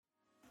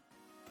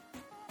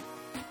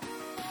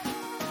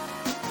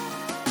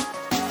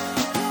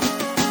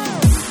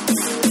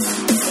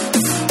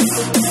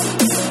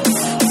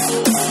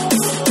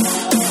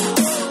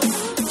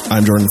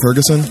I'm Jordan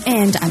Ferguson.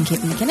 And I'm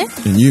Caitlin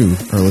McKinnon. And you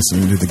are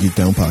listening to the Geek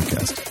Down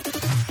Podcast.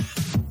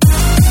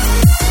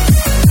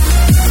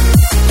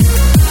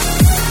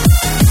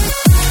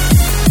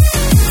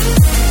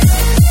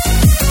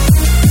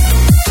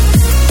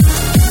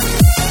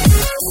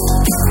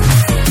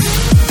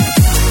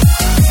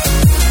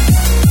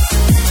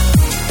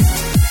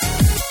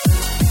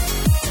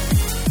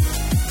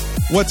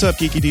 What's up,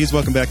 Geeky Ds?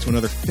 Welcome back to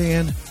another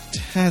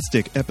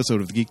fantastic episode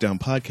of the Geek Down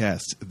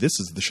Podcast. This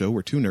is the show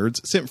where two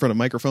nerds sit in front of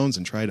microphones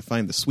and try to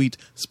find the sweet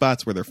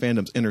spots where their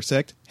fandoms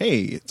intersect.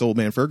 Hey, it's Old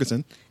Man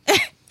Ferguson.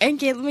 And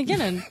Caitlin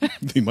McKinnon.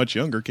 The much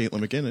younger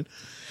Caitlin McKinnon.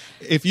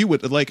 If you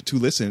would like to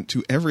listen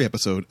to every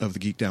episode of the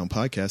Geek Down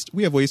Podcast,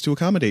 we have ways to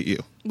accommodate you.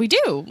 We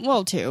do.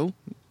 Well, two.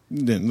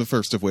 And the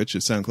first of which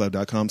is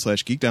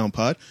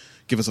soundcloud.com/geekdownpod.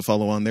 Give us a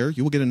follow on there.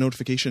 You will get a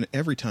notification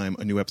every time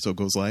a new episode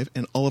goes live,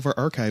 and all of our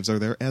archives are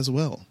there as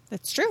well.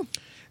 That's true.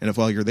 And if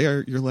while you're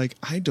there, you're like,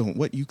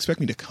 what, you expect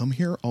me to come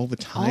here all the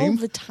time? All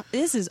the time?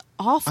 This is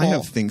awful. I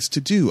have things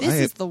to do. This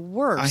is the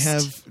worst. I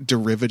have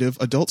derivative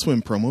Adult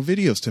Swim promo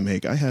videos to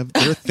make. There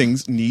are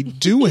things need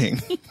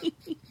doing.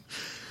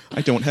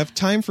 I don't have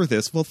time for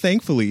this. Well,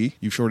 thankfully,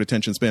 you short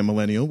attention span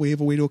millennial, we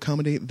have a way to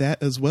accommodate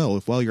that as well.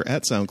 If while you're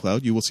at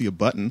SoundCloud, you will see a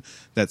button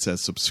that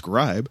says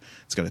subscribe.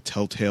 It's got a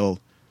telltale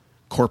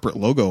corporate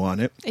logo on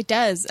it. It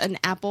does. An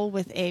apple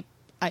with a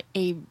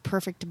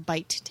perfect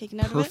bite taken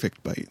out of it.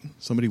 Perfect bite.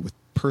 Somebody with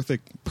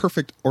perfect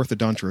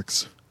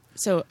orthodontics.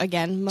 So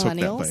again,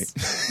 millennials.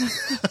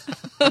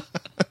 Took that bite.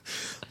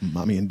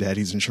 Mommy and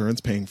daddy's insurance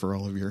paying for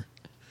all of your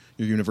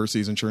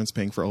university's insurance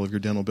paying for all of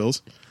your dental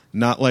bills.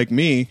 Not like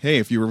me. Hey,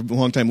 if you're a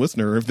longtime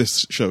listener of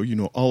this show, you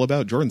know all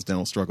about Jordan's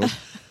dental struggles.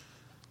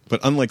 But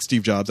unlike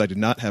Steve Jobs, I did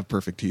not have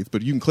perfect teeth.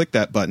 But you can click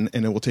that button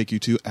and it will take you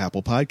to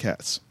Apple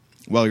Podcasts.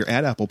 While you're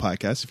at Apple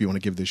Podcasts, if you want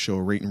to give this show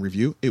a rate and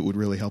review, it would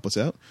really help us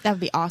out. That would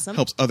be awesome.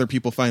 Helps other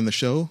people find the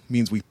show.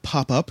 Means we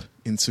pop up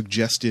in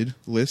suggested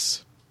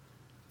lists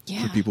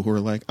for people who are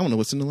like, I want to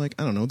listen to,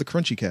 the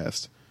Crunchy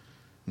Cast.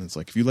 And it's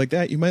like, if you like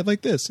that, you might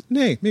like this.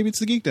 Nay, maybe it's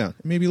the Geek Down.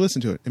 And maybe you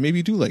listen to it. And maybe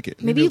you do like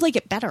it. Maybe you like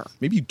it better.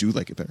 Maybe you do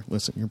like it better.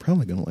 Listen, you're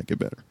probably going to like it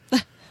better.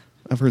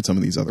 I've heard some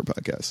of these other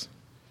podcasts.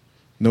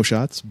 No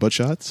shots, butt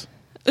shots.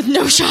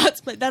 No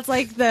shots, but that's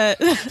like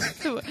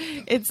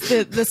it's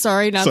the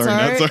sorry, not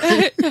sorry.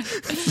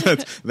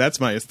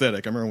 That's my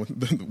aesthetic. I remember when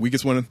the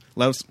weakest one,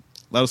 loudest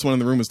one in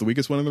the room is the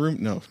weakest one in the room.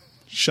 No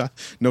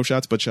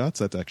shots, but shots.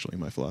 That's actually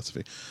my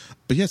philosophy.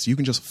 But yes, you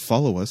can just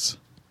follow us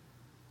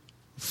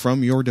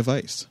from your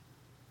device.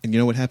 And you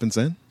know what happens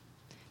then?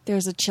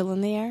 There's a chill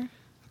in the air.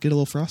 Get a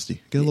little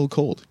frosty. Get a little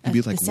cold. You'd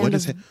be like, what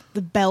is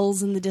the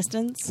bells in the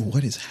distance?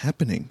 What is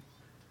happening?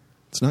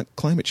 It's not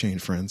climate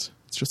change, friends.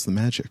 It's just the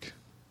magic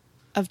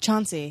of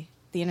Chauncey,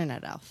 the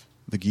internet elf.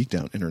 The Geek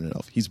Down internet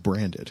elf. He's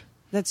branded.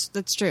 That's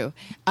true.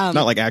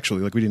 Not we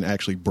didn't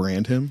actually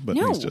brand him, but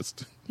he's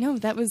just... No,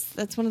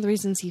 that's one of the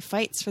reasons he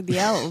fights for the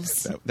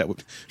elves.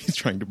 He's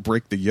trying to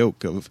break the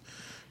yoke of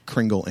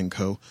Kringle and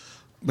Co.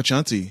 But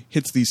Chauncey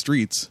hits these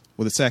streets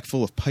with a sack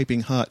full of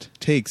piping hot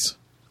takes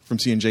from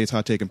C&J's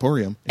Hot Take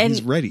Emporium, and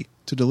he's ready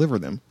to deliver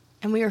them.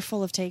 And we are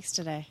full of takes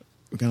today.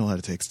 We've got a lot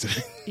of takes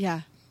today.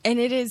 Yeah. And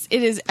it is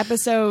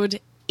episode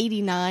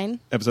 89.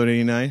 Episode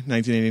 89,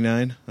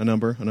 1989, a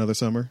number, another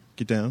summer.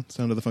 Get down,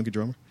 sound of the funky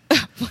drummer.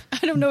 I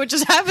don't know what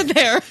just happened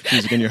there.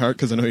 Music in your heart,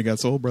 because I know you got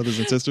soul, brothers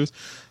and sisters.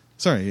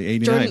 Sorry,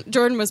 89.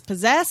 Jordan was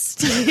possessed.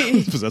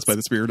 Possessed by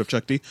the spirit of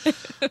Chuck D.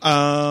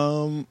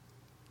 89,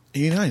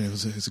 it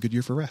was a good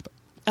year for rap.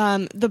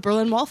 The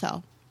Berlin Wall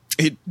fell.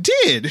 It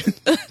did.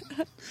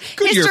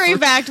 History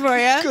fact for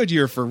you. Good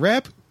year for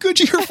rap. Good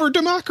year for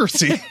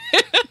democracy.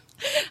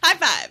 High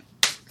five.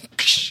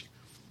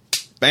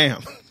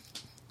 Bam.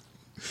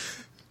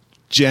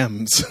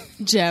 Gems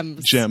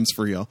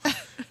for y'all.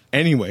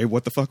 Anyway,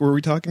 what the fuck were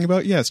we talking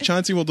about? Yes,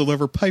 Chauncey will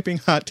deliver piping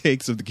hot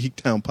takes of the Geek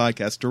Down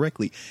Podcast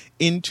directly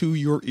into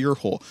your ear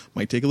hole.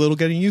 Might take a little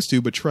getting used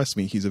to, but trust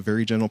me, he's a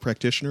very gentle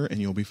practitioner and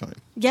you'll be fine.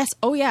 Yes.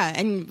 Oh yeah.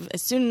 And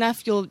soon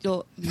enough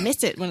you'll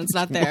miss it when it's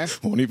not there.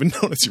 Won't even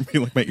notice. You'll be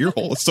like, my ear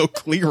hole is so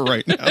clear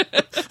right now. I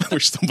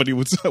wish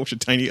a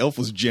tiny elf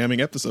was jamming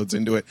episodes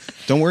into it.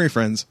 Don't worry,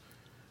 friends.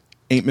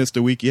 Ain't missed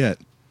a week yet.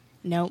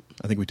 Nope.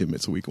 I think we did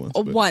miss a week once.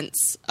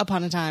 Once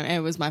upon a time, and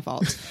it was my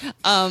fault.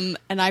 And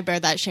I bear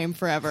that shame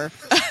forever.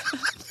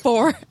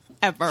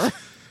 Forever.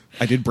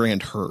 I did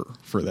brand her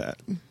for that.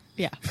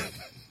 Yeah.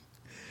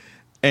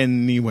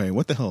 Anyway,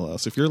 what the hell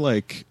else? If you're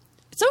like...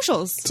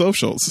 Socials.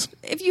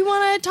 If you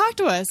want to talk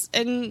to us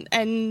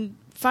and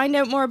find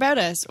out more about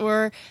us,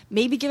 or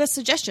maybe give us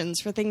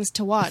suggestions for things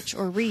to watch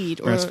or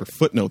read. Or ask for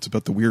footnotes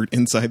about the weird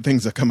inside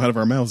things that come out of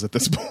our mouths at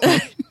this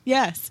point.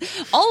 Yes.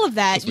 All of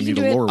that, you can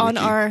do it on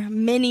our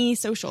many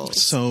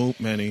socials. So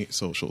many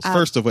socials.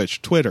 First of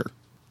which, Twitter.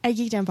 At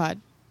Geek Down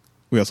Pod.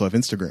 We also have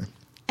Instagram.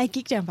 At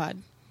Geek Down Pod.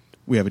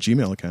 We have a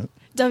Gmail account.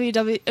 No,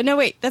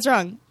 wait, that's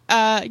wrong.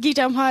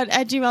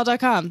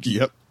 geekdownpod@gmail.com.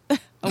 Yep.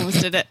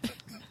 Almost did it.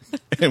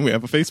 And we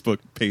have a Facebook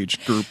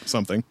page group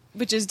something.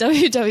 Which is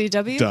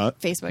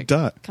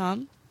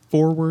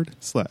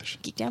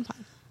www.facebook.com/geekdownpod.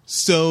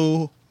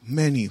 So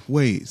many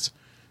ways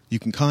you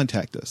can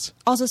contact us.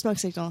 Also smoke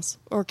signals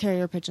or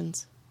carrier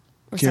pigeons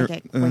or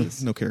psychic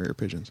ways. No carrier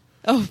pigeons.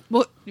 Oh,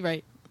 well,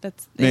 right.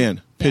 That's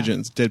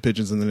pigeons, dead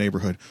pigeons in the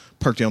neighborhood.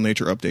 Parkdale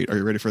Nature Update. Are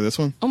you ready for this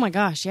one? Oh my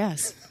gosh,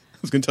 yes. I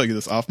was going to tell you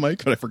this off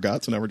mic, but I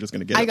forgot, so now we're just going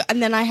to get it. And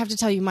then I have to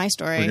tell you my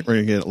story. We're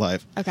going to get it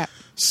live. Okay.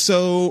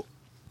 So,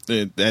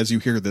 as you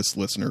hear this,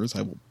 listeners,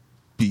 I will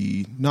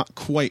be not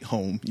quite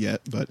home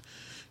yet, but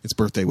it's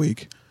birthday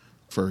week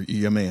for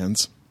your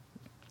mans.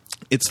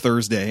 It's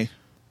Thursday.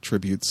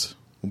 Tributes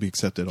will be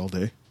accepted all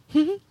day.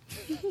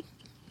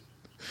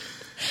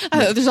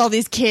 There's all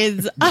these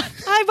kids.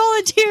 I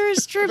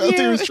volunteers tribute.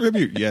 Volunteers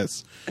tribute,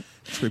 yes.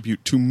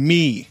 Tribute to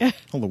me.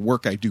 All the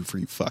work I do for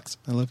you fucks.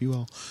 I love you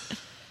all.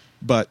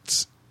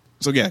 But,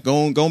 so yeah,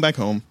 going back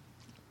home.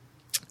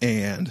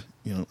 And,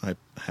 you know, I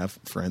have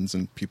friends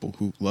and people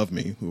who love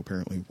me who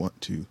apparently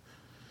want to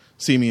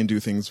see me and do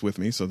things with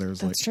me. So there's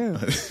that's like... true.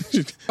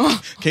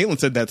 Caitlin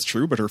said that's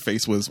true, but her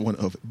face was one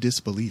of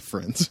disbelief,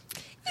 friends.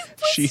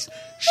 She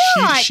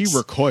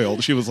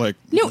recoiled. She was like...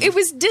 No, it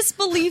was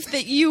disbelief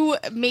that you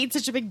made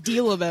such a big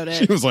deal about it.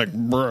 She was like,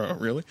 bruh,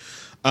 really?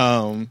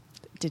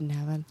 Didn't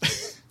happen.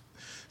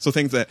 So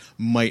things that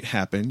might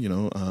happen, you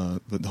know,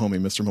 the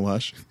homie Mr.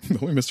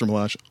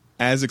 Malash,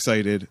 as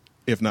excited,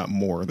 if not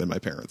more, than my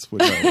parents,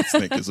 which I always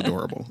think is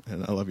adorable.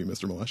 And I love you,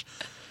 Mr. Malash.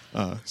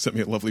 Sent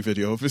me a lovely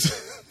video of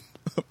his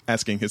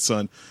asking his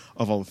son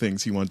of all the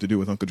things he wanted to do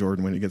with Uncle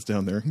Jordan when he gets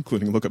down there,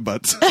 including look at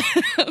butts.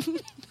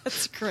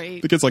 That's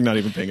great. The kid's like not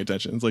even paying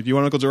attention. It's like, you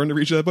want Uncle Jordan to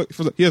read you that book?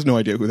 He has no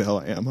idea who the hell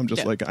I am. I'm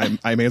just like,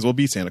 I may as well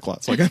be Santa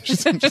Claus. Like I'm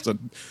just a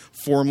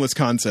formless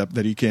concept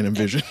that he can't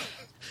envision.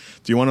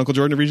 Do you want Uncle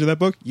Jordan to read you that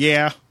book?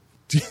 Yeah.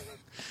 Do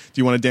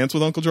you want to dance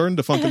with Uncle Jordan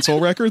to Funk and Soul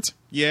Records?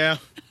 Yeah.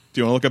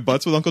 Do you want to look at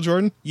butts with Uncle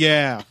Jordan?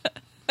 Yeah.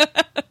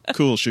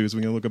 Cool, shoes.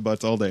 We can look at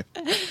butts all day.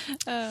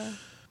 A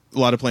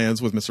lot of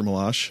plans with Mr.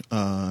 Malash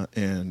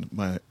and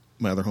my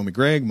other homie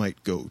Greg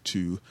might go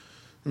to...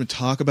 I'm going to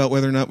talk about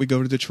whether or not we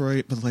go to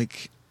Detroit, but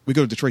like we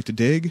go to Detroit to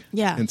dig.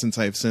 Yeah. And since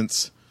I have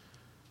since,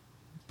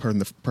 pardon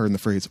the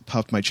phrase,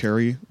 popped my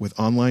cherry with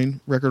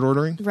online record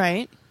ordering.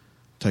 Right.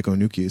 Taiko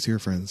Nuki is here,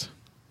 friends.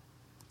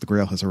 The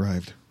Grail has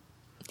arrived.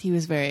 He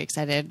was very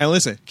excited. And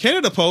listen,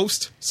 Canada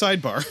Post,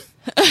 sidebar.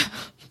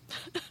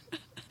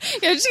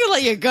 Yeah, I'm just going to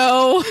let you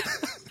go.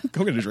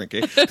 Go get a drink,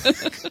 eh?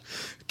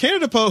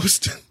 Canada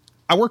Post,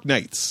 I work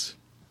nights.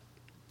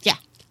 Yeah.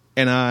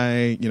 And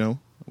I,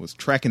 was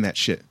tracking that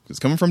shit. It's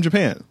coming from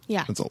Japan.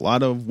 Yeah. It's a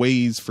lot of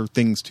ways for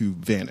things to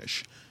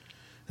vanish.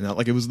 And not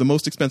like it was the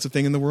most expensive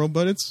thing in the world,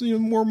 but it's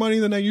more money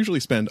than I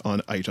usually spend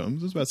on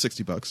items. It's about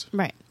 $60.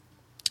 Right.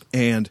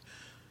 And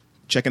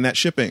checking that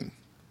shipping.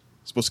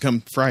 It's supposed to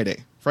come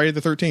Friday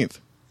the 13th.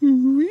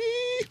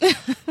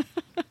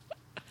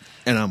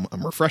 And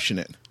I'm refreshing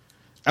it.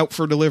 Out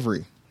for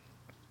delivery.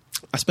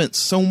 I spent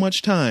so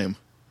much time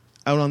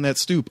out on that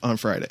stoop on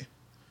Friday.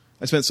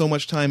 I spent so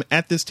much time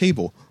at this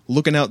table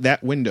looking out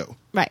that window.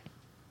 Right.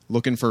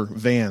 Looking for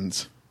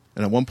vans.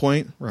 And at one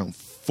point, around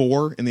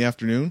 4 in the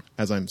afternoon,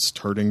 as I'm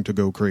starting to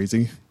go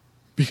crazy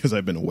because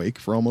I've been awake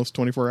for almost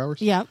 24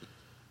 hours. Yep.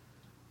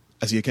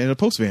 I see a Canada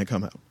Post van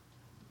come out.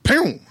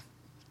 Boom!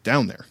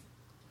 Down there.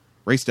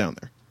 Race down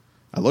there.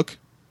 I look.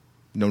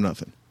 No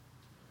nothing.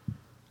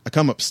 I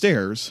come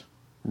upstairs,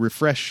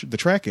 refresh the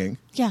tracking.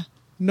 Yeah.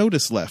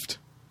 Notice left.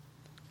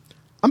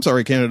 I'm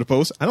sorry, Canada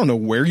Post. I don't know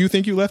where you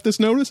think you left this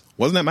notice.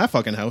 Wasn't at my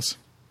fucking house.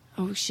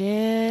 Oh,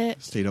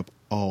 shit. Stayed up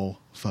all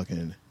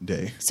fucking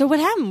day. So what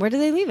happened? Where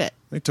did they leave it?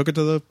 They took it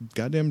to the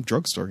goddamn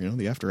drugstore,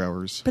 the after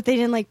hours. But they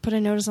didn't, put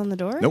a notice on the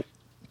door? Nope.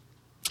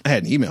 I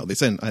had an email. I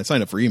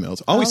signed up for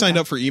emails. Always signed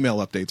up for email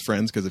updates,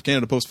 friends, because if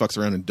Canada Post fucks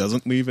around and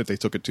doesn't leave, if they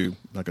took it to, I'm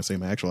not going to say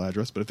my actual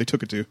address, but if they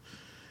took it to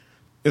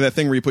that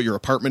thing where you put your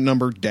apartment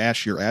number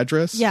dash your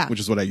address, yeah, which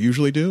is what I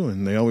usually do,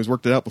 and they always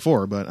worked it out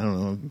before, but I don't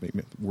know,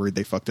 maybe worried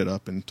they fucked it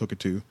up and took it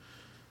to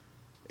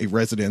a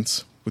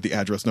residence with the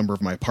address number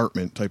of my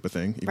apartment type of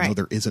thing, even though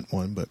there isn't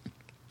one, but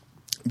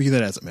be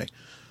that as it may.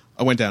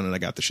 I went down and I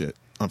got the shit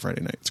on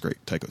Friday night. It's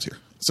great. Tycho's here.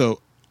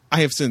 So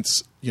I have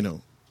since,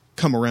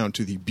 come around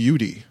to the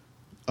beauty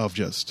of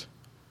just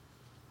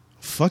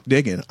fuck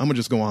digging. I'm going to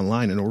just go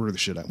online and order the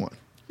shit I want.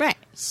 Right.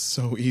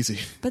 So easy.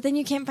 But then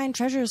you can't find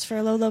treasures for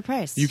a low, low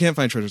price. You can't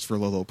find treasures for a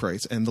low, low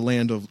price. And the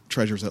land of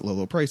treasures at low,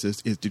 low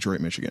prices is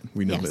Detroit, Michigan.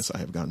 We know this. I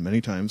have gone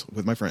many times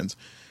with my friends.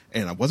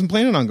 And I wasn't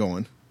planning on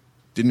going.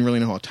 Didn't really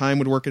know how time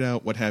would work it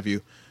out, what have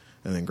you.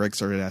 And then Greg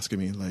started asking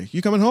me, like,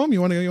 you coming home?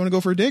 You want to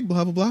go for a dig?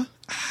 Blah, blah, blah.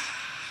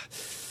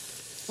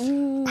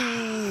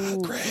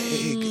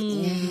 Greg.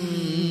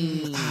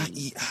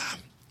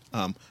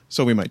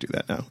 So we might do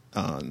that now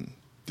on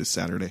this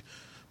Saturday.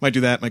 Might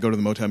do that. Might go to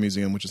the Motown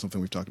Museum, which is something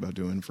we've talked about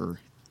doing for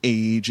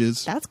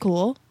ages. That's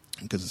cool.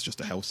 Because it's just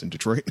a house in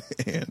Detroit.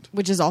 And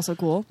which is also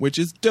cool. Which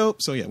is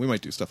dope. So yeah, we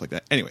might do stuff like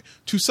that. Anyway,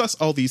 to suss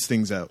all these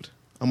things out,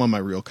 I'm on my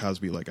real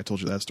Cosby, like I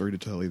told you that story to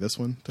tell you this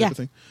one type of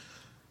thing.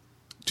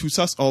 To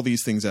suss all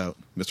these things out,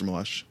 Mr.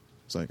 Malash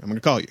is like, I'm going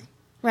to call you.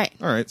 Right.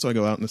 All right. So I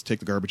go out and let's take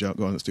the garbage out,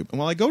 go on the stoop. And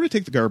while I go to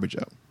take the garbage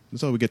out,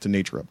 that's how we get to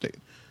Nature Update.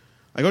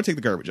 I go to take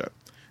the garbage out.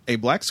 A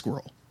black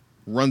squirrel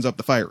runs up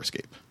the fire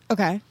escape.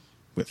 Okay.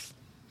 with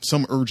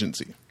some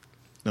urgency.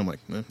 And I'm like,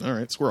 all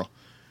right, squirrel.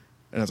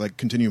 And as I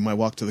continue my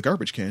walk to the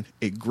garbage can,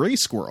 a gray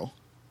squirrel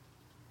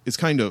is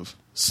kind of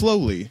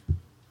slowly...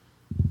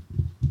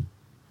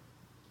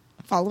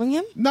 Following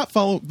him? Not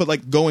follow, but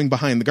like going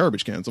behind the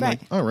garbage cans. I'm Right.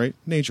 like, all right,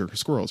 nature,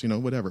 squirrels,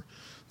 whatever.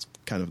 It's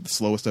kind of the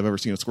slowest I've ever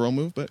seen a squirrel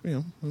move, but,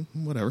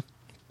 whatever.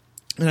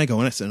 And I go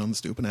and I sit on the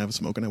stoop and I have a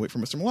smoke and I wait for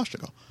Mr. Malosh to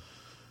call.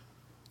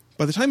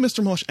 By the time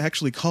Mr. Malosh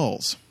actually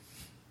calls,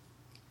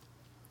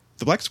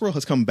 the black squirrel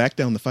has come back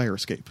down the fire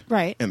escape.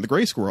 Right. And the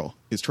gray squirrel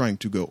is trying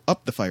to go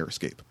up the fire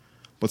escape.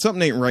 But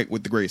something ain't right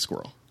with the gray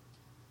squirrel.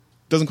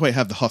 Doesn't quite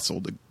have the hustle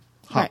to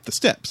hop Right. the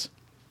steps.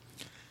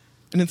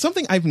 And in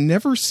something I've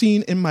never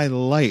seen in my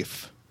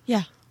life,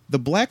 Yeah. the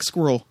black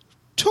squirrel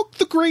took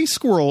the gray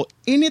squirrel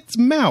in its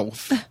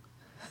mouth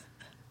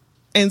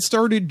and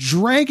started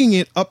dragging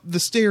it up the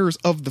stairs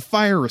of the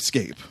fire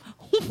escape.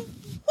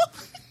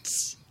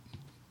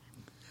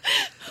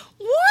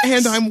 What?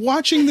 And I'm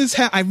watching this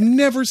I've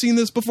never seen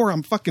this before.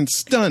 I'm fucking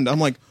stunned. I'm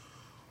like,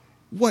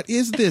 what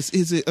is this?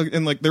 Is it?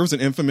 And like, there was an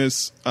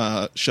infamous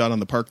shot on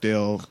the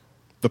Parkdale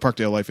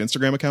Life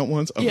Instagram account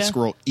once of a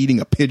squirrel eating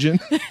a pigeon.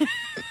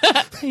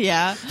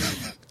 Yeah.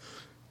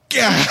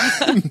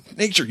 God,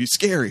 nature, you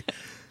scary.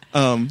 So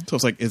I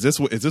was like, is this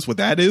what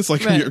that is?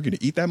 Like, Right. you're going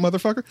to eat that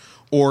motherfucker?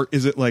 Or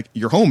is it like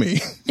your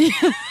homie?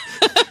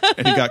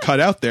 And he got cut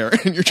out there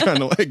and you're trying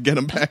to like get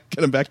him back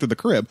to the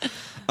crib.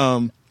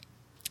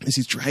 As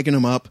he's dragging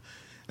him up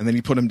and then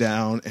he put him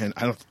down and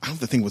I don't know if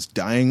the thing was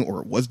dying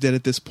or it was dead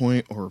at this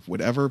point or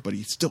whatever, but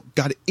he still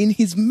got it in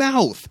his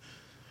mouth,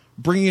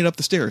 bringing it up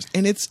the stairs.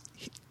 And it's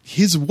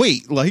his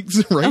weight, like,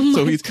 right? Oh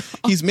So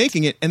he's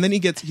making it and then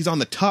he's on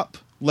the top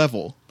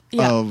level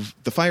of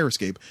the fire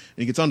escape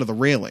and he gets onto the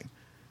railing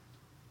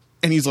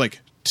and he's like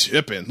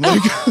tipping,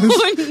 like,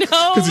 Oh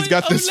no! because he's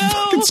got this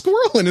fucking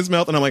squirrel in his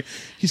mouth, and I'm like,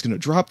 he's gonna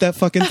drop that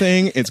fucking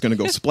thing. It's gonna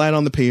go splat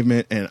on the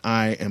pavement, and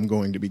I am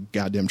going to be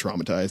goddamn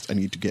traumatized. I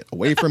need to get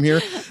away from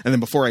here. And then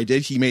before I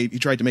did, he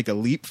tried to make a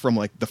leap from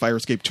like the fire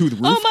escape to the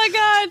roof. Oh my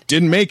god!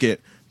 Didn't make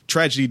it.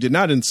 Tragedy did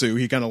not ensue.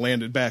 He kind of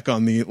landed back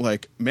on the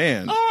like,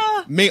 man.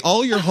 May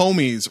all your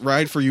homies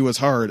ride for you as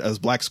hard as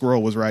Black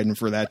Squirrel was riding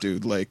for that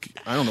dude. Like,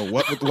 I don't know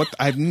what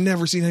I've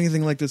never seen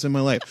anything like this in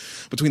my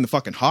life. Between the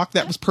fucking hawk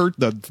that was perched,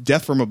 the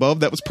death from above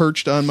that was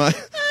perched on my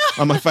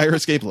fire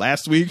escape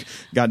last week,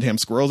 goddamn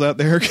squirrels out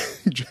there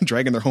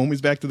dragging their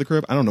homies back to the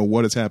crib. I don't know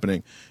what is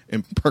happening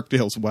in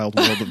Parkdale's wild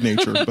world of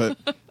nature, but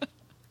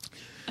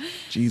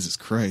Jesus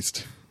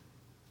Christ.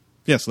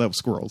 Yeah, so that was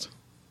squirrels.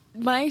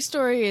 My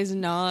story is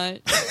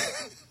not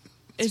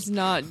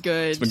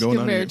good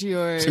compared to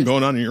yours. It's been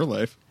going on in your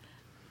life.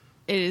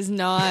 It is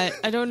not.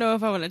 I don't know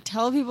if I want to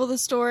tell people the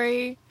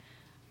story.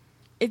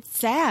 It's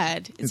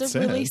sad. It's a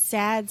really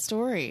sad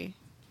story.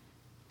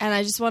 And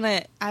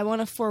I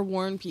want to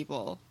forewarn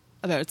people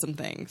about some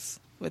things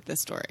with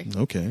this story.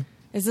 Okay.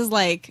 This is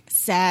like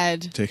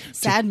sad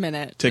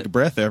minute. Take a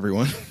breath,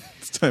 everyone.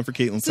 It's time for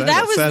Caitlin's So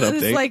that was sad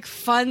this update. like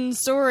fun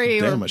story.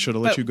 Damn, I should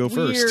have let you go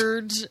first.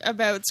 Weird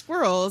about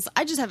squirrels.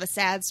 I just have a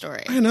sad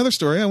story. I had another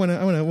story. I went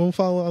out.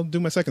 I'll do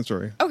my second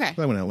story. Okay.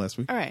 I went out last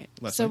week. All right.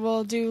 Last So night.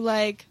 we'll do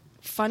like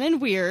fun and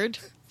weird,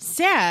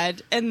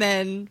 sad, and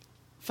then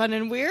fun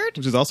and weird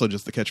Which is also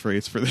just the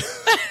catchphrase for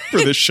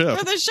this show.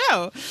 for the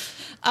show.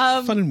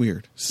 Fun and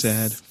weird.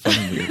 Sad, fun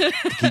and weird.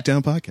 The Geek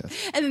Down Podcast.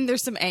 And then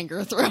there's some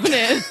anger thrown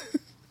in.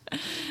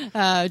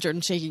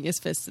 Jordan shaking his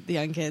fist at the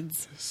young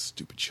kids.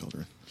 Stupid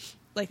children.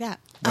 Like that.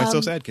 Why so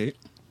sad, Kate?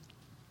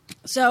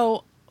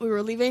 So we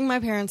were leaving my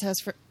parents' house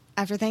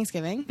after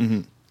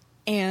Thanksgiving,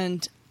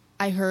 and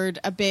I heard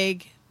a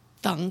big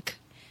thunk,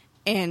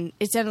 and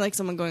it sounded like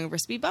someone going over a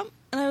speed bump.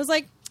 And I was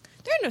like,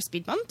 there are no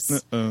speed bumps.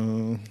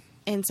 Uh-oh.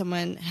 And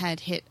someone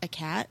had hit a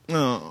cat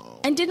Oh.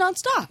 and did not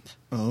stop.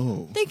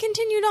 Oh. They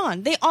continued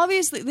on.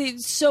 They're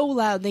so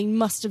loud, they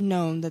must have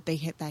known that they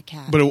hit that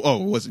cat. But it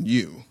wasn't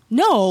you.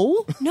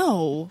 No.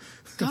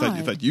 God.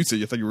 I thought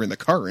you were in the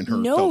car and heard.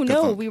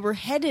 No. We were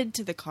headed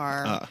to the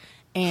car.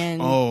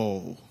 And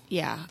Oh.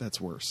 yeah.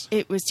 That's worse.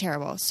 It was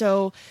terrible.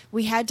 So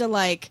we had to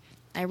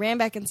I ran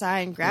back inside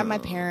and grabbed my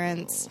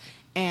parents,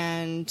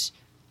 and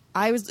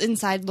I was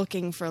inside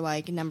looking for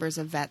numbers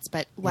of vets.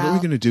 But What are we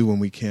going to do when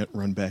we can't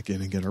run back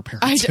in and get our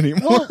parents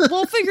anymore?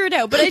 We'll figure it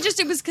out. But it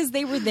was because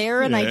they were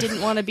there, and I Yeah.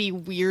 didn't want to be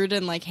weird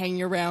and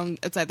hanging around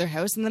outside their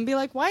house and then be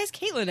like, why is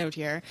Caitlin out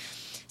here?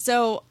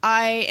 So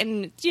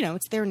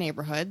it's their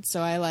neighborhood.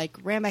 So I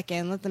ran back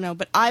in, let them know.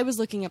 But I was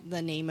looking up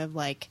the name of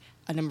an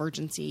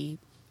emergency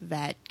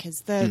vet because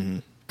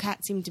the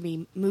cat seemed to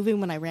be moving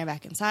when I ran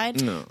back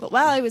inside. No. But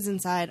while I was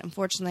inside,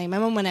 unfortunately, my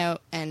mom went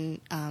out and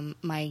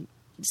my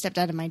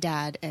stepdad and my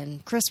dad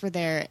and Chris were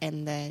there,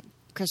 and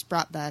Chris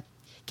brought the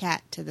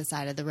cat to the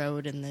side of the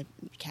road, and the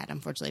cat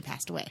unfortunately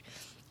passed away.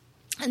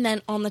 And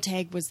then on the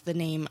tag was the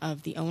name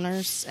of the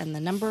owners and the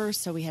number,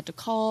 so we had to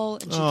call,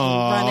 and she came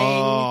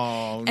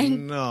running.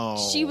 And no.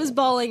 she was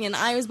bawling, and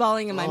I was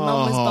bawling, and my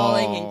mom was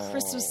bawling, and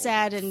Chris was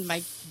sad, and my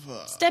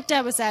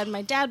stepdad was sad, and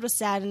my dad was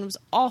sad, and it was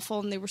awful,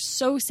 and they were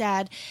so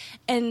sad.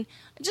 And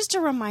just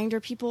a reminder,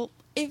 people,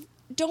 if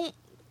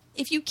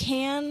you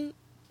can,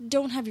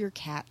 don't have your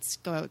cats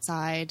go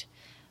outside.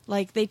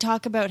 Like, they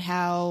talk about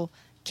how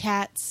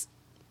cats,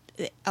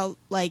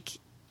 like,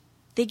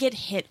 they get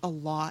hit a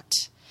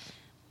lot.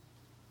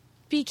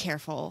 Be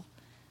careful.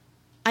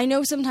 I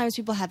know sometimes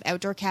people have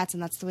outdoor cats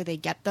and that's the way they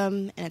get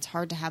them, and it's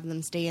hard to have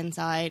them stay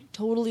inside.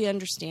 Totally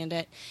understand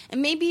it.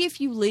 And maybe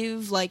if you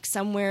live, like,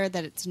 somewhere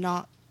that it's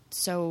not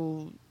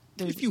so...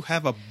 If you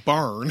have a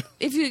barn.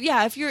 If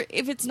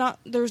it's not,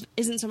 there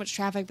isn't so much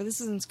traffic, but this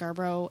is in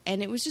Scarborough,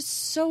 and it was just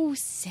so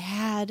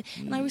sad,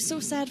 and I was so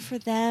sad for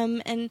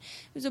them, and it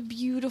was a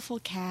beautiful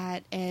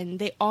cat, and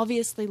they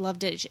obviously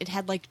loved it. It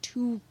had, like,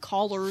 2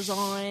 collars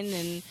on,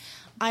 and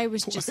I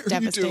was just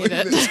devastated. Why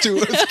are you doing this to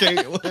us,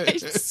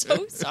 Caitlin? I'm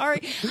so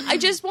sorry. I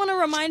just want to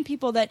remind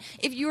people that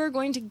if you are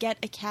going to get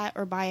a cat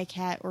or buy a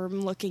cat or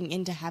looking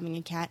into having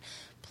a cat,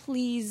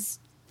 please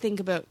think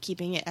about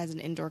keeping it as an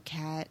indoor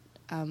cat.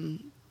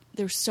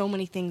 There's so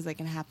many things that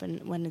can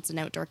happen when it's an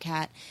outdoor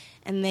cat.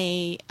 And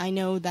I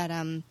know that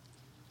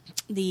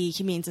the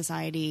Humane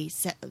Society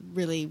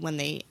really, when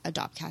they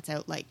adopt cats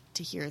out, like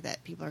to hear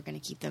that people are going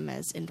to keep them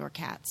as indoor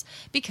cats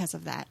because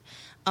of that.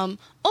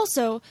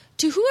 Also,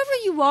 to whoever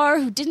you are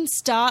who didn't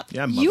stop,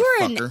 you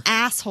are an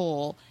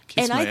asshole.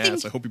 Kiss my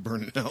ass. I hope you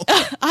burn in hell.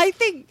 I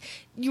think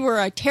you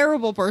are a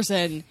terrible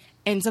person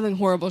and something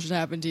horrible should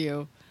happen to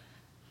you.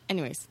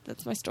 Anyways,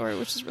 that's my story,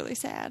 which is really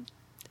sad.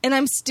 And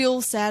I'm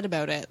still sad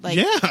about it. Like,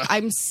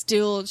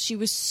 yeah. She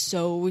was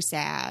so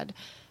sad,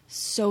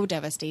 so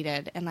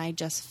devastated, and I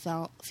just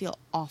feel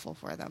awful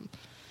for them.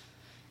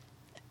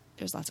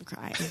 There's lots of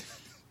crying.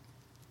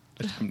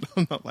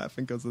 I'm not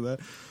laughing because of that.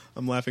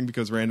 I'm laughing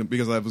because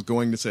I was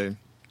going to say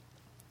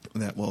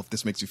that, well, if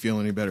this makes you feel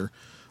any better,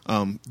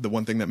 the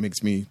one thing that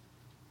makes me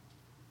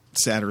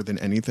sadder than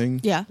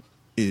anything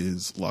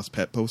is lost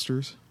pet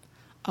posters.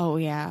 Oh,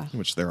 yeah.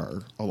 Which there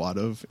are a lot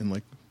of in,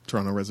 like,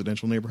 Toronto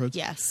residential neighborhoods.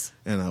 Yes.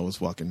 And I was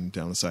walking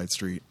down a side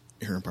street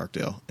here in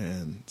Parkdale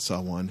and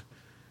saw one,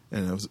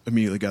 and I was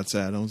immediately got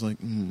sad. I was like,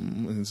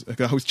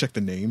 I always check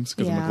the names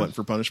because I'm a glutton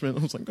for punishment.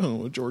 I was like,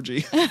 oh,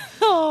 Georgie. And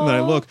then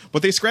I look,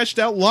 but they scratched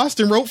out lost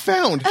and wrote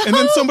found, and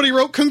then somebody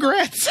wrote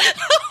congrats. That's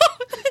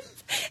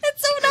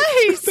so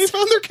nice. They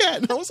found their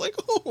cat, and I was like,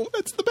 oh,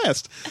 that's the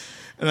best.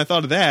 And I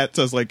thought of that,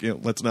 so I was like,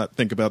 let's not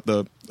think about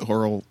the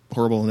horrible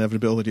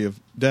inevitability of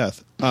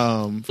death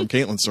from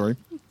Caitlin's story.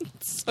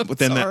 But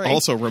then that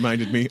also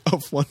reminded me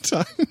of one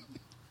time.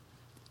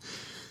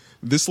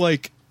 This,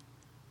 like,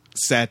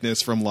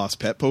 sadness from lost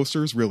pet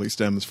posters really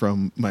stems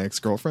from my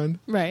ex-girlfriend.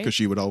 Right. Because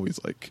she would always,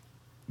 like,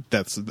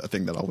 that's a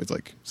thing that always,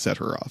 like, set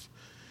her off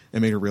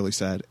and made her really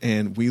sad.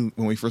 And when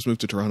we first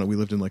moved to Toronto, we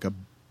lived in, like, a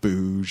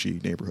bougie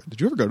neighborhood.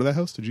 Did you ever go to that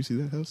house? Did you see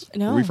that house?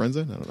 No. Were we friends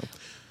then? I don't know.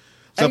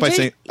 It's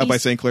up by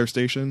St. Clair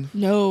Station.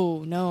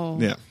 No.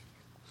 Yeah.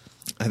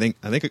 I think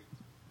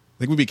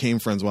we became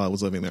friends while I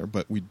was living there,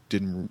 but we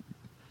didn't.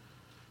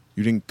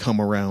 You didn't come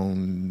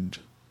around.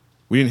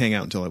 We didn't hang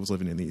out until I was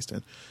living in the East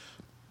End.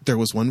 There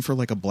was one for,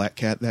 like, a black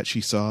cat that she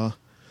saw.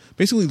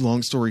 Basically,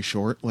 long story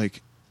short,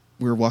 like,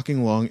 we were walking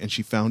along and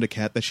she found a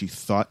cat that she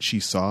thought she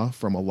saw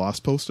from a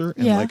lost poster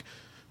and like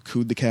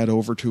cooed the cat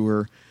over to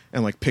her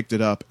and, like, picked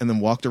it up and then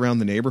walked around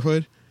the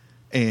neighborhood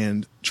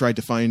and tried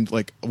to find,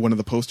 like, one of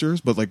the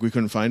posters, but, like, we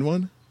couldn't find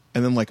one.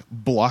 And then, like,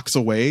 blocks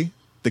away,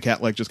 the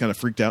cat, like, just kind of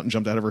freaked out and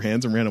jumped out of her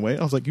hands and ran away.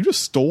 I was like, you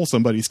just stole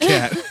somebody's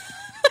cat.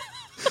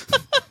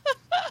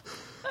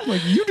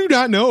 Like, you do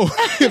not know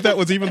if that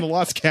was even the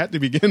lost cat to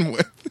begin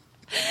with.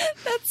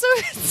 That's so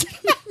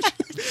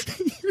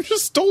sad. You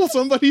just stole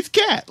somebody's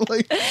cat.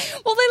 Like,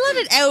 well, they let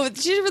it out.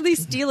 She didn't really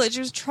steal it.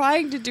 She was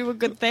trying to do a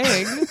good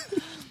thing.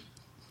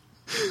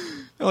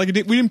 Like, we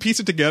didn't piece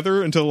it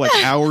together until, like,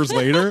 hours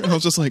later. And I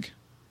was like,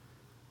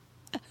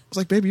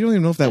 baby, you don't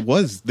even know if that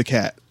was the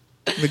cat.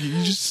 Like,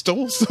 you just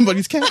stole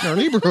somebody's cat in our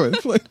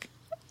neighborhood. Like,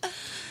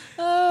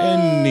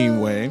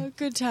 anyway,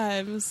 good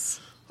times.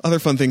 Other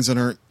fun things that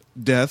aren't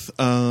death.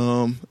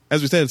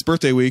 As we said, it's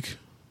birthday week.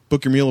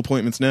 Book your meal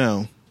appointments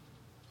now.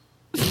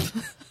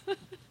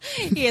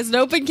 He has an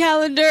open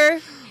calendar.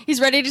 He's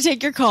ready to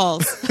take your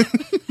calls.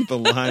 The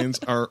lines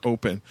are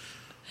open.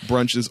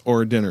 Brunches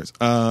or dinners.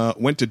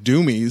 Went to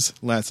Doomie's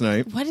last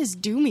night. What is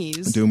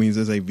Doomie's? Doomie's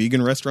is a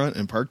vegan restaurant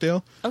in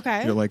Parkdale.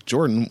 Okay. You're like,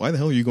 Jordan, why the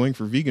hell are you going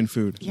for vegan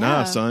food? Yeah.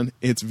 Nah, son,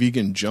 it's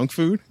vegan junk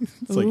food.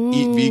 It's like,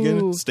 eat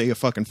vegan, stay a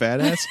fucking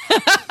fat ass.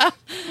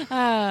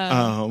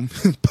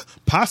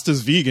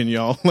 Pasta's vegan,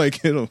 y'all.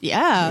 Like,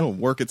 it'll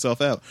work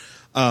itself out.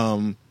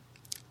 And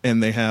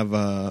they have,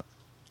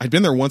 I'd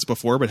been there once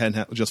before, but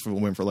just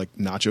went for, like,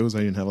 nachos. I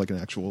didn't have, like, an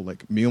actual,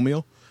 like,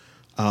 meal.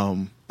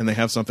 And they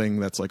have something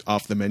that's, like,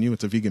 off the menu.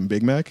 It's a vegan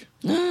Big Mac.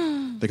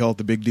 They call it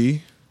the Big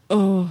D.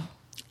 Oh.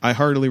 I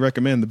heartily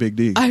recommend the Big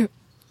D.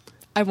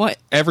 I want...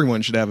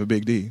 Everyone should have a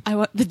Big D. I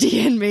want the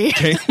D in me.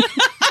 Okay. I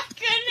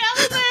couldn't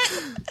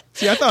help it.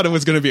 See, I thought it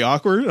was going to be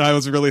awkward. I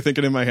was really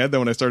thinking in my head that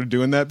when I started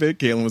doing that bit,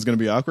 Caitlin was going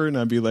to be awkward. And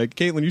I'd be like,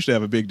 Caitlin, you should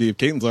have a Big D if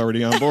Caitlin's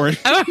already on board.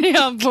 I'm already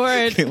on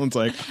board. Caitlin's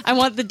like... I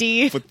want the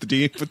D. Put the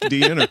D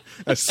in her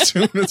as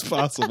soon as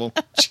possible.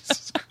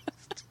 Jesus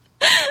Christ.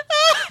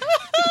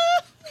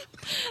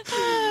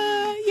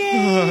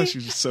 Yay. Oh, she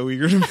was just so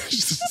eager to she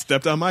just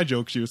stepped on my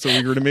joke. She was so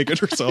eager to make it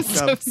herself.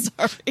 So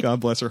sorry. God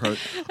bless her heart.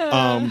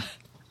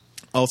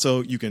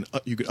 Also, you can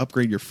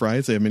upgrade your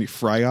fries. They have many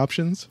fry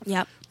options.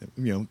 Yep.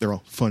 You know, they're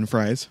all fun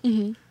fries.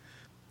 Mm-hmm.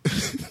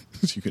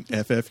 So you can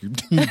FF your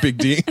Big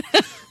D.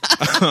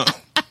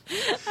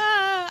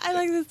 I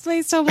like this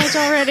place so much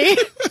already.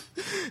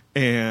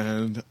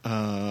 And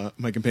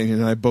my companion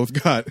and I both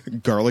got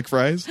garlic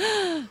fries.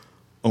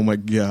 Oh my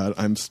God,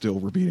 I'm still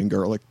repeating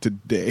garlic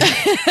today.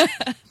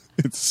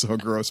 It's so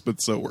gross,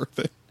 but so worth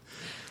it.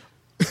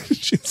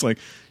 She's like,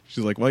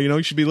 well, you know,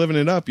 you should be living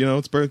it up. You know,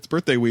 it's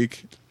birthday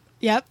week.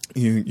 Yep.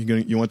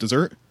 You want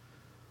dessert?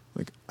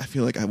 Like, I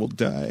feel like I will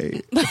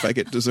die if I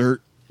get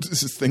dessert.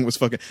 This thing was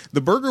fucking.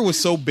 The burger was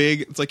so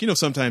big. It's like, you know,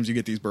 sometimes you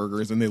get these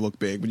burgers and they look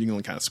big, but you can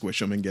only kind of squish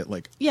them and get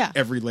like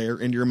every layer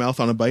into your mouth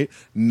on a bite.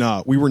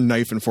 Nah, we were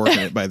knife and forking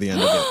it by the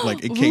end of it.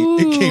 Like it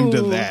came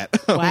to that.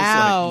 I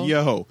Wow. was like,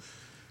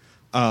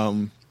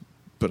 yo.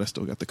 But I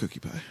still got the cookie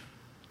pie.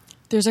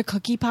 There's a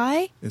cookie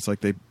pie? It's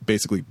like they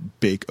basically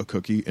bake a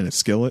cookie in a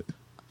skillet.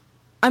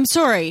 I'm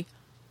sorry.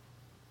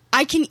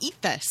 I can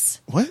eat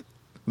this. What?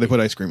 They put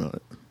ice cream on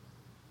it.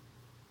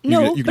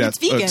 No, you but it's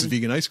vegan. It's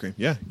vegan ice cream.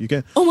 Yeah, you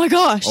can. Oh my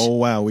gosh. Oh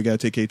wow, we gotta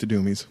take Kate to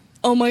Doomie's.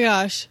 Oh my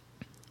gosh.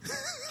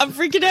 I'm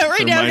freaking out right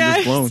Her now, mind guys.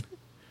 is blown.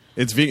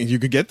 It's vegan. You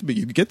could get the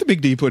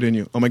Big D put in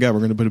you. Oh my God, we're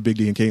gonna put a Big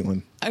D in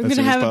Caitlin. I'm going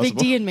to have a big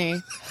D in me.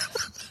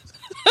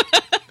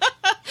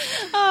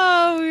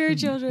 Oh, weird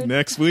children.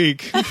 Next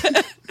week.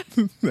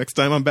 Next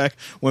time I'm back.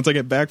 Once I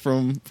get back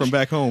from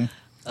back home,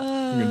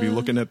 I'm gonna be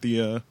looking at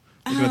the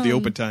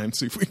open time,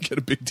 see if we can get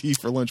a Big D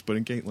for lunch put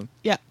in Caitlin.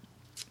 Yeah.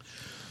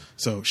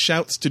 So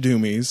shouts to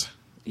Doomie's.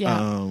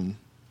 Yeah.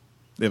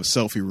 They have a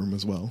selfie room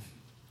as well.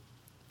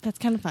 That's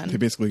kind of They fun.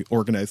 basically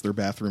organized their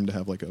bathroom to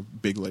have like a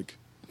big like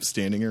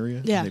standing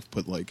area. Yeah. And they've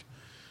put like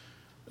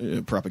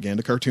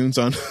propaganda cartoons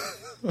on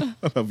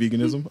about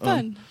veganism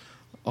Fun.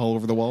 all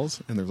over the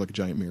walls, and there's like a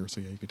giant mirror, so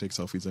yeah, you can take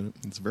selfies in it.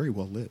 It's very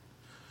well lit.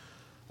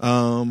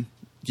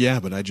 Yeah,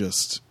 but I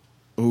just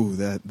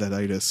that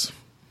itis.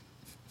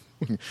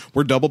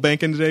 We're double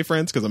banking today,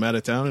 friends, because I'm out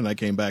of town, and I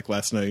came back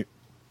last night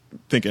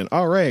thinking,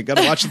 all right, got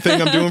to watch the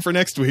thing I'm doing for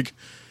next week.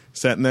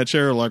 Sat in that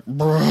chair like,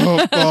 bro,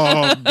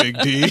 oh, Big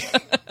D.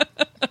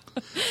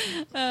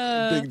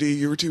 Big D,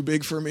 you were too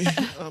big for me.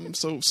 I'm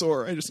so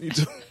sore. I just need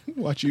to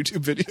watch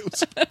YouTube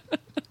videos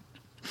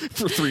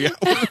for 3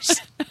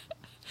 hours.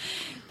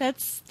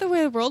 That's the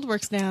way the world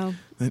works now.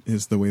 That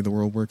is the way the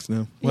world works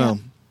now. Well,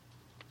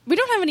 We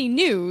don't have any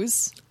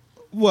news.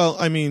 well,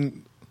 I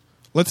mean,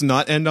 let's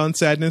not end on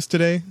sadness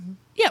today.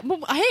 Yeah, but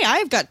hey,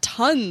 I've got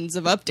tons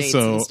of updates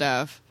So- and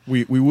stuff.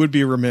 We would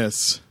be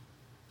remiss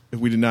if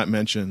we did not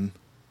mention,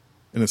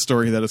 in a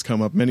story that has come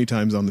up many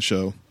times on the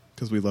show,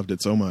 because we loved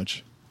it so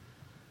much,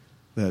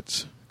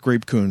 that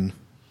Grape-kun,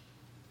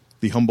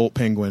 the Humboldt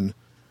penguin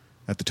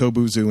at the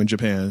Tobu Zoo in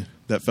Japan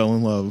that fell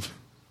in love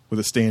with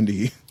a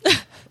standee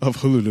of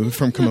Hululu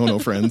from Kimono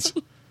Friends,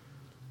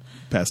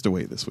 passed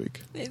away this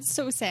week. It's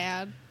so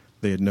sad.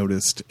 They had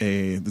noticed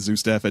the zoo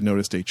staff had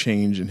noticed a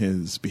change in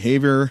his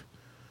behavior,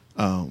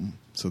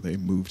 so they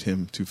moved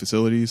him to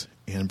facilities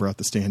and brought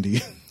the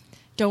standee.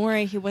 Don't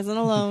worry, he wasn't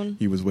alone.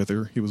 He was with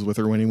her. He was with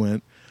her when he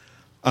went.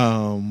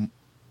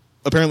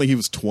 Apparently he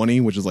was 20,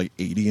 which is like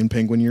 80 in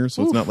penguin years,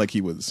 so it's not like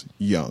he was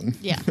young.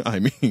 Yeah. I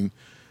mean,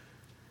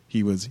 he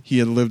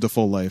had lived a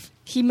full life.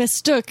 He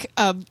mistook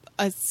a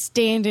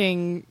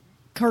standing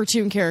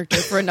cartoon character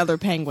for another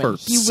penguin. Or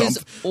He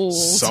was old.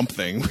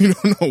 Something. We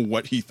don't know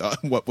what he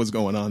thought, what was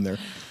going on there.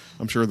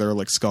 I'm sure there are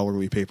like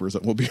scholarly papers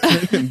that will be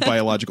written in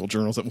biological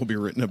journals that will be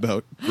written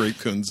about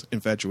Grape-kun's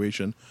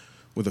infatuation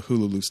with a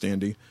Hululu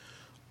standee.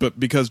 But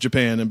because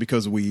Japan and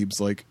because weebs,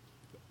 like,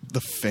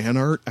 the fan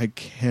art, I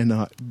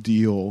cannot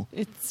deal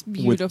It's with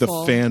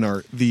beautiful. the fan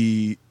art.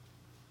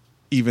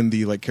 Even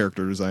the like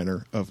character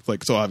designer of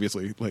like, so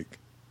obviously like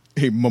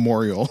a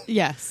memorial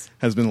Yes.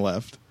 has been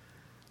left.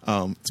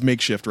 It's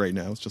makeshift right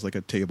now. It's just like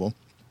a table.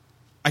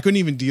 I couldn't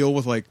even deal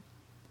with like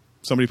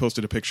somebody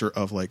posted a picture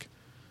of like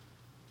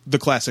the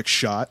classic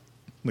shot,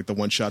 like the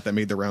one shot that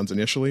made the rounds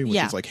initially, which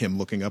Yeah. is like him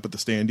looking up at the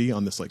standee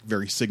on this like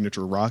very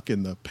signature rock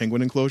in the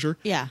penguin enclosure.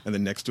 Yeah. And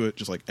then next to it,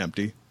 just like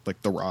empty,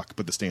 like the rock,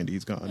 but the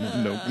standee's gone.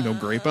 No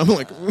grape. I'm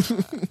like,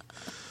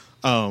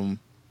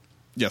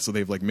 yeah. So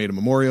they've like made a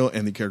memorial,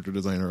 and the character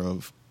designer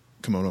of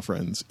Kimono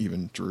Friends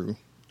even drew,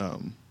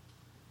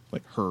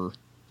 like her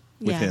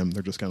with Yeah. him.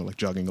 They're just kind of like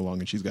jogging along,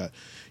 and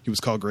he was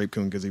called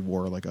Grape-kun because he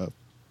wore like a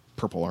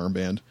purple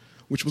armband,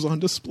 which was on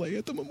display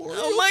at the memorial.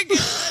 Oh my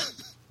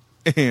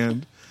god.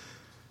 And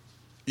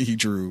he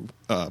drew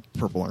a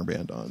purple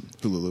armband on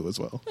Hululu as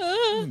well.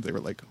 They were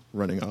like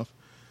running off.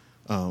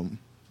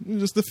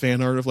 Just the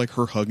fan art of like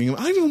her hugging him.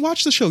 I didn't even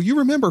watch the show. You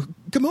remember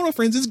Kimono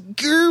Friends is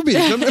garbage.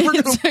 I'm never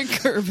gonna,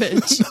 It's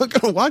garbage. I'm not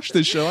gonna watch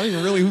this show. I don't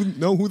even really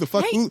know who the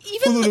fuck Right?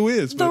 Hululu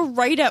is. The But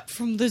write up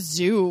from the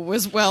zoo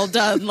was well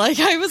done. Like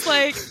I was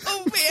like,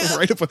 oh man,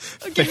 right up,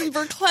 I'm getting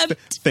verklempt.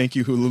 thank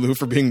you Hululu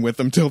for being with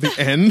them till the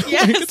end.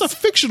 Yes. Like, it's a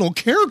fictional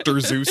character,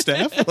 zoo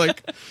staff.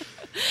 Like,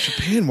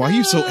 Japan, why are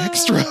you so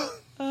extra?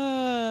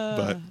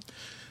 But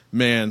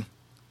man,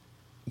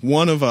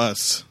 one of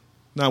us,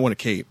 not one of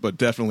Kate, but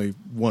definitely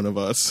one of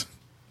us,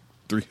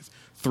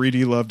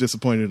 3D love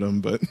disappointed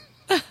him, but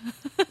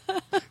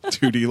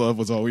 2D love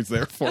was always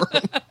there for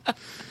him.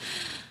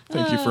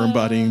 Thank you for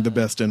embodying the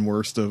best and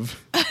worst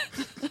of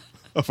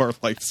our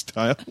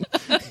lifestyle.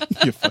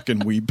 You fucking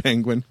weeb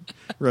penguin.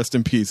 Rest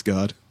in peace,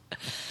 God.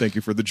 Thank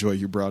you for the joy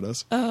you brought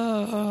us.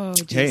 Oh,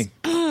 geez.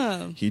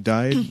 Hey, he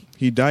died.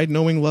 He died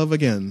knowing love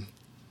again.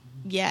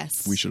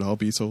 Yes. We should all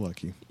be so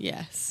lucky.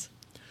 Yes.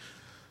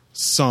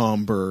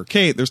 Somber.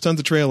 Kate, there's tons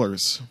of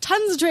trailers.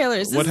 Tons of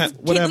trailers. What This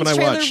is haven't I Caitlin's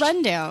trailer watched?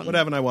 rundown. What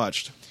haven't I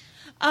watched?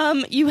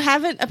 You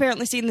haven't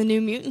apparently seen the New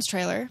Mutants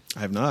trailer. I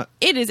have not.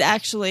 It is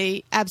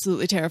actually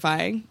absolutely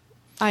terrifying.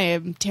 I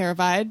am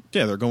terrified.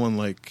 Yeah, they're going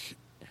like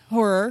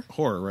Horror.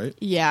 horror, right?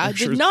 Yeah, I I'm did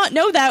sure- not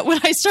know that when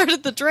I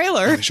started the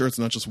trailer. Are you sure it's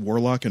not just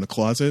Warlock in a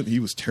closet? He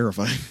was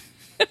terrifying.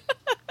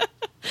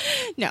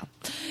 No,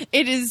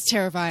 it is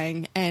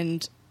terrifying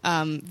and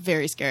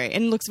very scary,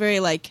 and looks very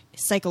like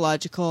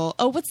psychological.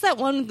 Oh, what's that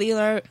one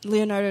with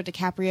Leonardo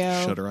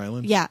DiCaprio? Shutter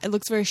Island? Yeah, it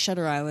looks very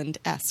Shutter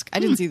Island-esque. I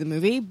didn't see the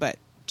movie, but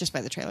just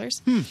by the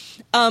trailers.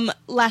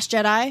 Last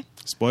Jedi.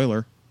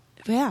 Spoiler.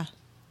 Yeah.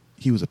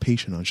 He was a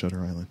patient on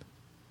Shutter Island.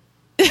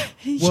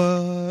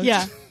 What?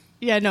 Yeah.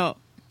 No,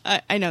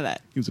 I know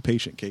that. He was a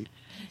patient, Kate.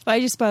 Why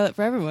did you spoil it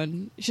for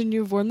everyone? Shouldn't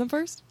you have warned them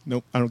first?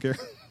 Nope, I don't care.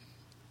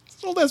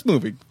 It's an old ass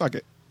movie. Fuck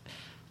it.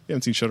 You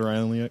haven't seen Shutter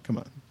Island yet?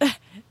 Come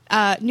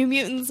on. New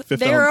Mutants. Fifth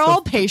They're Element-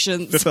 all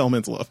patients. Fifth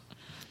Element's love.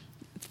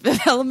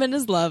 Fifth Element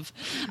is love.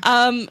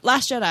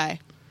 Last Jedi.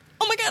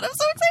 Oh my god, I'm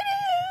so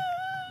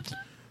excited!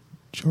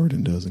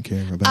 Jordan doesn't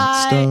care about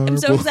I Star am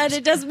so Wars. excited.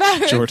 It doesn't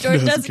matter.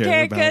 Jordan Doesn't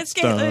care about because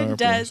Star Caitlin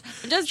does.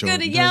 Wars. I'm just Jordan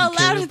going to yell doesn't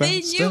care louder about than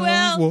you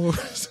Star will.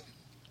 Wars.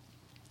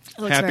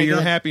 It looks very Happy or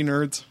good. happy,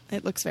 nerds?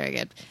 It looks very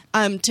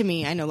good. To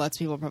me, I know lots of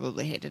people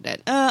probably hated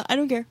it. I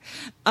don't care.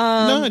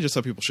 No, I just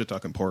saw people shit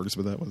talking porgs,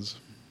 but that was...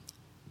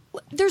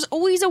 There's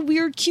always a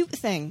weird, cute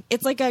thing.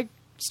 It's like a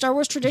Star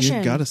Wars tradition.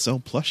 You gotta sell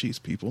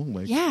plushies, people.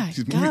 Like, Yeah,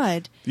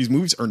 God. These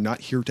movies are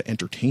not here to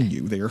entertain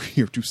you. They are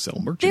here to sell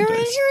They're merchandise.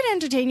 here to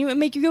entertain you and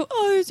make you go,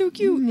 oh, it's so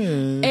cute.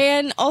 Meh.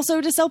 And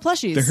also to sell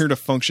plushies. They're here to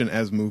function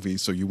as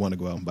movies, so you want to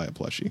go out and buy a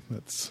plushie.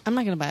 That's I'm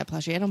not going to buy a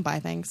plushie. I don't buy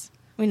things.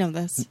 We know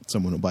this.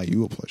 someone will buy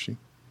you a plushie.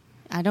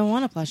 I don't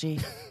want a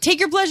plushie. Take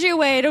your plushie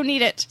away. I don't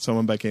need it.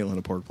 Someone buy Caitlin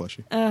a porg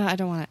plushie. I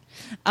don't want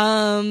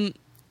it.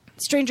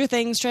 Stranger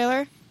Things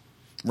trailer.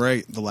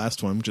 Right, the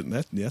last one.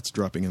 That's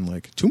dropping in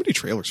like too many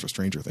trailers for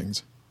Stranger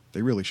Things.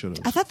 They really should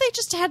I have. thought they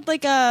just had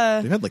like a...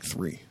 They've had like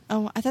 3.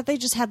 Oh, I thought they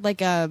just had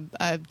like a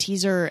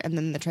teaser and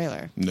then the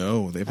trailer.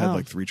 No, they've had Oh.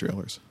 like 3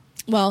 trailers.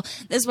 Well,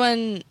 this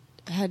one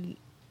had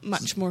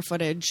much more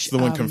footage. It's the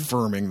one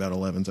confirming that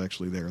 11's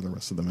actually there. The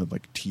rest of them had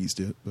like teased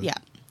it. But Yeah.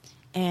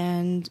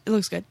 And it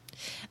looks good.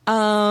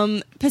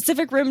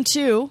 Pacific Rim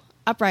 2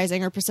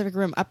 Uprising or Pacific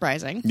Rim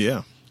Uprising.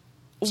 Yeah.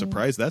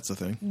 Surprised that's the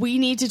thing. We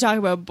need to talk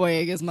about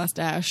Boyega's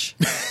mustache.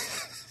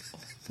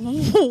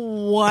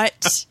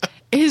 What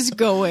is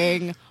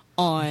going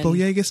on?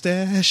 Boyega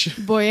stash.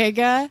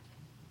 Boyega?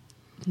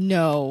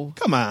 No.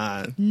 Come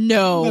on.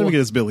 No. Let him get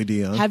his Billy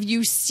D on. Have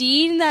you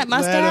seen that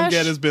mustache? Let him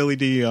get his Billy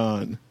D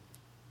on.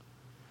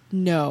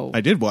 No.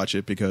 I did watch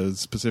it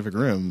because Pacific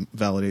Rim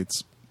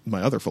validates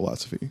my other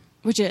philosophy.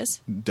 Which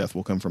is? Death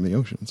will come from the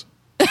oceans.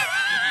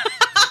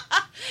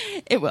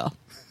 It will.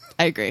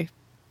 I agree.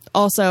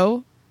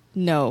 Also,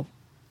 no.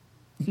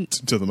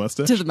 To the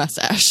mustache? To the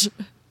mustache.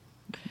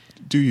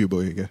 Do you,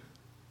 Boyega?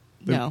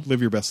 No.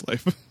 Live your best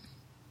life.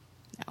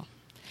 No.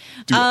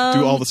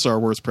 Do all the Star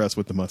Wars press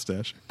with the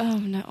mustache. Oh,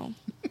 no.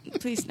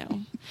 Please,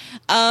 no.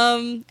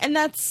 And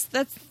that's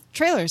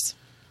trailers.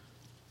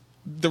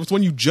 There was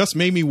one you just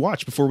made me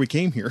watch before we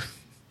came here.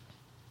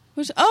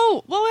 Well,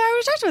 I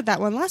already talked about that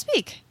one last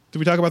week. Did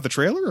we talk about the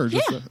trailer or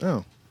just? Yeah.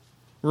 Oh,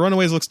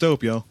 Runaways looks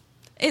dope, yo.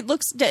 It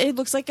looks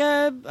like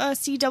a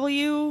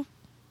CW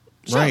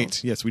show.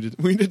 Right? Yes, we did.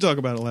 We did talk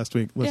about it last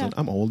week. Listen, Yeah.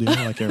 I'm old, yo.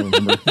 I can't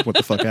remember what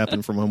the fuck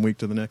happened from one week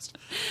to the next.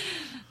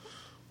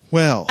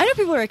 Well, I know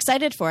people are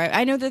excited for it.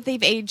 I know that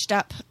they've aged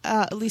up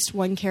at least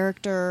one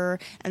character,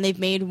 and they've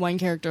made one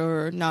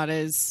character not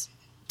as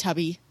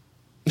tubby.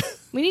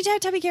 We need to have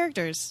tubby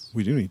characters.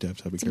 we do need to have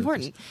tubby It's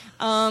characters.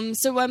 important.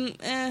 So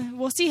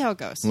we'll see how it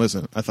goes.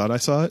 Listen, I thought I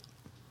saw it.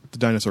 The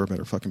dinosaur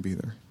better fucking be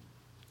there.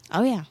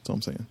 Oh yeah, That's all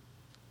I'm saying.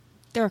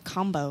 they're a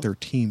combo. They're a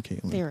team,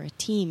 Caitlin. They're a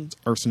team.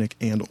 Arsenic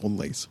and Old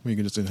Lace. Well, you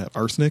can just have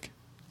arsenic.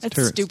 It's That's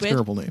It's a stupid.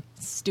 terrible name.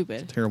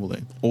 Stupid. Terrible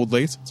name. Old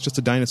Lace. It's just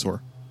a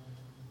dinosaur.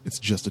 It's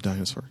just a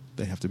dinosaur.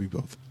 They have to be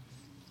both.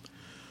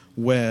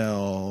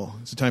 Well,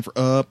 it's time for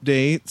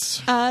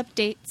updates.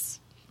 Updates.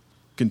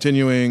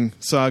 Continuing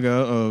saga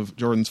of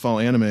Jordan's fall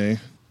anime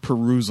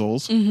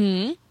perusals.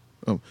 Mm-hmm.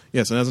 Oh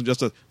yes, and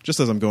just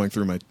as I'm going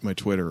through my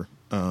Twitter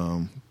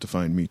to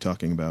find me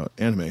talking about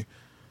anime,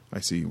 I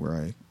see where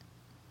I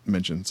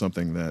mentioned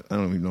something that I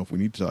don't even know if we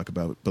need to talk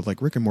about. But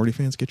like Rick and Morty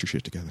fans, get your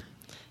shit together.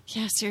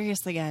 Yeah,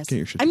 seriously, guys. Get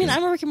your shit I mean,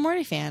 together. I'm a Rick and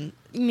Morty fan.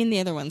 You mean the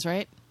other ones,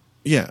 right?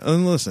 Yeah,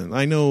 and listen,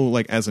 I know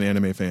like as an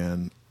anime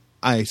fan,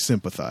 I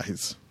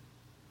sympathize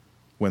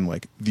when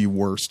like the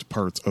worst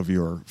parts of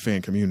your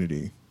fan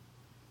community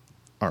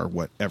are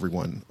what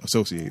everyone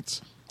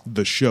associates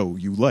the show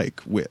you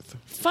like with.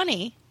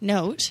 Funny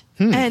note,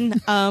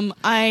 and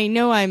I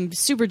know I'm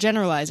super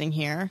generalizing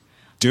here.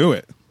 Do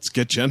it. Let's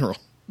get general.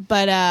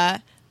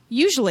 But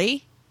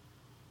usually,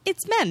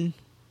 it's men.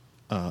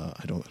 I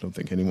don't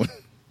think anyone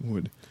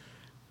would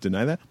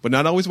deny that, but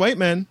not always white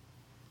men.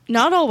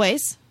 Not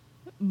always,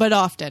 but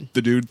often.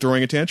 The dude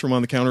throwing a tantrum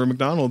on the counter of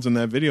McDonald's in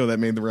that video that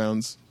made the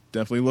rounds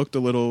definitely looked a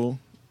little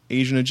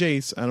Asian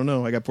adjacent. I don't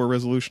know. I got poor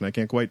resolution. I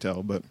can't quite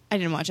tell, but I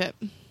didn't watch it.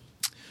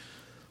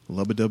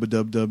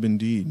 Lubba-dubba-dub-dub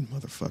indeed,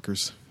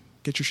 motherfuckers.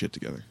 Get your shit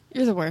together.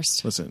 You're the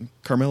worst. Listen,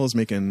 Carmela's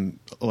making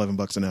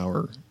 $11 an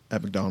hour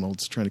at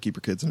McDonald's trying to keep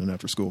her kids in an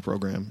after-school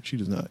program. She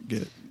does not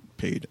get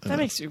paid enough. That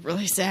makes me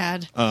really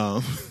sad.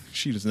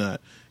 She does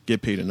not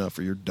get paid enough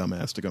for your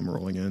dumbass to come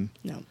rolling in.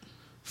 No.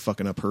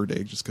 Fucking up her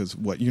day just because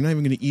what? You're not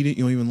even going to eat it.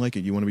 You don't even like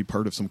it. You want to be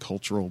part of some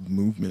cultural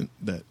movement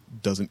that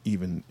doesn't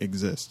even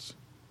exist.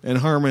 And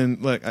Harmon,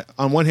 like,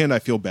 on one hand, I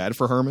feel bad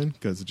for Harmon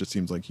because it just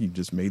seems like he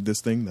just made this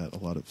thing that a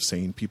lot of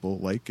sane people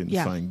like and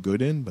find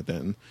good in. But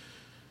then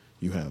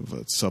you have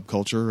a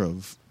subculture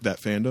of that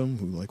fandom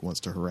who like wants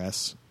to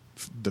harass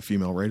the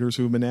female writers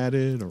who have been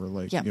added, or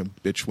like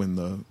bitch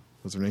when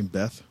what's her name,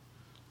 Beth,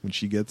 when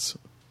she gets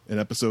an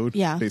episode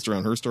based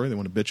around her story. They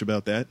want to bitch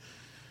about that,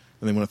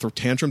 and they want to throw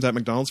tantrums at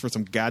McDonald's for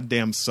some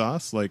goddamn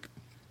sauce. Like,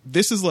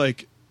 this is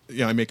like.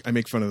 Yeah, I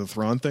make fun of the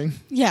Thrawn thing.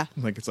 Yeah.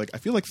 Like, it's like, I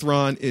feel like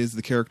Thrawn is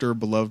the character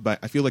beloved by,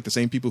 I feel like the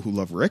same people who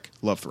love Rick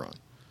love Thrawn.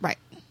 Right.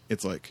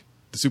 It's like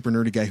the super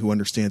nerdy guy who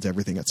understands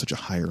everything at such a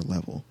higher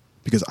level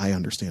because I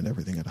understand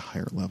everything at a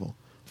higher level.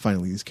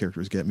 Finally, these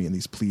characters get me, and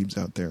these plebes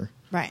out there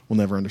will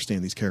never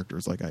understand these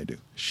characters like I do.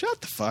 Shut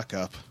the fuck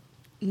up.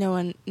 No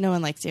one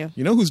likes you.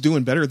 You know who's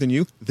doing better than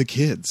you? The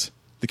kids.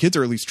 The kids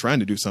are at least trying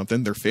to do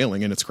something. They're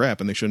failing, and it's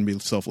crap, and they shouldn't be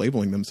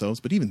self-labeling themselves,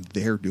 but even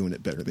they're doing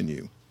it better than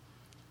you.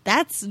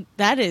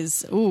 That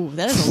is a low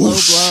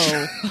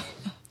blow.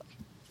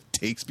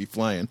 Takes be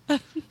flying.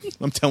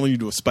 I'm telling you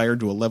to aspire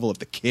to a level of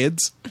the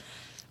kids.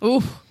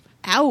 Ooh,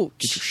 ouch.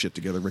 Get your shit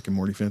together, Rick and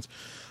Morty fans.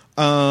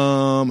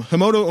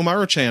 Himoto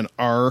Umaro-chan,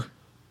 our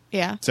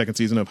second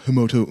season of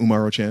Himoto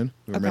Umaro-chan.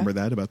 We remember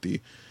that about the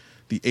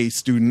A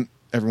student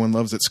everyone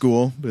loves at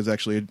school, but is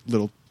actually a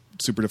little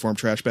super deformed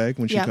trash bag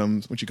when she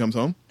comes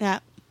home. Yeah.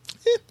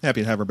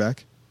 Happy to have her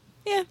back.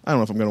 Yeah. I don't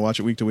know if I'm going to watch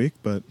it week to week,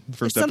 but the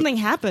first something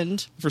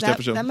happened. First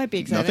episode. That might be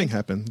exciting. Nothing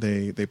happened.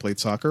 They played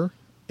soccer,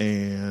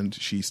 and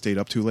she stayed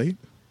up too late.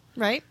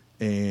 Right.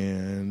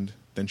 And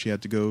then she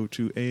had to go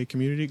to a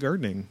community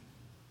gardening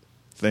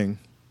thing.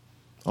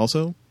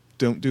 Also,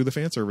 don't do the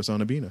fan service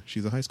on Abina.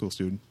 She's a high school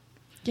student.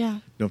 Yeah.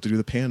 You don't have to do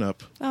the pan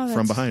up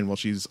from behind while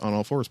she's on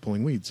all fours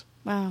pulling weeds.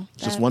 Wow.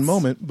 It's just one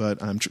moment,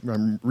 but I'm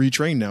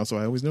retrained now, so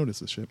I always notice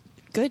this shit.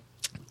 Good.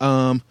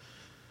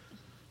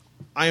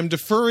 I am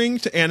deferring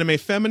to anime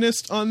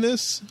feminists on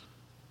this.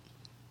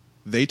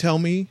 They tell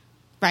me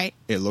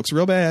it looks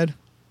real bad,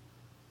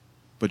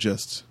 but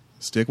just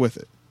stick with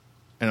it.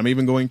 And I'm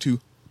even going to,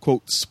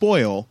 quote,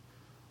 spoil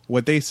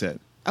what they said.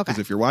 Okay. Because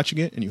if you're watching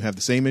it and you have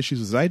the same issues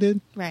as I did,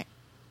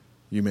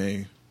 you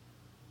may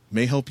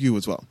help you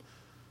as well.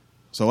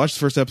 So I watched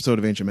the first episode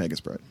of Ancient Magus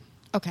Bride.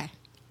 Okay.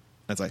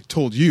 As I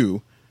told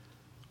you,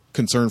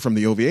 concern from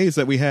the OVAs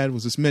that we had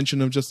was this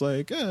mention of just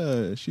like,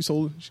 she's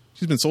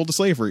been sold to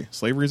slavery.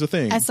 Slavery is a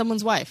thing. As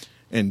someone's wife.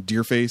 And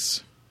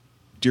Deerface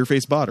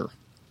bought her.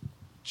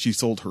 She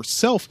sold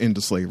herself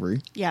into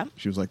slavery. Yeah.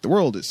 She was like, the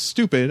world is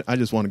stupid. I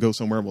just want to go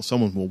somewhere where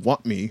someone will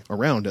want me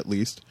around at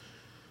least.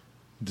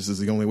 This is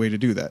the only way to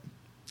do that.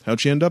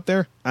 How'd she end up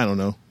there? I don't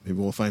know. Maybe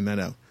we'll find that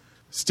out.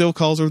 Still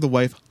calls her the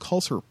wife.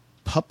 Calls her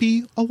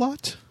puppy a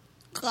lot.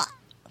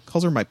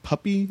 Calls her my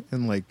puppy,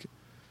 and like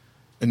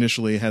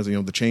initially has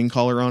the chain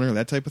collar on her,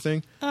 that type of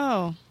thing.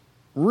 Oh.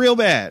 Real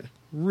bad.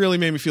 Really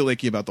made me feel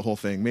icky about the whole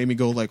thing. Made me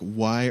go like,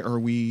 why are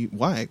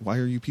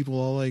you people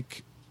all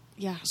like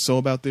so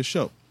about this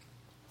show?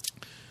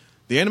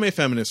 The Anime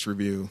Feminist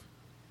review,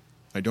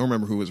 I don't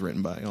remember who it was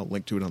written by. I'll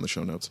link to it on the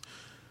show notes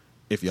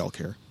if y'all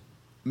care.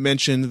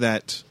 Mentioned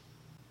that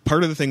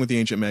part of the thing with the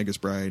Ancient Magus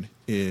Bride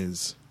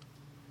is,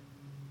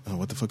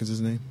 what the fuck is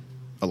his name?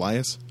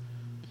 Elias?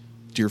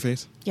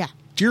 Deerface? Yeah.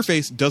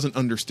 Deerface doesn't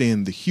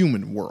understand the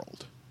human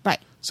world.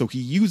 Right. So he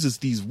uses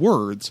these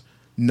words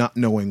not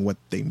knowing what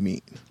they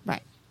mean.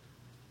 Right.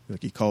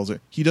 Like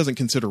he doesn't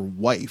consider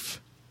wife.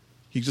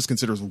 He just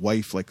considers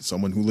wife like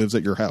someone who lives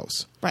at your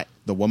house. Right.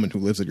 The woman who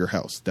lives at your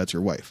house, that's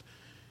your wife.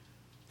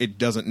 It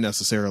doesn't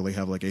necessarily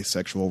have like a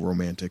sexual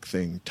romantic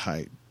thing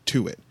tied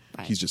to it.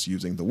 Right. He's just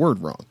using the word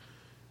wrong.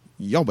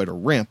 Y'all better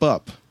ramp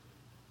up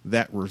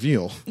that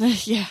reveal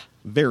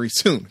very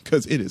soon,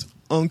 because it is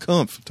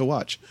uncomf to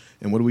watch.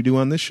 And what do we do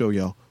on this show,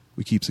 y'all?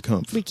 We keeps it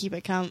comf. We keep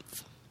it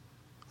comf.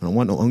 I don't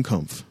want no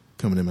uncomf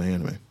coming in my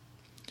anime.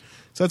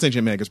 So that's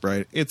Ancient Magus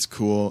Bride. It's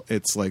cool.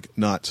 It's like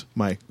not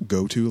my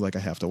go-to, like I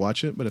have to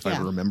watch it, but if I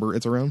remember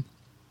it's around.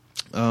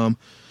 God,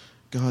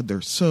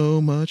 there's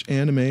so much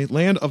anime.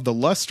 Land of the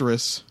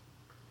Lustrous.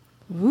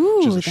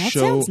 Ooh, that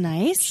sounds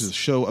nice. Which is a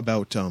show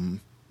about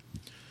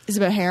Is it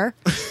about hair?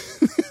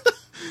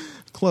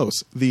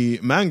 close. The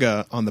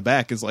manga on the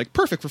back is like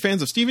perfect for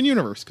fans of Steven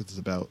Universe because it's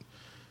about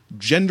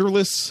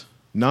genderless,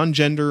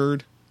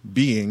 non-gendered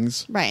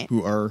beings Right.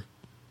 who are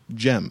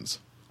gems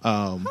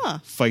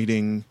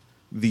fighting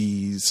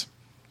these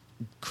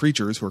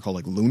creatures who are called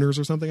like lunars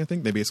or something. I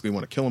think they basically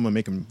want to kill them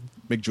and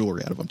make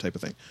jewelry out of them, type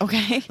of thing.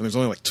 Okay. And there's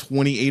only like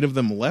 28 of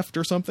them left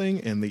or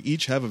something, and they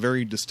each have a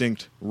very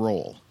distinct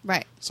role.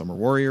 Right. Some are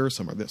warriors,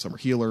 some are this, some are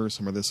healers,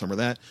 some are this, some are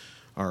that.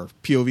 Our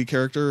POV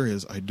character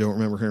is, I don't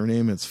remember her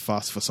name, it's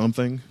Phospha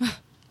something.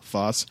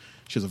 Phos.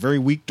 She has a very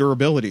weak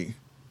durability.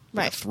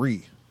 Right. Like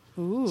 3.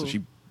 Ooh. So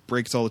she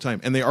breaks all the time.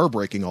 And they are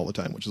breaking all the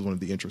time, which is one of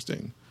the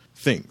interesting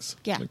things.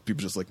 Yeah. Like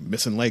people just like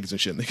missing legs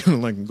and shit. And they kind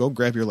of like, go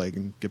grab your leg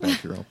and get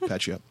back here. I'll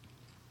patch you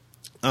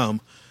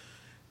up.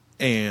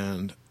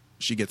 And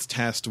she gets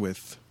tasked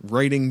with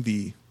writing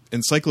the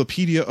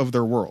encyclopedia of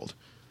their world.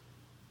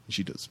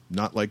 She does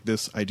not like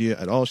this idea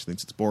at all. She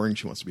thinks it's boring.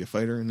 She wants to be a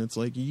fighter, and it's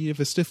like, if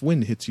a stiff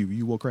wind hits you,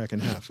 you will crack in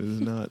half. It is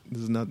not.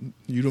 This is not.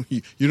 You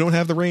don't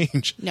have the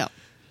range. No.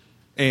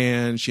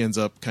 And she ends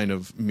up kind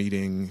of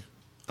meeting.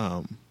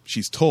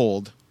 She's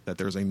told that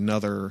there's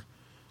another.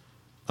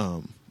 I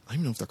don't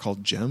even know if they're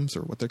called gems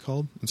or what they're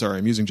called. I'm sorry,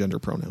 I'm using gender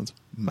pronouns.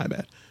 My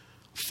bad.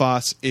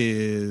 Phos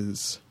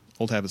is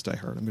old habits die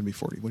hard. I'm going to be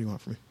 40. What do you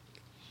want from me?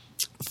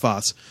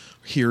 Phos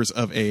hears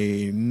of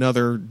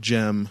another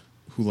gem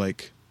who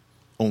like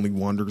only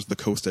wanders the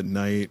coast at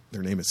night.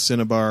 Their name is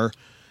Cinnabar,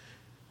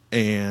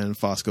 and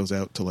Phos goes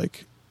out to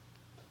like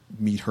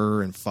meet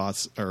her. And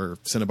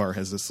Cinnabar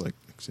has this like,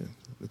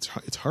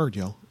 it's hard,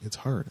 y'all. It's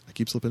hard. I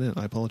keep slipping in.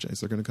 I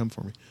apologize. They're going to come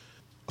for me.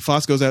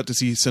 Phos goes out to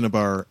see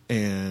Cinnabar,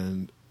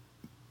 and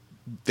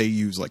they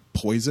use like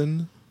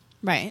poison.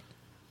 Right.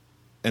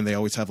 And they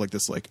always have like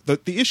this like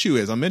the issue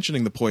is, I'm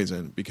mentioning the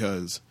poison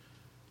because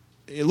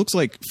it looks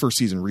like first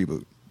season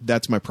reboot.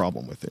 That's my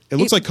problem with it. It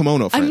looks like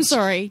Kimono Friends. I'm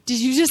sorry.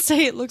 Did you just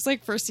say it looks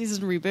like first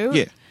season reboot?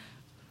 Yeah.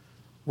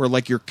 Where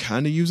like you're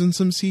kind of using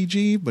some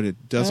CG, but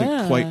it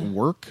doesn't quite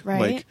work. Right.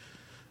 Like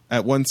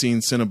at one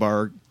scene,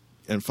 Cinnabar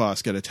and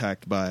Phos get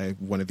attacked by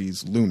one of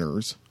these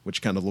lunars,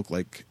 which kind of look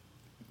like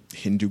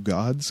Hindu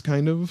gods,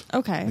 kind of.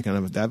 Okay. They kind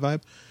of have that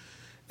vibe.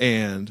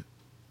 And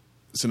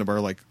Cinnabar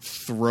like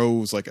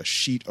throws like a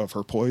sheet of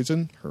her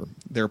poison,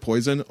 their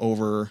poison,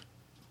 over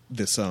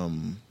this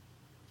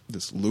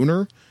this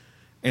lunar,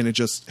 and it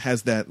just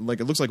has that like,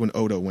 it looks like when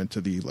Odo went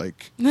to the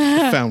like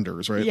the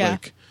founders, right? Yeah.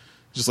 Like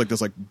just like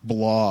this like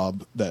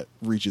blob that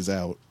reaches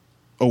out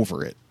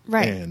over it,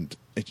 Right. And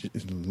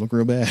it look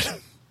real bad.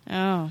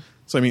 Oh.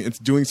 So I mean, it's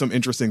doing some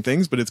interesting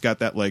things, but it's got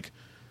that like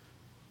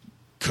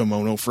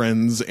Kimono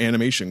Friends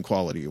animation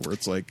quality where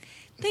it's like.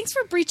 Thanks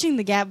for breaching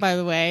the gap, by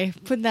the way.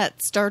 Putting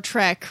that Star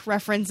Trek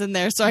reference in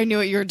there so I knew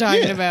what you were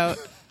talking about.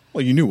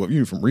 Well, you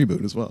knew from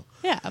Reboot as well.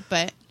 Yeah,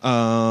 but...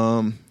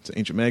 It's an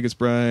Ancient Magus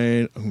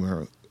Bride,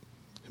 Himoto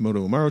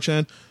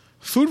Umaru-chan.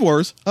 Food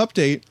Wars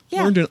update.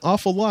 Yeah. Learned an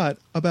awful lot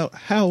about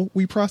how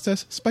we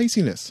process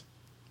spiciness.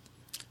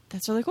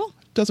 That's really cool.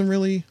 Doesn't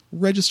really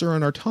register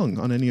on our tongue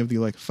on any of the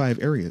like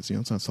 5 areas. You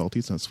know, it's not salty,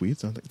 it's not sweet,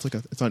 it's not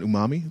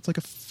umami. It's like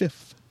a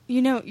 5th.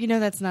 You know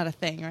that's not a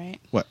thing, right?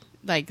 What?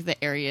 Like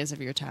the areas of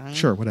your tongue.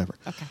 Sure, whatever.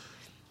 Okay.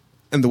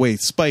 And the way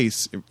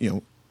spice,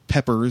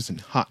 peppers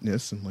and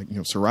hotness and like,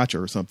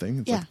 sriracha or something,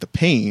 it's Yeah. like the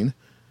pain,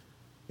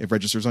 it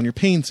registers on your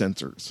pain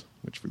sensors,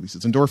 which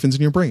releases endorphins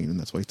in your brain, and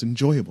that's why it's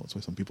enjoyable. That's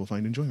why some people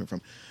find enjoyment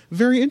from.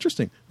 Very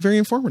interesting, very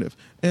informative.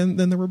 And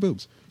then there were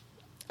boobs.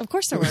 Of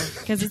course there were,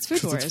 because it's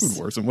Food 'Cause Wars. It's Food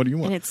Wars, and what do you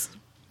want? And it's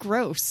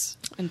gross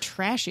and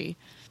trashy.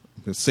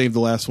 I'm gonna save the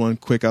last one.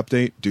 Quick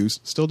update.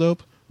 Deuce, still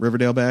dope.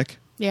 Riverdale back.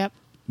 Yep.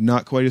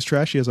 Not quite as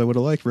trashy as I would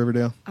have liked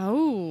Riverdale.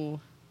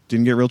 Oh.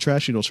 Didn't get real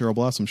trashy until Cheryl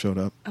Blossom showed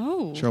up.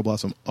 Oh. Cheryl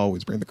Blossom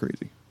always bring the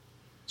crazy.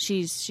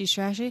 She's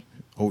trashy?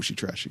 Oh, she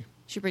trashy.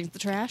 She brings the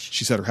trash?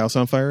 She set her house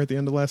on fire at the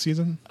end of last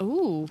season.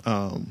 Ooh.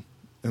 And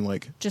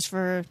like Just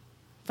for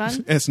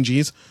fun?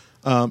 S&Gs.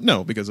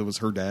 No, because it was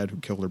her dad who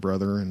killed her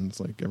brother, and it's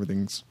like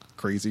everything's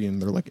crazy,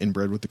 and they're like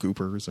inbred with the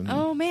Coopers. And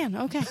Oh, man.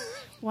 Okay.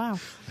 Wow.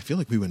 I feel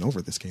like we went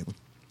over this, Caitlin.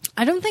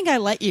 I don't think I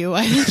let you.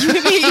 I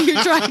think maybe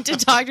you tried to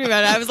talk to me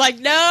about it. I was like,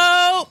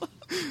 no.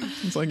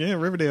 It's like, yeah,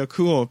 Riverdale,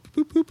 cool.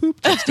 Poop, poop,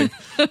 poop. Texting.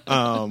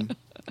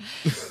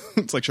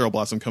 It's like Cheryl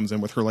Blossom comes in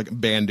with her like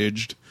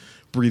bandaged,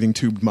 breathing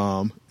tube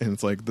mom, and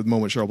it's like the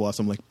moment Cheryl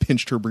Blossom like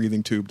pinched her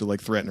breathing tube to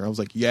like threaten her. I was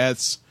like,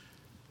 yes,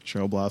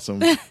 Cheryl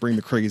Blossom, bring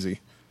the crazy.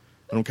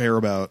 I don't care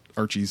about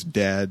Archie's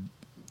dad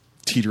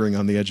teetering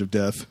on the edge of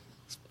death.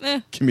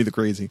 Give me the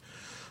crazy.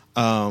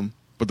 But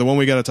the one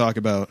we got to talk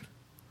about,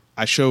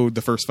 I showed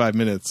the first 5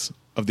 minutes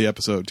of the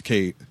episode to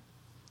Kate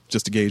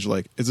just to gauge,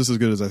 like, is this as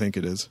good as I think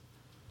it is?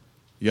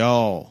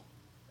 Y'all,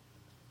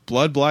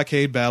 Blood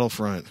Blockade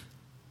Battlefront.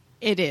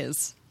 It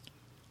is.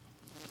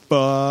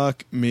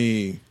 Fuck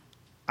me.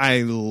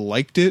 I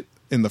liked it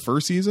in the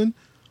first season.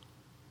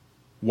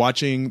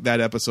 Watching that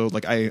episode,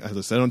 like as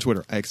I said on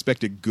Twitter, I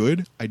expected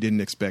good. I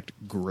didn't expect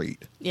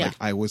great. Yeah. Like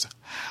I was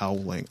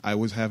howling. I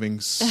was having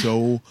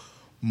so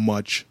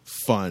much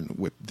fun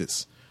with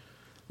this.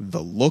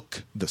 The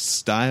look, the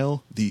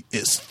style, the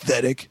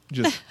aesthetic,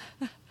 just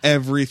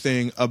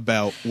everything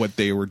about what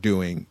they were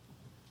doing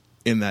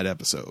in that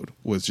episode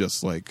was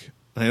just like,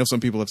 I know some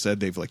people have said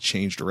they've like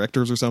changed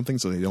directors or something,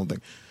 so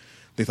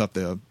they thought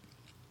the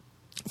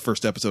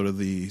first episode of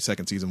the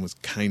second season was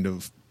kind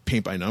of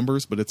paint by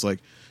numbers, but it's like,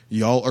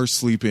 y'all are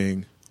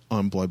sleeping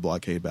on Blood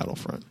Blockade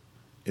Battlefront.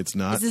 It's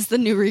not. Is this the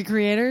new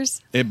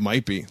recreators? It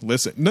might be.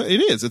 Listen, no, it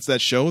is. It's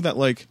that show that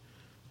like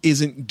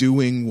isn't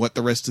doing what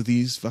the rest of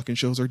these fucking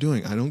shows are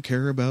doing. I don't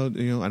care about,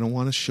 I don't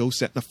want a show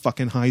set in a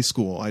fucking high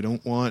school. I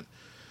don't want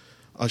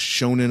a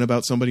shonen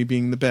about somebody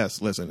being the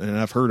best. Listen, and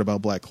I've heard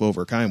about Black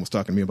Clover. Kyan was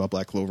talking to me about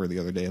Black Clover the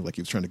other day. Like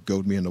he was trying to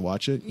goad me in to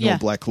watch it. You know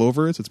what Black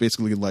Clover is? It's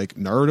basically like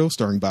Naruto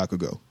starring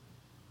Bakugo.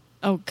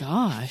 Oh,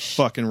 gosh.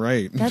 Fucking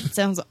right. That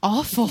sounds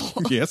awful.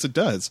 Yes, it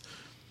does.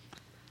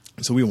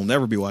 So we will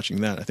never be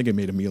watching that. I think it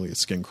made Amelia's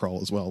skin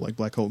crawl as well. Like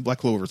Black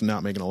Clover's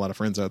not making a lot of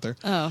friends out there.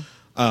 Oh.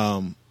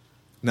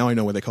 Now I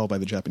know what they call it by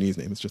the Japanese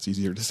name. It's just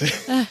easier to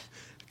say.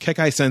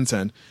 Kekai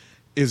Sensen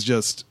is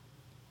just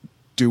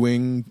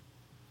doing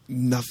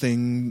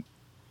nothing.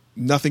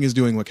 Nothing is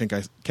doing what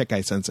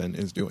Kekai Sensen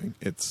is doing.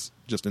 It's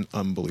just an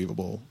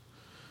unbelievable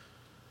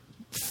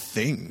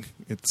thing.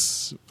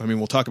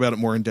 We'll talk about it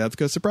more in depth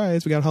because,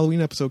 surprise, we got a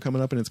Halloween episode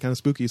coming up and it's kind of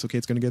spooky, so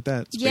Kate's going to get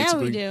that.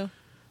 We do.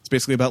 It's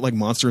basically about like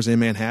monsters in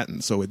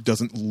Manhattan, so it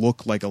doesn't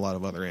look like a lot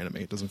of other anime.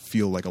 It doesn't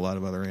feel like a lot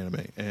of other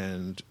anime,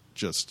 and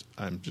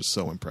I'm just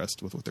so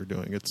impressed with what they're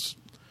doing. It's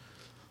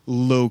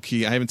low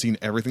key. I haven't seen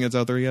everything that's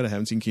out there yet. I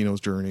haven't seen Kino's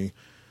Journey.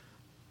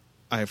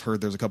 I've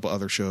heard there's a couple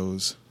other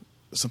shows,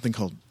 something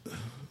called,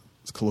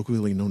 it's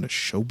colloquially known as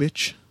Show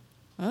Bitch.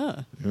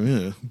 Oh.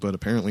 Yeah, but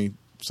apparently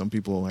some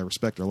people I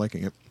respect are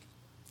liking it.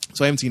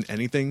 So I haven't seen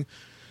anything.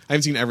 I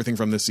haven't seen everything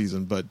from this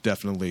season, but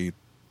definitely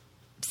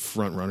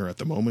front runner at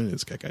the moment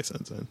is Kekai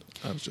Sensen.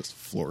 I was just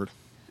floored.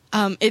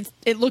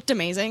 It looked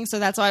amazing, so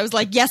that's why I was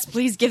like, yes,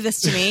 please give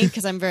this to me,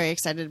 because I'm very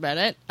excited about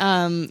it.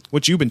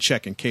 What you been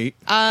checking, Kate?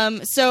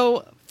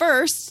 So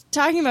first,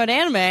 talking about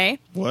anime,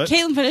 what?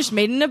 Caitlin finished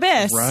Made in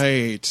Abyss.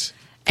 Right.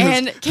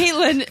 And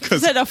Caitlin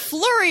sent a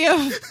flurry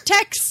of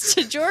texts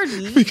to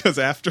Jordan. Because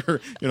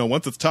after,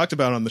 once it's talked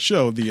about on the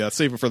show, the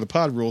save it for the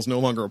pod rules no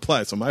longer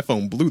apply, so my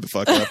phone blew the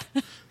fuck up.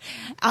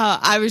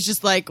 I was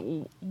just like,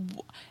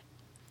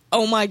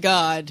 oh my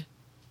God,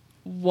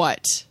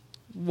 what?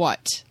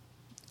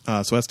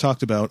 So as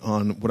talked about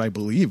on what I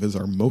believe is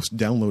our most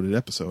downloaded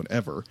episode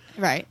ever.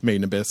 Right. Made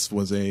in Abyss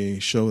was a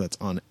show that's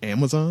on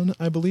Amazon,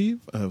 I believe.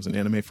 It was an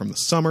anime from the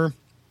summer.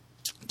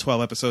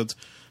 12 episodes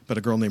about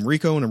a girl named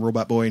Riko and a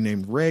robot boy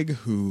named Reg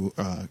who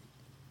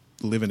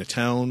live in a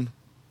town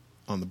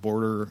on the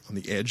border, on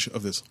the edge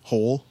of this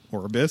hole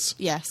or abyss.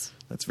 Yes.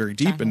 That's very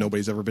deep and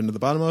nobody's ever been to the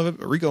bottom of it.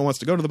 But Riko wants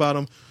to go to the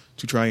bottom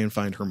to try and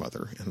find her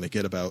mother. And they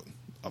get about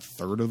a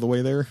third of the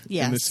way there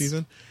in this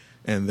season.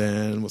 And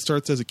then what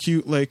starts as a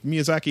cute, like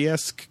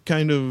Miyazaki-esque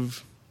kind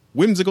of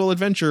whimsical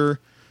adventure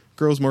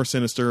grows more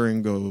sinister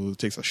and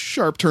takes a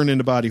sharp turn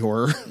into body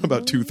horror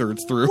about 2/3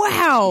 through.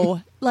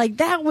 Wow. Like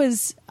that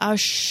was a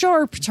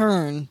sharp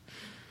turn.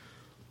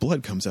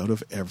 Blood comes out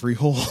of every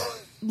hole.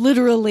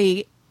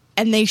 Literally.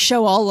 And they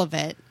show all of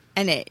it.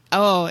 And it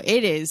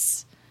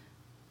is.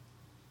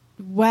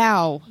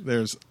 Wow.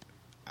 There's,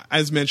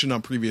 as mentioned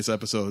on previous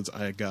episodes,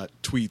 I got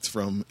tweets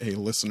from a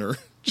listener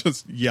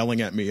just yelling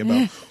at me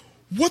about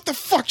what the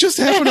fuck just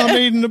happened on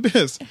Made in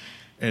Abyss?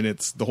 And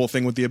it's the whole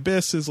thing with the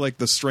abyss is like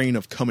the strain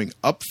of coming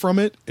up from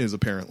it is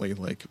apparently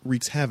like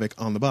wreaks havoc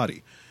on the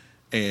body.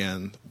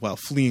 And while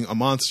fleeing a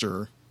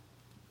monster,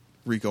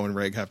 Riko and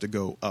Reg have to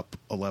go up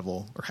a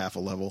level or half a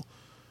level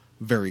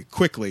very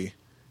quickly.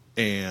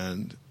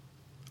 And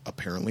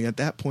apparently at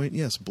that point,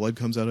 yes, blood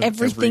comes out of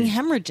everything every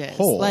hemorrhages.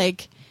 hole.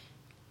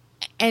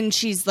 And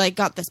she's like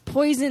got this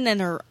poison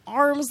and her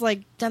arms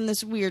like done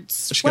this weird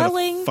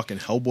swelling. She got a fucking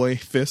Hellboy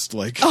fist,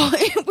 like. Oh,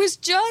 it was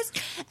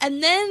just,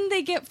 and then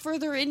they get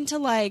further into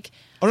like.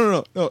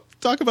 Oh no!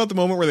 Talk about the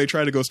moment where they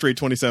try to go straight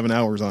 27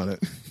 hours on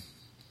it.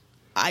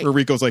 Where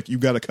Riko's like, "You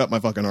got to cut my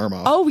fucking arm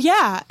off." Oh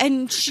yeah,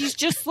 and she's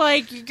just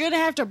like, "You're gonna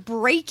have to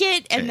break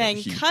it and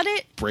then cut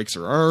it." Breaks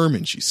her arm,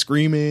 and she's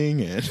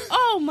screaming, and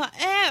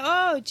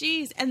oh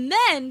jeez, and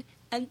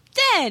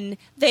then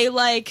they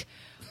like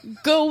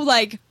go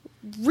like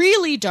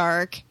really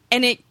dark,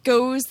 and it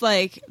goes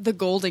like the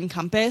Golden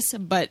Compass,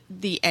 but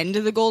the end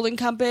of the Golden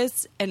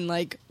Compass, and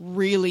like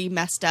really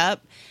messed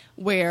up,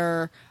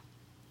 where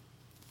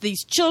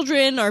these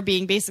children are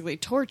being basically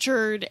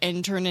tortured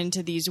and turned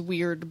into these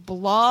weird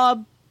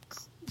blob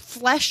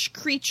flesh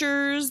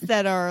creatures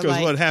that are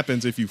because what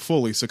happens if you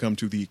fully succumb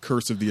to the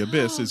curse of the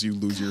abyss is you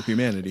lose your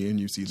humanity, and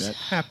you see that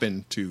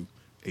happen to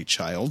a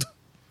child.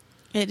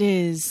 It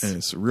is, and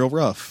it's real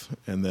rough.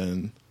 And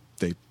then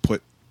they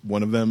put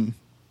one of them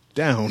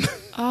down.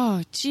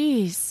 Oh,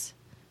 jeez.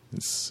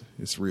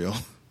 It's real.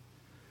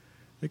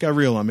 It got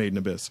real on Made in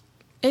Abyss.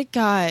 It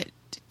got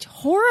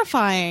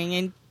horrifying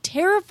and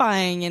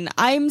terrifying, and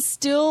I'm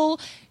still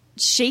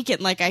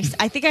shaken. Like I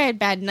think I had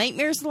bad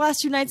nightmares the last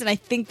 2 nights, and I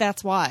think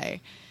that's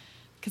why,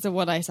 because of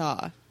what I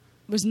saw.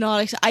 Was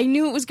not. I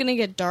knew it was going to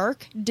get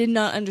dark. Did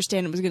not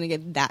understand it was going to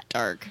get that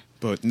dark.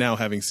 But now,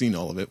 having seen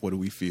all of it, what do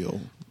we feel?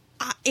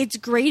 It's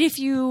great if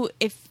you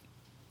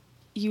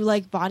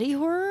like body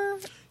horror.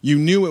 You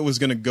knew it was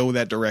going to go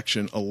that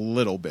direction a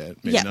little bit.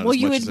 Maybe Yeah, not well,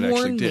 as you much had as it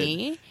actually warned did.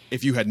 me.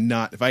 If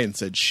I hadn't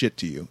said shit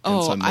to you, and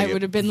Oh, suddenly I it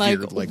would have been like,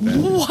 that.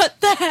 what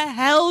the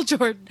hell,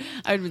 Jordan?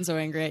 I would have been so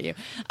angry at you.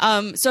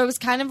 So I was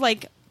kind of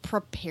like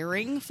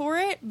preparing for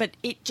it, but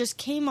it just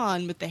came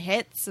on with the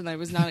hits, and I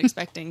was not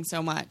expecting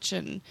so much.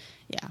 And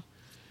yeah.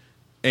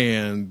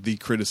 And the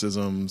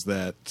criticisms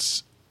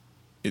that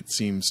it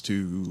seems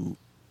to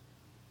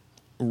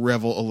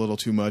revel a little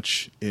too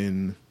much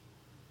in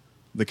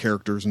the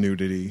character's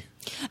nudity.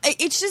 I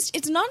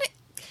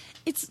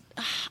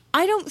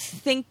don't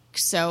think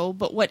so,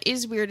 but what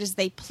is weird is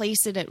they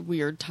place it at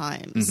weird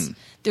times. Mm-hmm.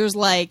 There's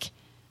like,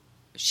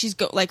 she's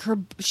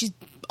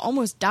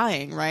almost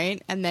dying,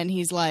 right? And then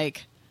he's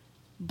like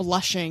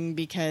blushing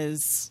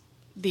because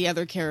the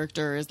other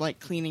character is like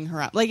cleaning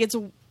her up. Like it's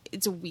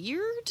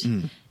weird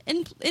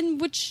in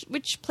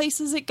which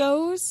places it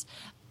goes.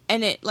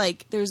 And it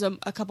like, there's a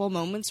couple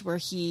moments where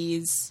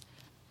he's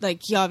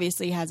like, he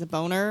obviously has a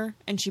boner,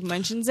 and she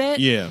mentions it.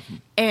 Yeah.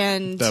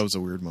 And that was a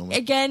weird moment.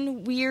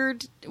 Again,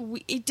 weird.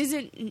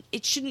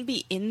 It shouldn't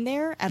be in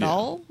there at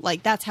all.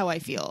 Like, that's how I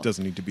feel. It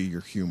doesn't need to be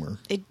your humor.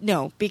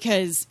 No,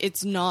 because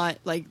it's not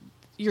like,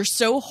 you're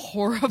so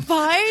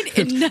horrified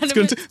and none It's of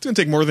it. going to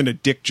take more than a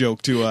dick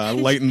joke to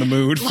lighten the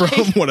mood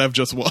from what I've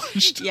just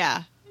watched.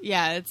 Yeah.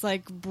 Yeah, it's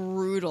like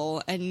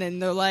brutal, and then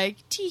they're like,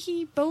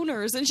 tee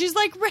boners, and she's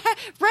like, Reg,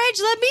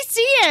 let me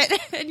see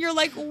it, and you're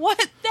like, what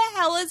the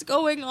hell is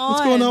going on?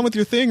 What's going on with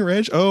your thing,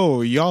 Reg?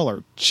 Oh, y'all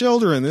are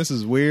children. This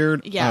is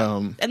weird.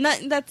 Yeah, and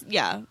that's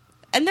yeah,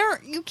 and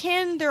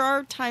there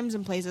are times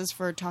and places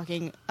for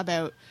talking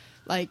about,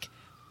 like,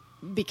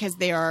 because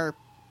they are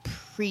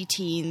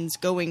preteens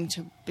going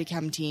to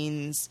become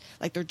teens,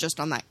 like they're just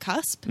on that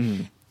cusp.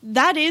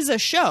 That is a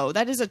show.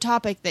 That is a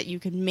topic that you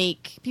can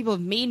make. People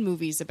have made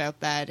movies about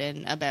that,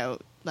 and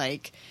about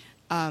like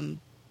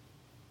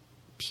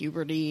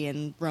puberty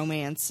and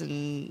romance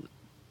and,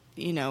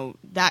 you know,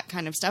 that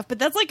kind of stuff. But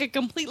that's like a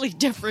completely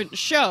different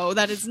show.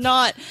 That is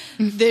not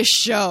this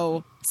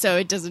show, so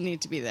it doesn't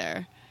need to be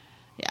there.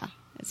 Yeah,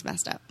 it's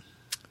messed up.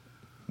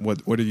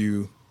 What are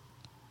you?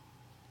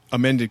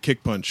 Amended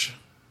Kick Punch.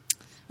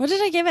 What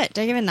did I give it?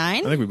 Did I give it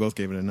 9? I think we both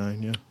gave it a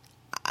 9. Yeah.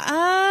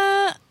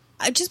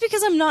 Just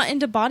because I'm not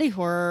into body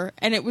horror,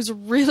 and it was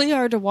really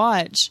hard to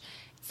watch.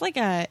 It's like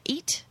a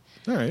 8.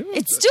 All right.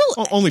 It's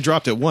still only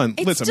dropped at 1.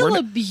 It's Listen, still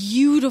a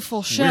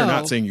beautiful show. We're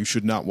not saying you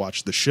should not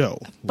watch the show,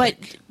 but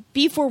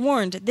be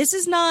forewarned. This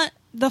is not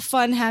the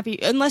fun, happy.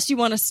 Unless you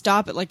want to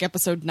stop at like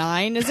episode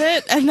 9, is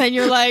it? And then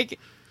you're like,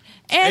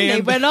 and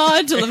they went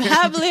on to live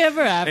happily ever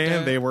after,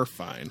 and they were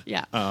fine.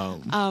 Yeah.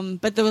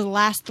 But the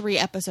last 3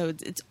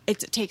 episodes, it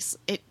takes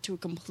it to a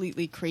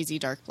completely crazy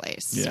dark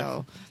place. Yeah.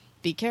 So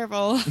be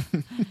careful.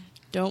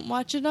 Don't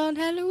watch it on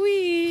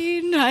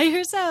Halloween by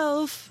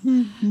yourself.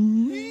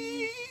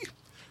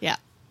 Yeah.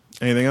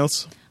 Anything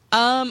else?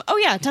 Oh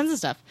yeah, tons of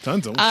stuff.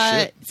 Tons of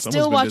shit.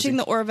 Still watching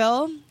The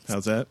Orville.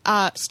 How's that?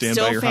 Stand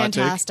by your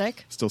fantastic. hot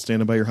take. Still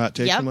standing by your hot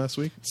take from last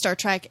week? Star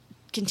Trek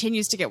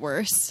continues to get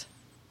worse.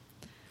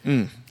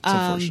 It's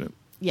unfortunate.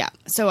 Yeah,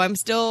 so I'm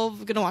still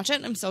going to watch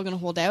it. I'm still going to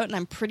hold out, and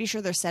I'm pretty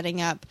sure they're setting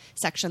up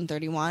Section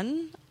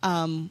 31,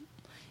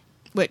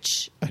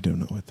 which... I don't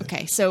know what that is.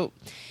 Okay, so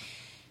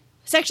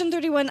Section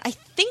 31, I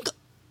think,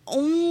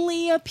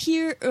 only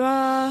appears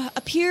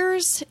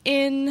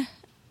in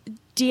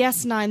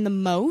DS9 the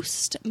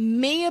most,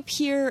 may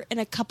appear in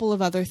a couple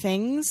of other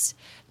things.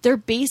 They're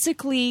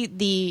basically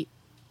the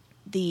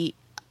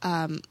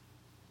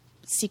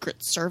Secret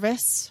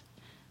Service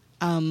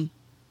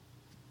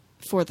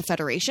for the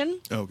Federation.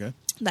 Okay.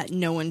 That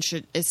no one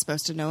is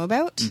supposed to know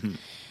about.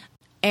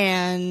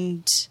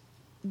 And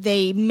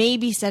they may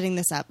be setting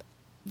this up.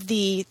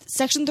 The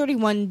Section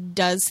 31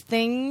 does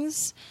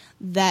things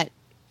that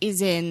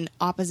is in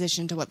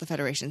opposition to what the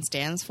Federation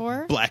stands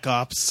for. Black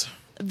Ops.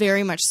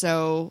 Very much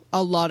so.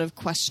 A lot of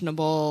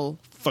questionable...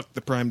 Fuck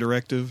the Prime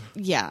Directive.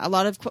 Yeah, a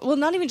lot of... Well,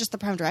 not even just the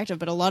Prime Directive,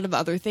 but a lot of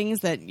other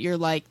things that you're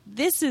like,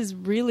 this is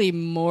really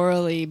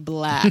morally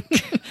black.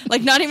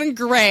 Like, not even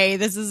gray,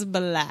 this is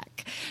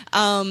black.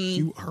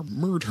 You are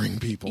murdering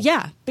people.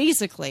 Yeah,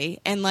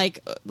 basically. And, like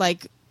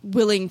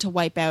willing to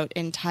wipe out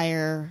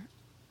entire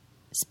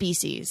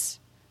species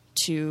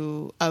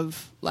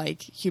of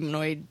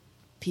humanoid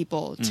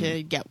people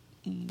to get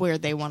where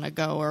they want to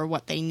go or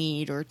what they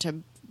need or to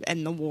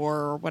end the war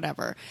or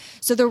whatever.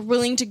 So they're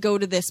willing to go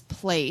to this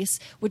place,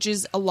 which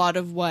is a lot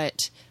of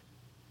what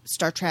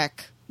Star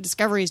Trek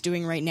Discovery is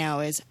doing right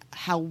now, is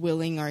how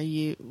willing are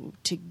you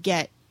to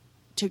get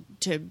to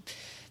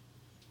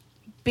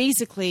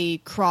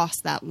basically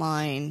cross that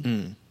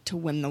line to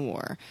win the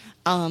war.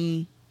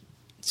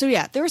 So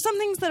yeah, there are some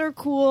things that are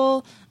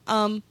cool,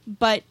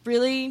 but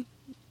really,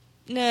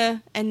 nah,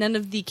 and none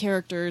of the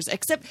characters,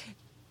 except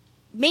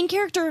main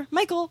character,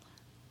 Michael,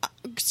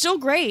 still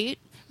great,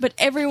 but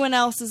everyone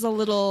else is a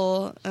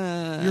little...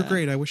 You're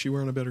great. I wish you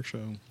were on a better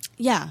show.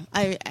 Yeah,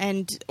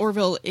 and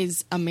Orville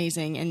is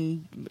amazing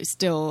and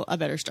still a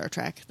better Star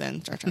Trek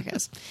than Star Trek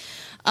is.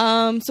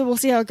 So we'll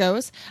see how it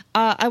goes.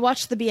 I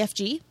watched the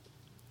BFG,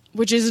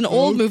 which is an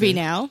old movie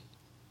now.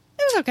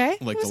 It was okay.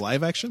 Like It was, the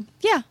live action?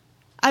 yeah.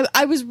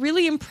 I was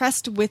really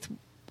impressed with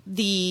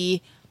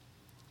the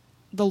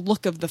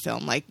look of the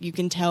film. Like, you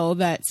can tell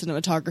that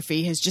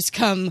cinematography has just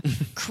come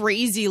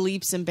crazy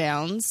leaps and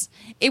bounds.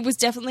 It was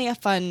definitely a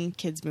fun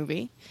kids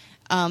movie,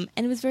 and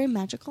it was very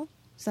magical.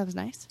 So that was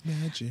nice.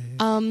 Magic.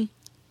 And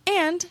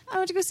I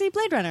went to go see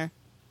Blade Runner.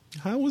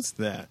 How was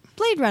that?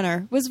 Blade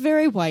Runner was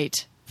very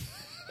white.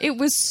 It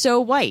was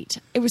so white.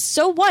 It was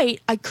so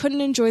white, I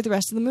couldn't enjoy the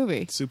rest of the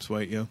movie. Soup's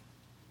white, yo.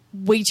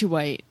 Way too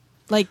white.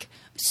 Like,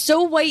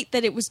 so white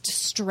that it was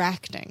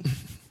distracting.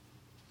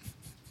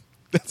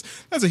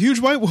 That's a huge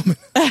white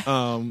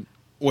woman.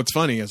 What's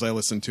funny is I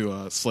listen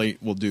to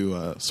Slate will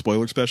do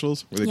spoiler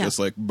specials where they just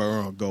like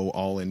go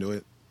all into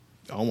it,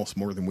 almost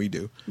more than we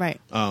do.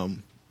 Right.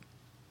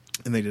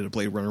 And they did a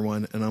Blade Runner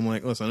one, and I'm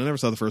like, listen, I never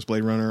saw the first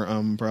Blade Runner.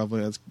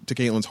 Probably, as to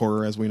Caitlin's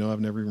horror, as we know, I've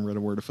never even read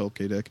a word of Philip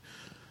K. Dick.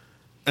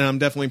 And I'm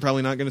definitely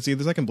probably not going to see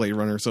the second Blade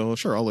Runner, so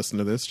sure, I'll listen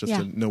to this just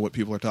to know what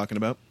people are talking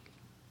about.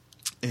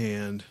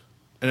 And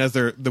as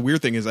the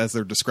weird thing is, as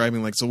they're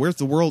describing, like, so where's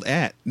the world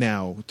at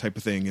now type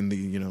of thing in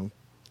the,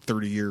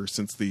 30 years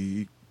since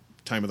the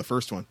time of the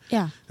first one.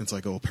 Yeah. And it's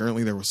like, oh,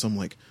 apparently there was some,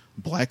 like,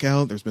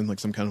 blackout. There's been, like,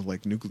 some kind of,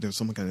 like, there's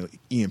some kind of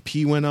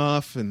EMP went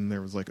off, and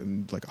there was, like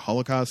a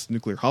Holocaust,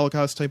 nuclear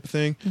Holocaust type of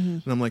thing. Mm-hmm.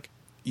 And I'm like,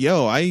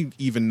 yo, I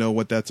even know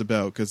what that's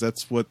about, because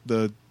that's what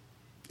the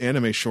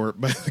anime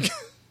short by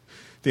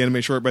the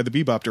anime short by the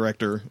Bebop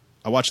director,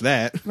 I watched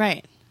that.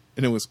 Right.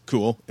 And it was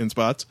cool in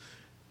spots.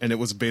 And it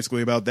was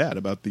basically about that,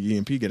 about the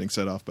EMP getting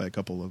set off by a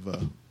couple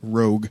of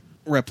rogue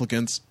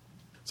replicants.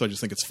 So I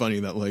just think it's funny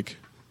that, like,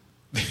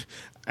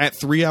 at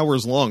 3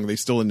 hours long, they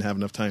still didn't have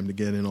enough time to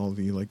get in all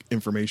the, like,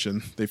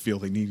 information they feel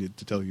they needed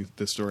to tell you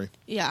this story.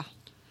 Yeah.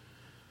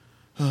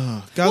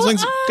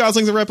 Gosling's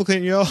a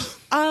replicant, yo.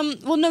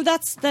 Well, no,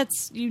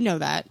 that's you know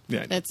that.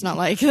 Yeah. It's not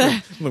like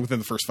Within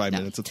the first 5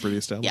 minutes, it's pretty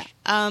established.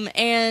 Yeah.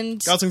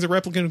 And Gosling's a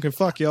replicant who can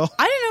fuck, yo.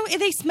 I don't know.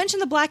 They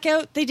mentioned the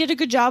blackout. They did a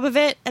good job of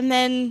it, and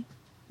then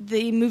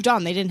they moved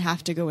on. They didn't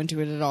have to go into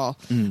it at all.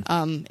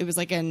 It was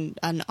like an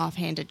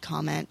offhanded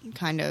comment,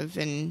 kind of,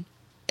 and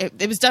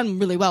it was done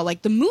really well.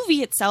 Like, the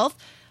movie itself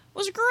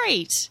was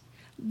great.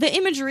 The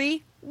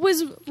imagery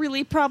was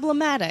really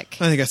problematic.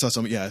 I think I saw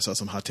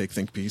some hot take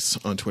think piece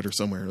on Twitter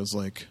somewhere. It was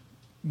like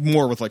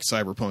more with like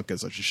cyberpunk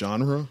as a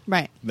genre,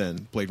 right,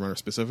 than Blade Runner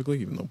specifically.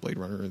 Even though Blade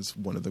Runner is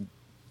one of the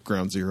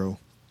ground zero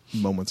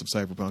moments of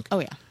cyberpunk. Oh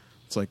yeah,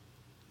 it's like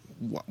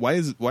why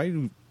does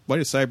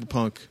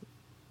cyberpunk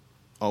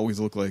always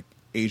look like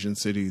Asian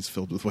cities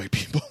filled with white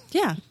people?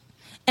 Yeah,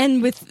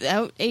 and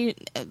without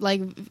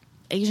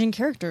Asian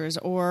characters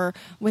or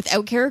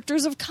without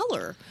characters of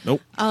color. Nope.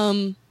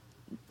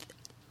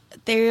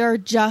 They are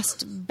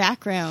just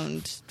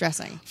background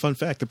dressing. Fun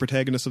fact, the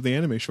protagonist of the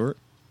anime short,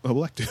 a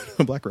black dude,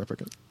 a black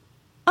replicant.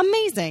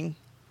 Amazing.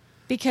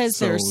 Because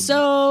there's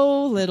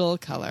so little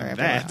color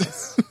everywhere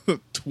else.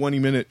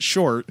 20-minute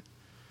short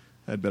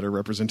had better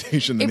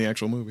representation than the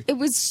actual movie. It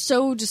was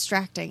so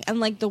distracting. And,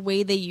 like, the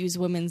way they use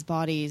women's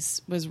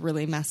bodies was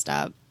really messed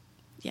up.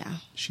 Yeah.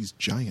 She's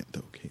giant,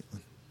 though, Caitlin.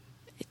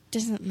 It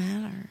doesn't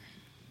matter.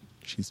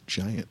 She's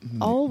giant.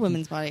 All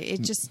women's body.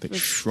 It just They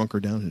shrunk her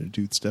down and a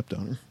dude stepped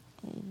on her.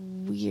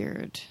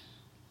 Weird.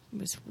 It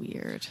was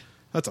weird.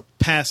 That's a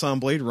pass on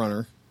Blade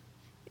Runner.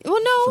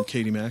 Well, no. From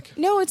Katie Mack.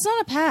 No, it's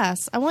not a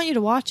pass. I want you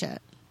to watch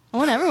it. I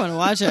want everyone to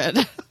watch it. I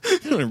don't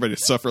want everybody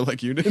to suffer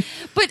like you did.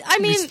 But, I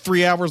mean... It's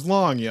 3 hours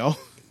long, yo.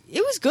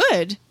 It was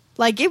good.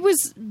 Like, it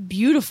was a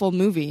beautiful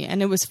movie,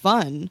 and it was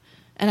fun,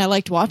 and I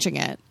liked watching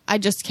it. I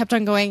just kept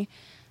on going,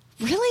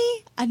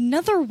 really?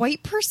 Another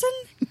white person?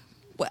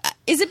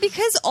 Is it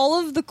because all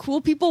of the cool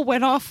people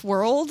went off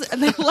world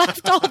and they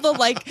left all the,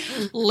 like,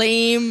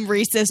 lame,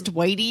 racist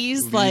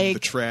whiteys? Leave like the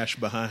trash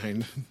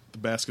behind. The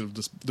basket of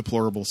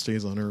deplorables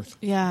stays on Earth.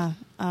 Yeah.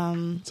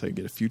 That's how you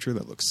get a future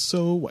that looks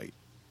so white.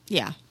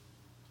 Yeah.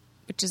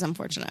 Which is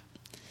unfortunate.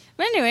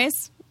 But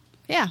anyways,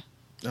 yeah.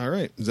 All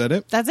right. Is that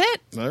it? That's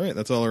it. All right.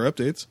 That's all our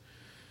updates.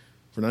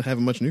 For not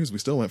having much news, we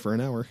still went for an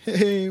hour.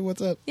 Hey,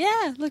 what's up?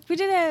 Yeah. Look, we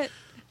did it.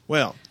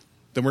 Well,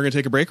 then we're going to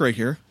take a break right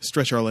here.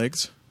 Stretch our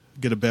legs.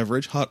 Get a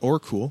beverage, hot or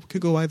cool.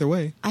 Could go either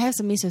way. I have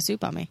some miso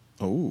soup on me.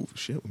 Oh,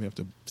 shit. We have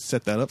to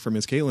set that up for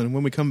Miss Caitlin. And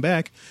when we come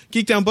back,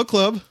 Geek Down Book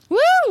Club.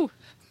 Woo!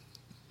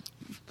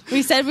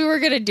 We said we were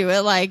going to do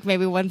it like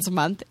maybe once a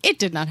month. It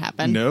did not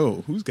happen.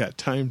 No. Who's got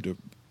time to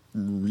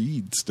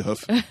read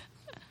stuff?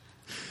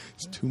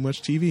 It's too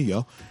much TV,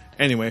 y'all.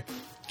 Anyway,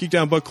 Geek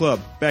Down Book Club,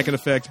 back in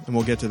effect, and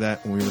we'll get to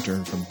that when we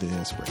return from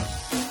this break.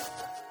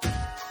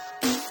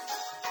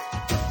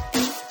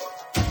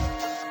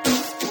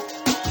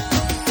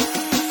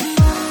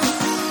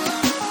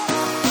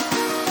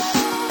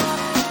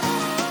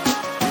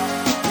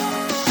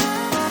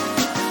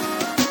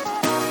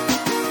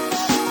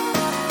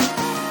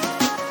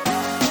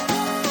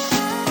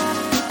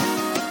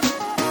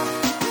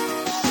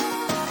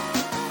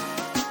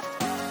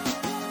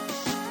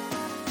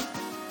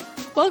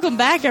 Welcome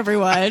back,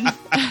 everyone.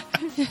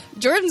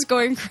 Jordan's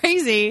going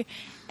crazy,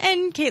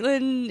 and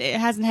Caitlin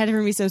hasn't had her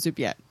miso soup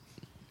yet.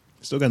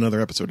 Still got another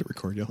episode to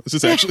record, y'all.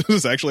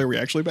 Are we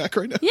actually back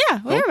right now? Yeah,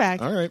 we're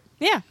back. All right.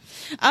 Yeah.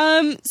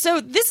 So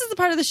this is the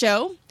part of the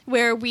show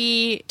where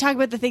we talk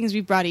about the things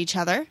we brought each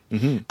other.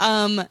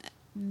 Mm-hmm.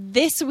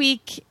 This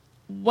week,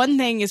 one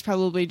thing is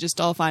probably just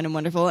all fine and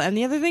wonderful, and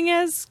the other thing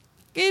is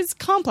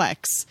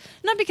complex.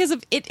 Not because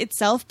of it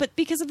itself, but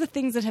because of the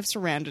things that have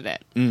surrounded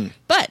it.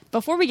 But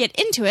before we get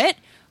into it,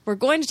 we're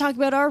going to talk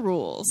about our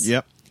rules.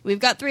 Yep. We've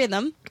got 3 of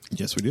them.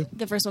 Yes, we do.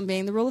 The first one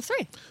being the rule of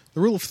 3. The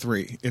rule of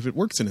 3, if it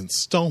works in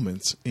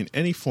installments in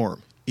any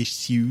form,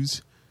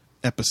 issues,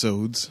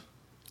 episodes,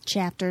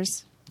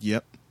 Chapters.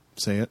 yep,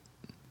 say it,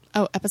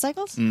 Oh,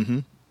 epicycles?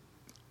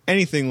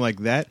 anything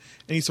like that,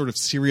 any sort of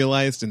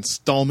serialized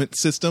installment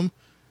system,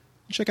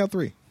 check out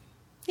 3,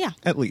 Yeah.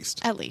 at least.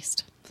 At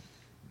least.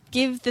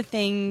 Give the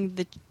thing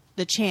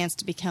the chance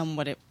to become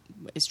what it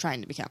is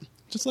trying to become.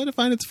 Just let it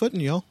find its footing,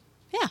 y'all.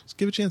 Yeah. Just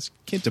give it a chance.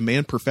 Can't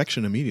demand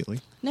perfection immediately.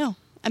 No.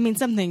 I mean,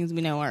 some things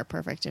we know are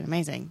perfect and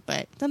amazing,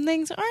 but some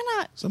things are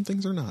not. Some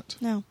things are not.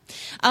 No.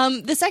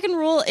 The second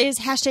rule is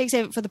hashtag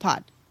save it for the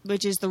pod,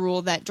 which is the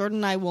rule that Jordan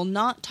and I will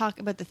not talk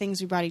about the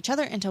things we brought each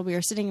other until we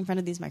are sitting in front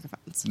of these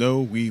microphones.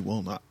 No, we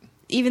will not.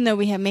 Even though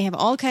we may have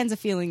all kinds of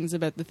feelings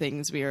about the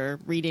things we are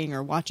reading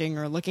or watching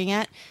or looking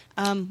at,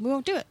 we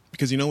won't do it.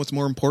 Because you know what's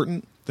more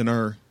important than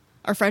our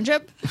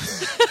friendship?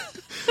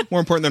 more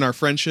important than our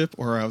friendship,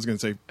 or I was going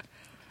to say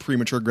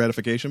premature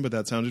gratification, but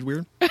that sounded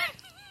weird.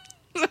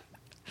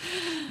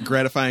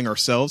 Gratifying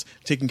ourselves,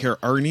 taking care of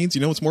our needs.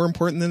 You know what's more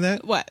important than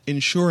that? What?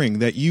 Ensuring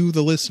that you,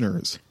 the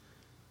listeners,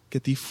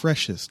 get the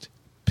freshest,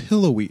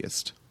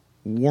 pillowiest,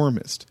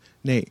 warmest,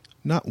 nay,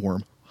 not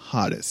warm,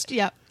 hottest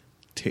Yep.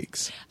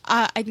 takes.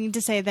 I need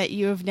to say that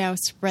you have now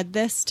spread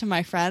this to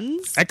my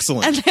friends.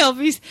 Excellent. And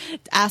they'll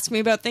ask me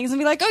about things and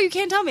be like, oh, you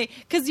can't tell me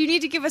because you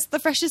need to give us the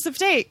freshest of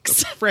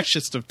takes.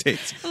 Freshest of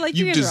takes. I'm like,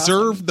 you you guys are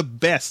deserve awesome. the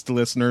best,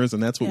 listeners,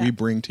 and that's what Yeah. we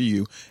bring to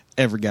you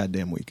every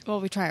goddamn week. Well,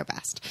 we try our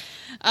best.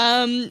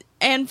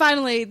 And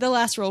finally, the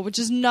last rule, which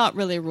is not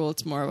really a rule,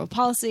 it's more of a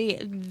policy.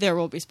 There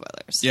will be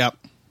spoilers. Yep.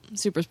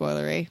 Super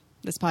spoilery,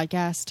 this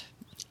podcast.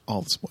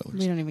 All the spoilers.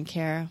 We don't even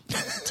care.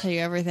 I'll tell you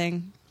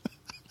everything.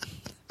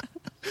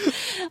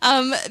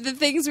 The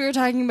things we were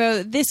talking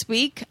about this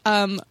week,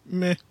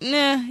 Meh.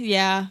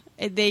 yeah,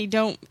 they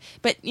don't.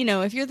 But,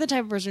 if you're the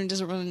type of person who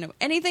doesn't really know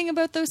anything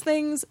about those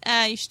things,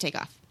 you should take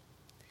off.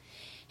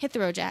 Hit the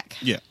road, Jack.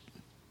 Yeah.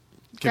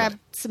 Grab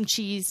some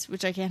cheese,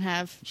 which I can't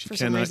have She for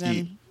some cannot reason.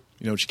 eat.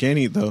 You know what she can't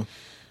eat, though?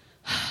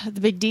 The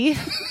big D.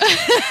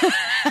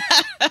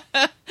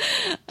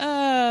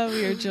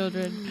 We are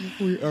children.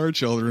 We are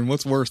children.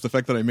 What's worse, the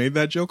fact that I made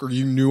that joke, or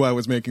you knew I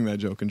was making that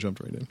joke and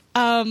jumped right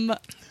in?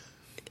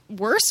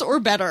 Worse or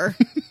better?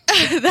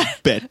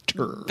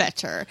 Better.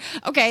 Better.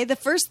 Okay, the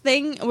first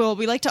thing, well,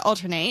 we like to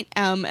alternate,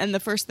 and the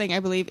first thing I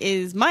believe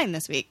is mine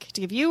this week.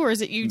 To give you, or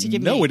is it you to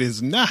give me? No, it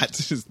is not.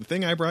 This is the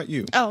thing I brought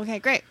you. Oh, okay,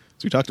 great.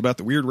 So we talked about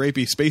the weird,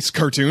 rapey space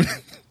cartoon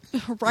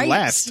Right.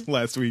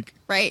 last week.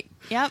 Right.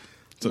 Yep.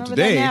 So Remember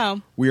that today,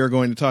 now. we are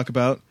going to talk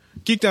about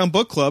Geek Down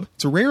Book Club.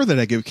 It's rare that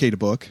I give Kate a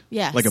book.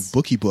 Yes. Like a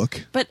bookie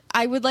book. But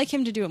I would like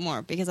him to do it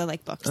more because I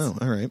like books. Oh,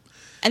 all right.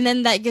 And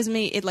then that gives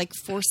me, it like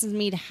forces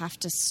me to have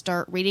to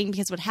start reading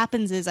because what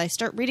happens is I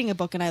start reading a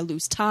book and I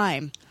lose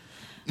time.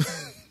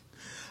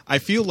 I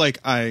feel like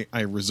I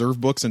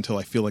reserve books until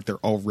I feel like they're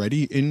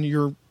already in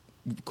your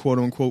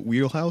quote-unquote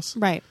wheelhouse.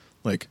 Right.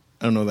 Like,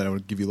 I don't know that I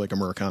would give you like a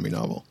Murakami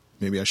novel.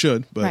 Maybe I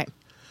should, but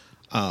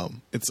Right.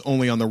 it's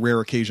only on the rare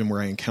occasion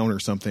where I encounter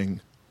something,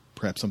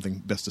 perhaps something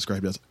best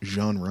described as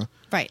genre,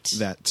 Right.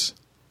 that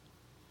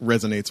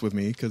resonates with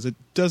me, because it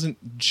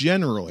doesn't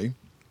generally.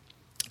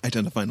 I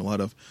tend to find a lot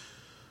of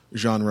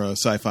genre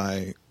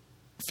sci-fi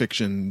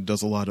fiction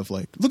does a lot of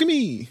like, look at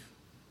me,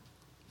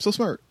 so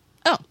smart.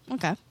 Oh,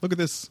 okay. Look at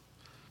this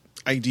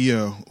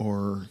idea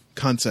or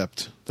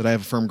concept that I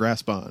have a firm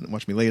grasp on.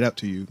 Watch me lay it out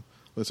to you,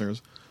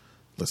 listeners,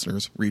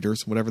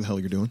 readers, whatever the hell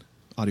you're doing.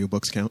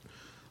 Audiobooks count.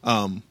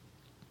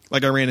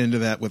 Like I ran into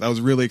that with, I was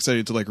really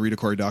excited to like read a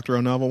Cory Doctorow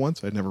novel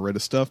once. I'd never read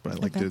his stuff, but I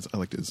liked his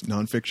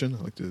nonfiction.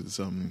 I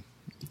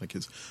liked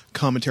his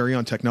commentary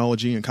on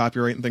technology and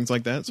copyright and things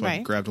like that. So I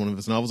Right. grabbed one of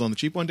his novels on the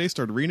cheap one day,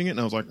 started reading it, and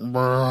I was like,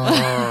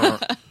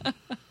 "Brrr."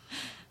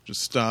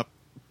 Just stop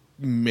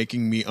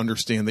making me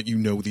understand that you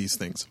know these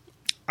things.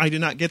 I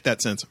did not get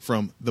that sense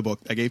from the book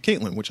I gave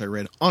Caitlin, which I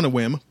read on a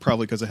whim,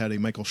 probably because it had a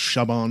Michael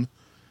Chabon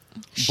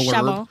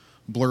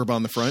blurb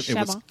on the front. It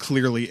was Chabon.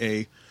 clearly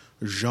a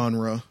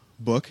genre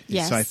book, a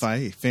Yes. sci-fi,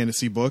 a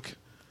fantasy book,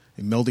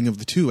 a melding of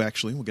the two,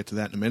 actually. We'll get to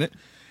that in a minute.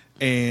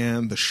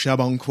 And the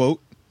Chabon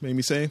quote made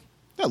me say,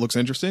 that looks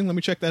interesting. Let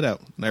me check that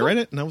out. And I read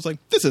it, and I was like,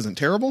 this isn't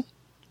terrible.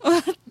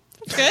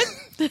 Good.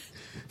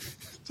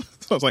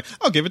 So I was like,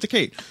 I'll give it to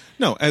Kate.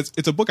 No,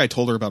 it's a book I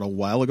told her about a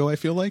while ago, I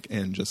feel like,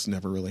 and just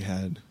never really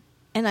had.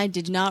 And I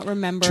did not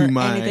remember To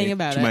my anything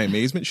about it. my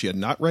amazement, she had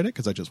not read it,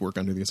 because I just work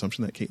under the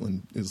assumption that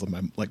Caitlin is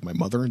like my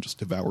mother and just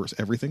devours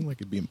everything. Like,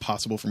 it'd be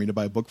impossible for me to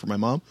buy a book for my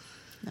mom.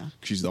 No.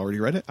 She's already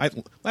read it.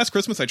 Last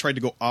Christmas, I tried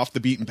to go off the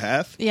beaten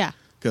path. Yeah.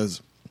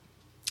 Because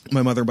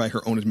my mother, by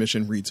her own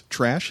admission, reads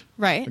trash.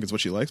 Right. Like, it's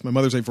what she likes. My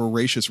mother's a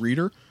voracious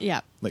reader.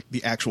 Yeah. Like,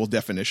 the actual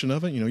definition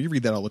of it. You know, you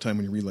read that all the time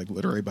when you read, like,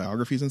 literary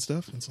biographies and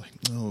stuff. It's like,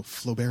 oh,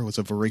 Flaubert was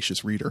a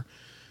voracious reader.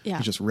 Yeah.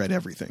 He just read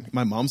everything.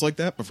 My mom's like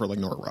that, but for, like,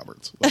 Nora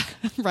Roberts. Like,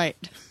 Right.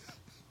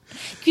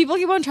 People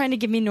keep on trying to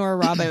give me Nora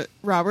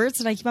Roberts,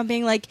 and I keep on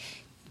being like,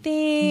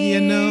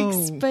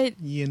 thanks,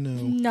 but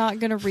not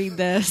going to read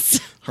this.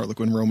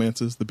 Harlequin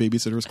romances, the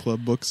Babysitter's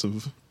Club books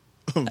of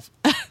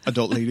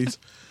adult ladies.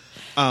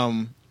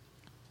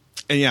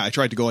 And yeah, I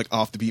tried to go like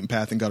off the beaten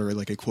path and got her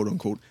like a quote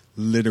unquote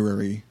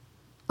literary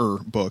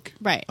book.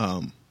 Right.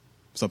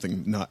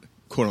 Something not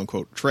quote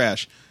unquote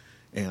trash.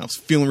 And I was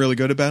feeling really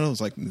good about it. I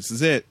was like, this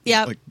is it.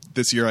 Yeah. Like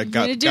this year I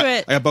got it.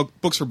 I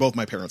got books for both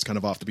my parents kind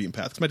of off the beaten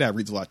path. Because my dad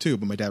reads a lot too,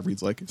 but my dad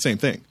reads like same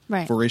thing.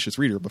 Right. Voracious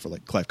reader, but for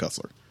like Clive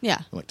Cussler. Yeah.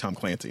 And, like Tom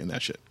Clancy and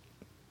that shit.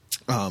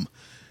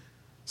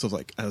 So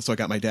like, so I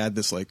got my dad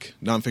this like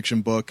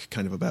nonfiction book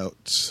kind of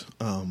about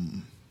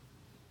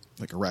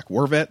like Iraq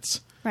war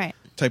vets. Right.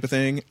 Type of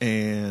thing,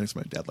 and so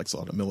my dad likes a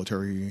lot of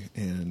military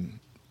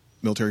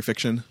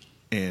fiction,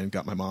 and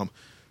got my mom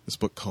this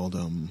book called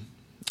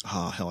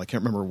I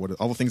can't remember what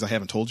all the things I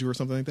haven't told you or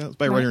something like that. It's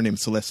by a writer named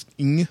Celeste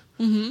Ng.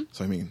 Mm-hmm.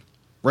 So I mean,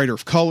 writer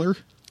of color.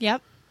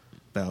 Yep.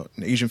 About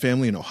an Asian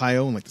family in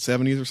Ohio in like the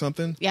 70s or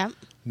something. Yep.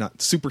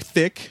 Not super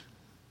thick,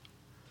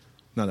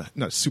 not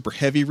a super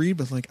heavy read,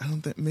 but like I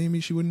don't think maybe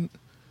she wouldn't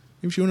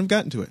have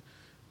gotten to it.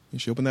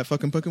 And she opened that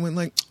fucking book and went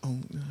like, "Oh,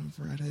 I've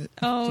read it."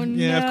 Oh no!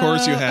 Yeah, of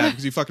course you have,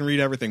 because you fucking read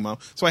everything, Mom.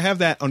 So I have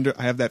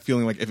that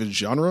feeling like if it's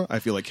genre, I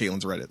feel like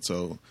Caitlin's read it.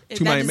 So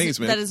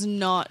amazement, that is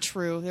not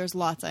true. There's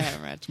lots I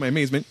haven't read. To my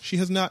amazement, she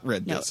has not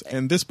read this.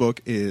 And this book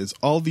is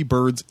All the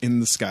Birds in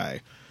the Sky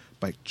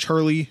by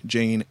Charlie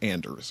Jane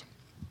Anders.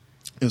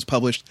 It was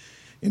published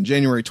in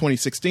January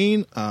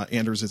 2016.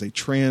 Anders is a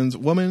trans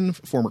woman,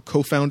 former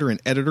co-founder and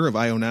editor of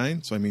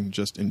IO9. So I mean,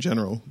 just in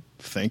general,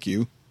 thank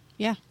you.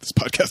 Yeah. This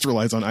podcast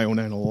relies on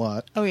IO9 a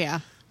lot. Oh, yeah.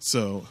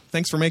 So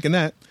thanks for making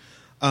that.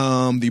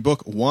 The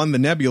book won the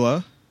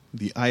Nebula,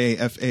 the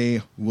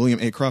IAFA William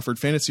A. Crawford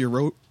Fantasy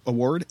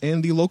Award,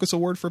 and the Locus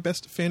Award for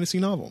Best Fantasy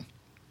Novel.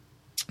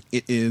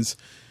 It is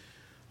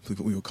what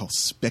we would call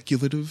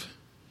speculative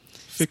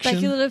fiction.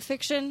 Speculative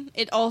fiction.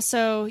 It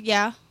also,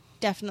 yeah,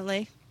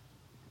 definitely.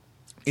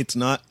 It's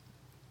not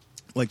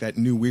like that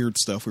new weird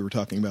stuff we were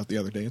talking about the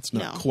other day. It's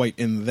not quite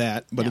in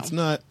that, but it's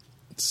not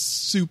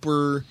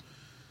super...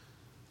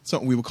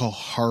 something we would call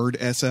hard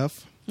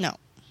SF. No.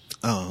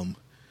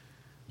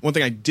 One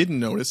thing I didn't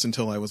notice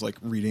until I was like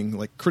reading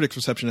like critics'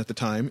 reception at the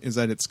time is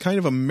that it's kind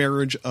of a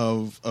marriage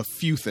of a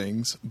few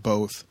things,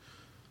 both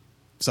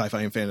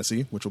sci-fi and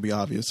fantasy, which will be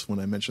obvious when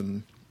I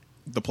mention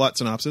the plot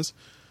synopsis,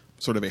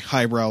 sort of a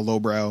highbrow,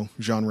 lowbrow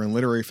genre in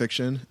literary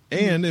fiction,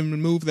 and in a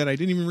move that I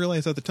didn't even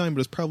realize at the time,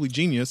 but is probably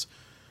genius,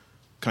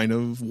 kind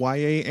of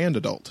YA and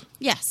adult.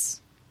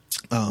 Yes.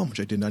 Which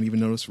I did not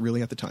even notice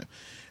really at the time.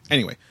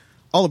 Anyway,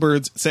 All the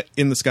Birds Set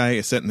in the Sky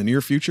is set in the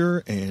near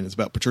future and is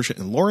about Patricia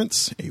and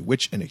Lawrence, a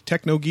witch and a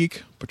techno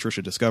geek.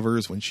 Patricia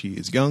discovers when she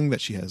is young that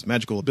she has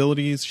magical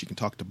abilities. She can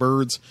talk to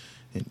birds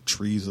and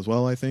trees as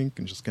well, I think,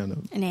 and just kind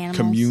of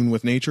commune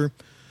with nature.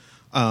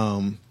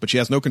 But she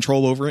has no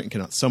control over it and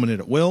cannot summon it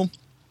at will.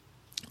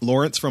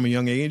 Lawrence, from a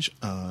young age,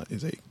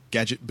 is a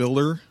gadget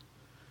builder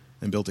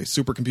and built a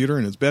supercomputer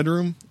in his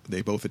bedroom.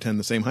 They both attend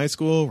the same high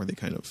school where they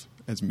kind of,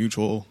 as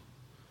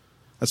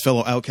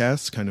fellow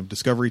outcasts, kind of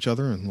discover each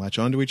other and latch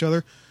onto each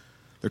other.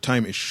 Their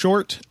time is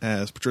short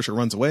as Patricia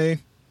runs away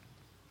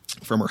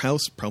from her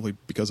house, probably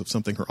because of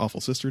something her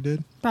awful sister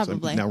did. Probably.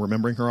 So I'm now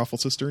remembering her awful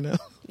sister now.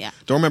 Yeah.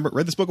 Don't remember.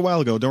 Read this book a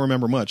while ago. Don't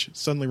remember much.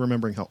 Suddenly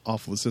remembering how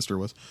awful the sister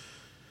was.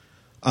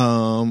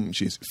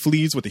 She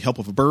flees with the help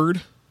of a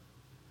bird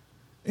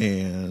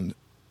and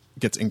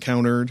gets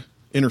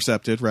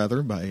intercepted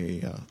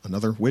by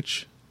another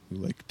witch who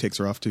like takes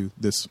her off to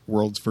this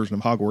world's version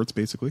of Hogwarts,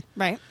 basically.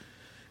 Right.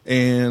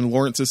 And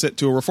Lawrence is sent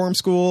to a reform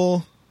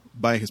school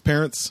by his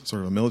parents,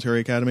 sort of a military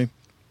academy,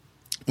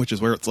 which is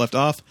where it's left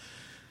off.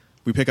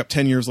 We pick up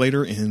 10 years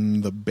later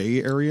in the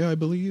Bay Area, I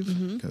believe,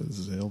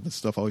 because all this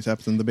stuff always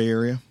happens in the Bay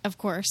Area. Of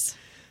course.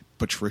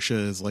 Patricia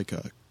is like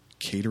a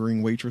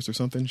catering waitress or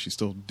something. She's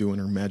still doing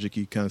her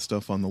magic-y kind of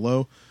stuff on the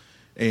low.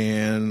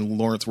 And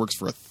Lawrence works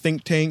for a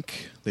think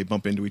tank. They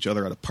bump into each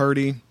other at a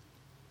party.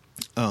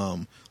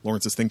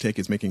 Lawrence's think tank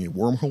is making a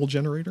wormhole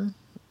generator,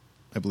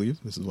 I believe.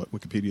 This is what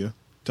Wikipedia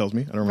tells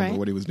me. I don't remember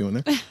what he was doing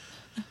there.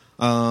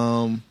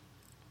 And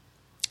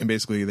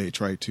basically they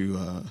try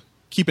to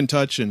keep in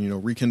touch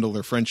and, rekindle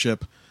their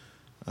friendship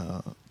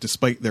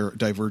despite their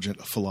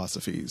divergent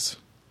philosophies.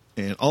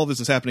 And all of this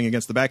is happening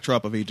against the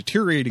backdrop of a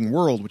deteriorating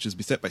world which is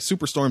beset by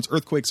superstorms,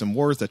 earthquakes, and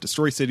wars that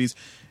destroy cities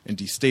and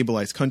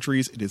destabilize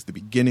countries. It is the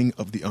beginning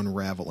of the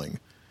unraveling.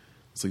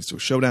 This leads to a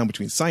showdown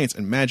between science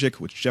and magic,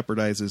 which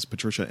jeopardizes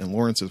Patricia and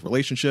Lawrence's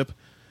relationship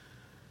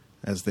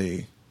as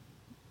they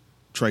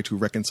try to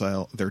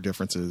reconcile their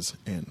differences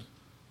and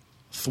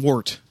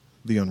thwart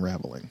the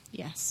unraveling.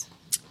 Yes.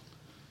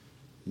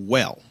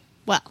 Well,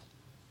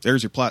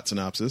 there's your plot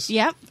synopsis.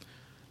 Yep.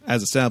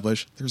 As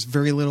established, there's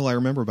very little I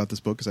remember about this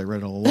book because I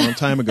read it a long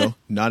time ago.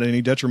 Not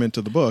any detriment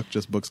to the book,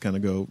 just books kind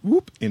of go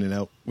whoop in and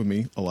out with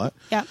me a lot.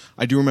 Yeah.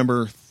 I do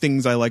remember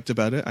things I liked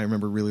about it. I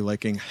remember really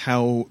liking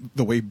how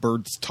the way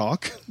birds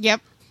talk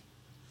Yep.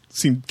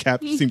 seemed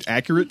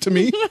accurate to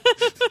me.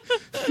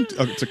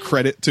 It's a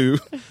credit to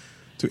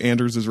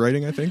Anders'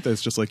 writing, I think.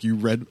 That's just like you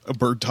read a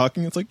bird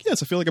talking. It's like,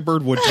 yes, I feel like a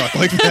bird would talk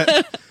like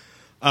that.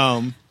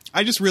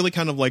 I just really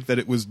kind of like that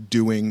it was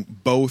doing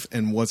both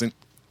and wasn't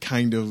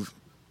kind of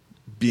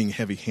being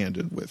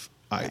heavy-handed with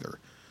either.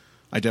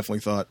 I definitely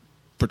thought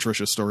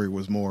Patricia's story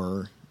was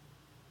more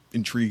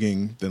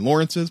intriguing than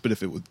Lawrence's, but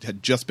if it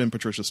had just been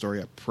Patricia's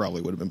story, I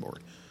probably would have been bored.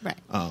 Right.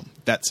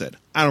 That said,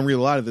 I don't read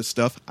a lot of this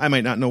stuff. I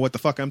might not know what the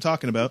fuck I'm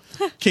talking about.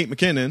 Kate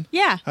McKinnon.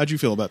 Yeah. How'd you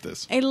feel about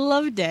this? I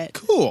loved it.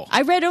 Cool.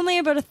 I read only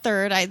about a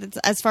third,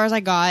 as far as I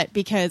got,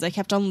 because I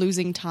kept on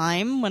losing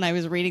time when I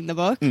was reading the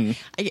book.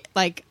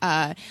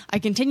 I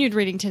continued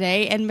reading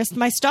today and missed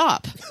my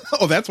stop.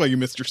 Oh, that's why you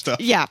missed your stuff.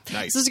 Yeah.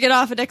 Nice. So to get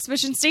off at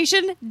Exhibition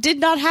Station did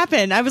not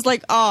happen. I was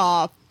like,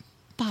 oh,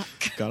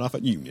 fuck. Got off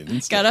at Union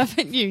instead. Got off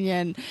at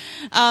Union.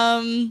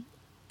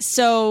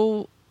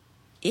 So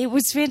it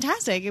was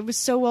fantastic. It was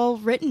so well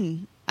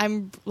written.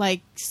 I'm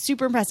like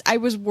super impressed. I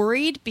was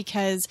worried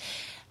because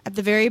at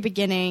the very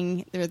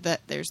beginning,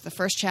 there's the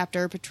first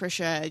chapter,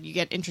 Patricia, you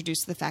get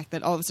introduced to the fact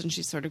that all of a sudden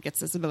she sort of gets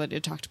this ability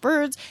to talk to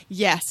birds.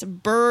 Yes,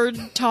 bird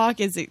talk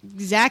is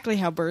exactly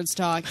how birds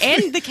talk.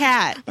 And the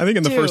cat. I think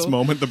in the too. first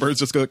moment, the birds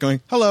just go going,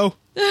 hello,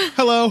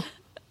 hello,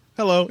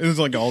 hello. And it's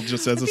like all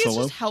just says I a think it's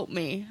solo. just help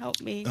me.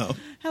 Oh.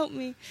 Help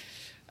me.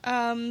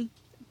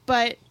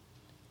 But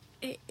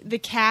the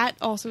cat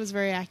also is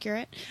very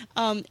accurate.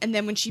 And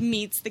then when she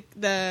meets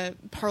the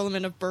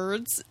Parliament of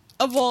Birds,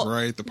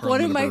 Right, the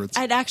Parliament of Birds.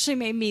 It actually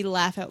made me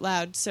laugh out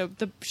loud. So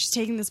she's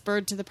taking this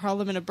bird to the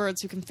Parliament of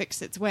Birds who can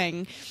fix its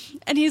wing.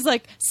 And he's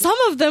like, some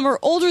of them are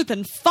older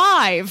than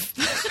 5.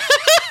 And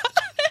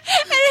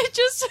it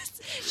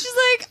just, she's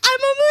like, I'm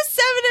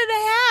almost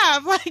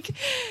 7.5. Like,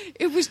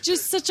 it was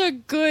just such a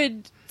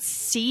good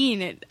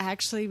scene. It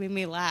actually made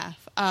me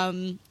laugh.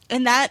 And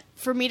that,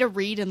 for me to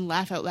read and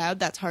laugh out loud,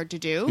 that's hard to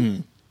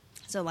do.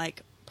 So,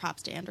 like,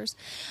 props to Anders.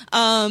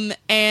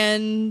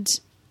 And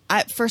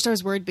at first I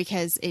was worried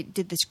because it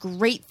did this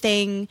great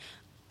thing,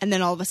 and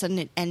then all of a sudden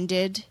it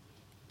ended,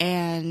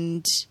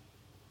 and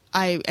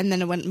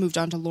then it moved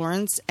on to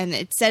Lawrence, and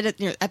it said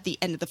at the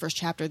end of the first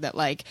chapter that,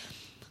 like,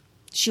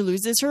 she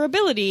loses her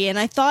ability, and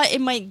I thought it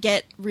might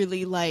get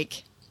really,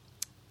 like,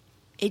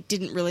 it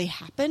didn't really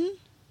happen,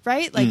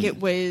 right? Like,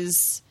 it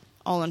was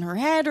all in her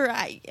head, or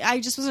I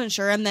just wasn't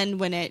sure, and then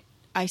when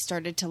I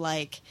started to,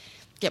 like,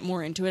 get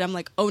more into it, I'm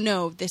like, oh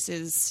no, this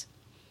is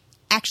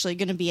actually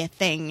going to be a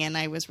thing, and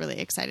I was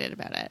really excited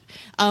about it.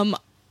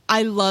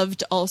 I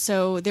loved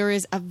also, there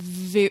is a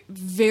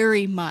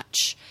very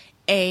much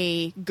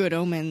a Good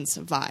Omens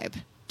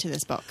vibe to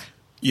this book.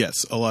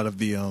 Yes, a lot of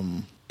the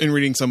in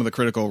reading some of the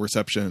critical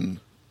reception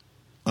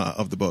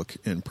of the book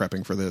and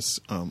prepping for this,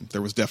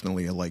 there was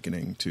definitely a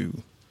likening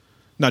to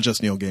not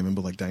just Neil Gaiman,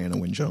 but like Diana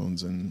Wynne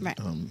Jones, and Right.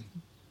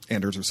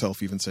 Anders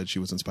herself even said she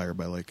was inspired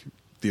by like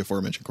the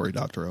aforementioned Cory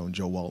Doctorow and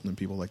Joe Walton and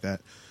people like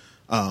that.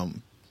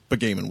 But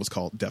Gaiman was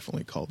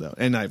definitely called out,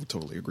 and I would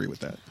totally agree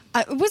with that.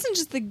 It wasn't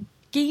just the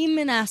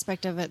Gaiman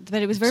aspect of it,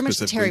 but it was very much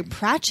the Terry Specifically-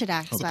 Pratchett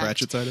aspect. Oh, the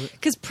Pratchett side of it?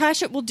 Because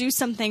Pratchett will do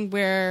something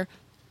where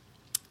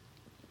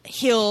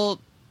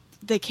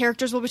the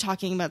characters will be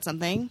talking about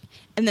something,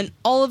 and then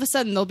all of a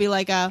sudden there'll be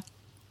like a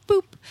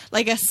boop,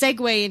 like a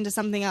segue into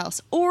something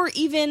else. Or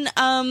even,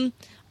 oh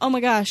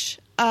my gosh,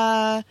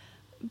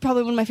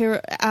 probably one of my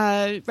favorite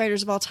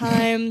writers of all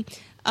time,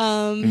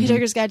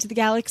 Hitchhiker's Guide to the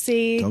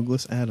Galaxy.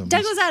 Douglas Adams.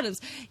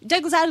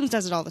 Douglas Adams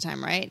does it all the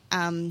time, right?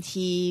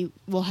 He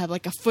will have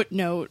like a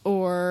footnote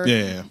or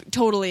Yeah.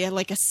 totally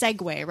like a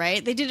segue,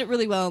 right? They did it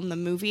really well in the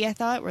movie, I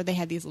thought, where they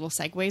had these little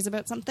segues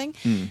about something.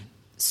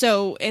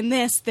 So in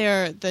this,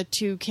 the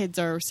two kids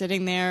are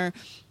sitting there.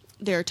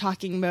 They're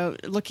talking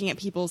about looking at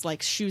people's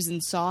like shoes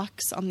and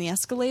socks on the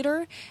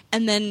escalator,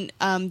 and then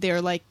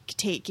they're like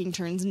taking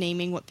turns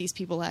naming what these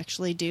people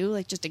actually do,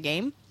 like just a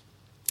game.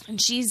 And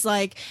she's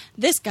like,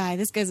 this guy's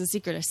a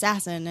secret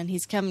assassin, and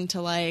he's coming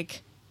to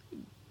like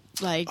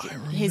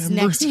his remember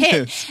next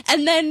hit. this.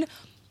 And then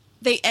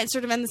they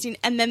sort of end the scene,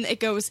 and then it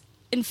goes,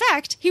 in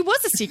fact, he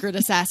was a secret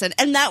assassin.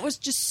 And that was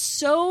just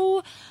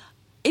so,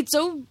 it's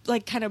so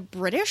like kind of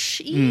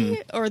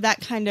British-y or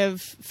that kind of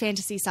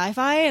fantasy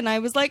sci-fi. And I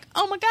was like,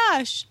 oh my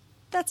gosh,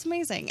 that's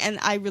amazing. And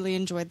I really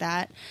enjoyed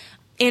that.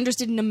 Anders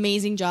did an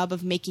amazing job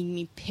of making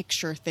me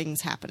picture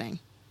things happening,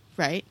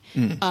 right?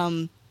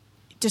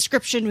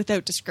 Description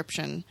without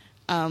description.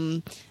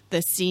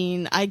 The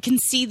scene, I can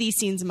see these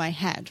scenes in my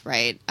head,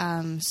 right?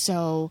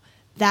 So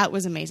that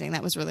was amazing.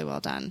 That was really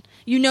well done.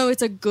 You know,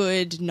 it's a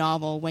good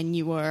novel when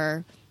you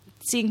are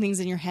seeing things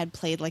in your head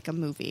played like a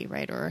movie,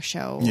 right? Or a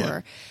show,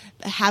 or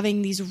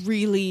having these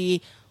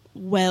really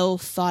well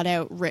thought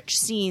out, rich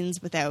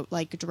scenes without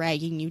like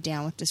dragging you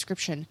down with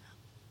description.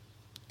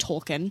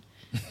 Tolkien.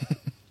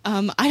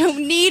 I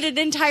don't need an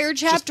entire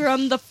chapter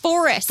on the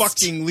forest.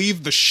 Fucking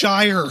leave the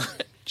Shire.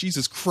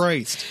 Jesus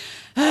Christ.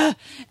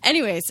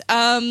 Anyways,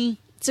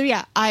 so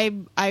yeah, I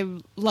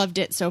loved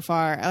it so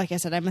far. Like I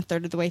said, I'm a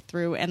third of the way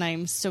through, and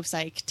I'm so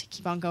psyched to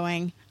keep on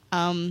going.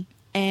 And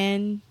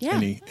yeah,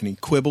 Any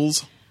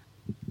quibbles?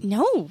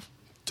 no,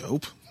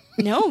 Dope.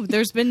 no,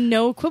 there's been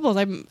no quibbles.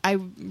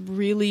 I'm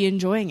really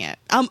enjoying it.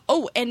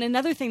 Oh, and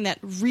another thing that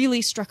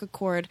really struck a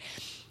chord: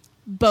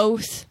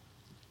 both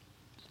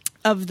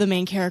of the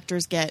main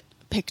characters get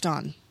picked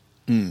on,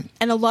 and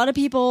a lot of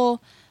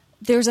people.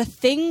 There's a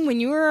thing when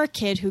you were a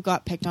kid who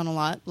got picked on a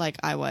lot, like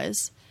I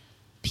was.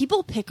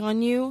 People pick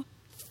on you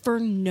for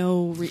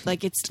no reason.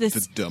 Like, it's this...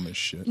 The dumbest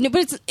shit. No,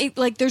 but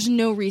like, there's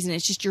no reason.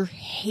 It's just you're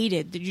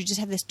hated. You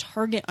just have this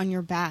target on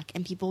your back,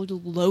 and people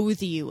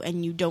loathe you,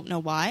 and you don't know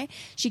why.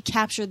 She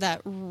captured that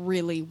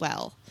really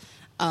well.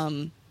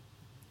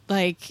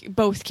 Like,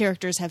 both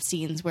characters have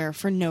scenes where,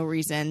 for no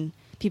reason,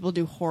 people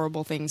do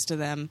horrible things to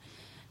them.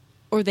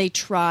 Or they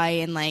try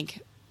and, like,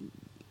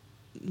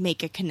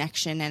 make a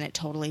connection, and it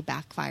totally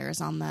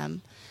backfires on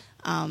them.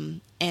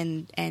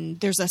 And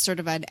there's a sort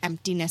of an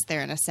emptiness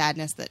there and a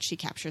sadness that she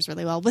captures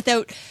really well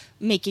without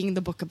making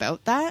the book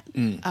about that.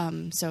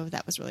 So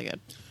that was really good.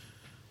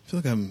 I feel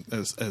like I'm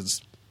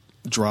as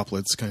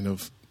droplets kind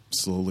of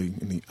slowly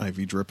in the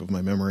IV drip of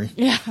my memory.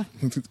 Yeah.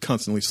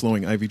 Constantly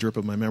slowing IV drip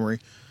of my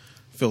memory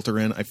filter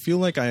in. I feel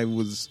like I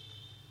was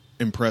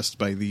impressed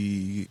by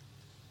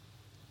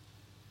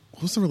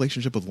what was the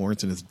relationship with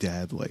Lawrence and his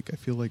dad like? I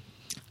feel like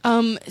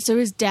so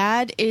his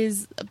dad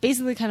is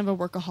basically kind of a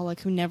workaholic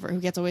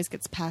who always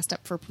gets passed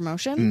up for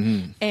promotion.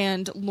 Mm-hmm.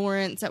 And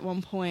Lawrence at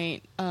one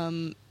point,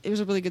 it was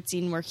a really good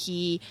scene where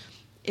he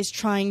is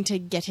trying to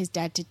get his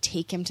dad to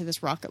take him to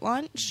this rocket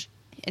launch.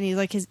 And he's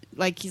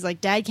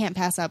like, Dad can't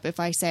pass up if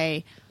I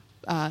say,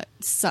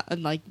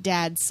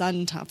 dad,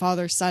 son time,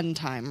 father, son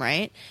time.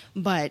 Right.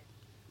 But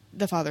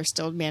the father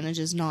still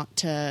manages not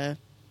to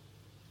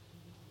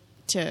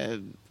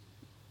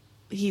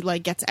he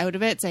like gets out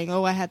of it saying,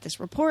 oh, I had this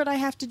report I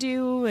have to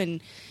do. And,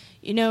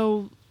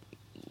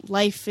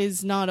 life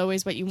is not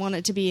always what you want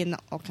it to be, and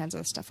all kinds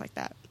of stuff like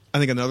that. I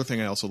think another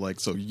thing I also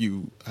like, so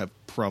you have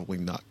probably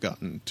not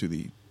gotten to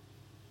the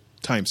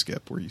time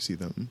skip where you see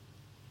them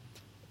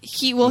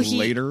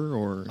later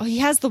or... Oh, he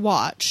has the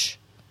watch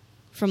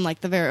from like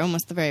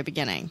almost the very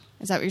beginning.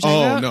 Is that what you're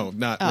talking about? No,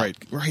 not right.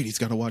 Right, he's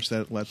got to watch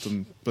that, let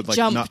them, but like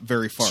jump not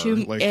very far.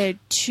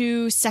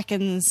 2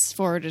 seconds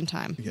forward in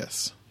time.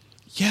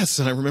 Yes,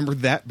 and I remember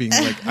that being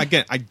like,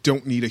 again, I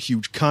don't need a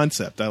huge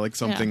concept. I like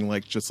something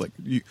like just like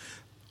you.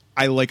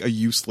 I like a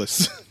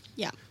useless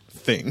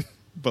thing,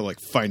 but like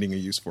finding a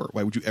use for it.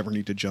 Why would you ever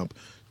need to jump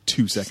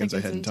 2 seconds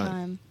ahead in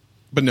time?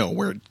 But no,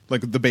 where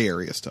like the Bay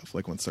Area stuff,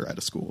 like once they're out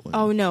of school.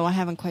 Oh no, I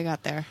haven't quite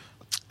got there.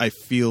 I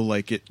feel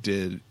like it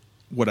did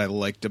what I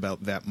liked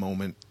about that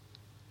moment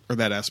or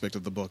that aspect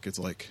of the book. It's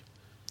like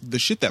the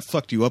shit that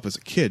fucked you up as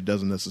a kid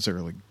doesn't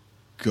necessarily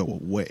go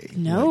away.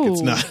 No, like,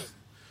 it's not.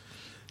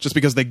 Just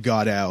because they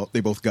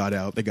both got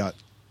out, they got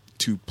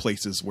to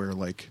places where,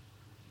 like,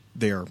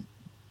 they are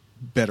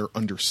better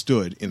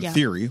understood in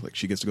theory. Like,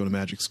 she gets to go to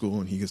magic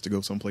school and he gets to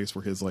go someplace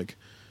where his, like,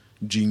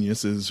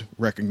 genius is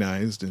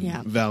recognized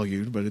and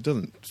valued, but it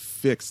doesn't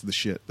fix the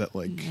shit that,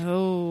 like...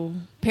 No.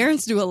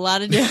 Parents do a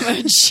lot of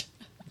damage.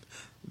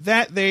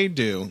 That they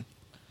do.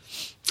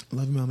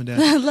 Love you, Mom and Dad.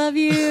 I love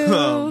you.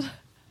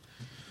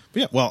 But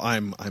yeah, well,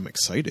 I'm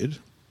excited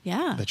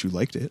Yeah. that you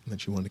liked it and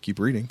that you wanted to keep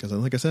reading, because,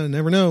 like I said, I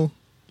never know.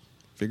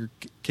 Figure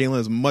Kayla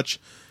has much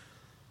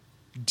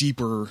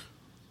deeper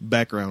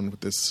background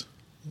with this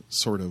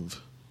sort of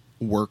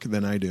work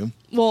than I do.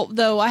 Well,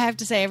 though I have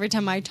to say, every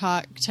time I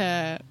talk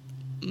to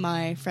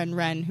my friend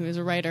Ren, who is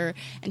a writer,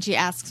 and she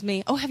asks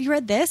me, "Oh, have you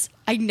read this?"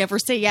 I never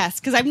say yes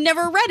because I've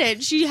never read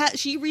it.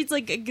 She reads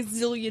like a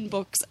gazillion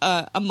books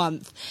a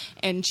month,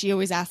 and she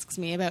always asks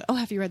me about, "Oh,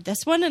 have you read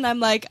this one?" And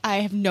I'm like, I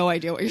have no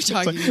idea what you're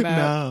talking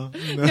about.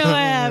 No,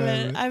 I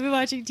haven't. I've been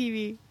watching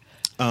TV.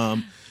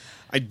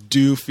 I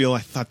do feel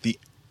I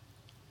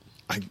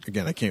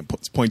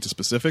can't point to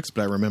specifics,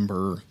 but I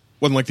remember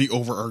when like the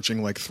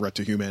overarching like threat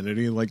to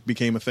humanity like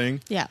became a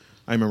thing. Yeah,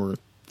 I remember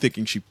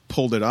thinking she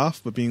pulled it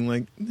off, but being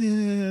like,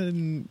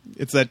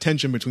 it's that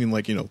tension between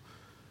like,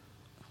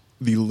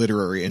 the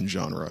literary and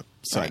genre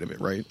side of it,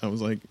 right? I was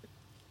like,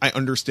 I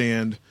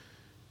understand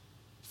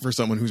for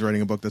someone who's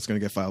writing a book that's going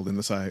to get filed in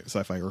the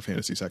sci-fi or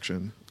fantasy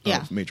section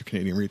of a major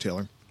Canadian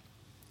retailer,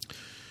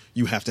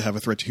 you have to have a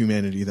threat to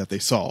humanity that they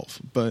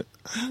solve. But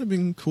I'd have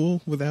been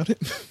cool without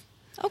it.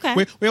 Okay.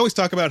 We always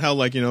talk about how,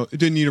 like, it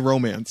didn't need a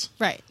romance.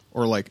 Right.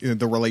 Or, like,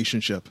 the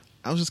relationship.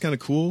 I was just kind of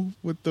cool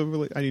with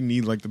I didn't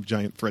need, like, the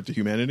giant threat to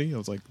humanity. I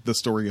was like, the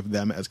story of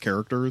them as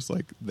characters,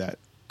 like, that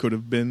could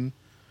have been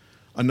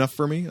enough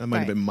for me. That might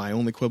have been my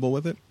only quibble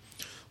with it.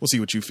 We'll see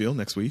what you feel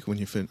next week or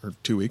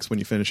 2 weeks when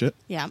you finish it.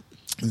 Yeah.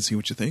 And see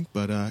what you think.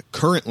 But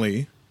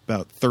currently,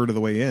 about a third of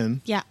the way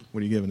in. Yeah.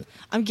 What are you giving it?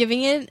 I'm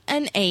giving it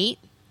an 8.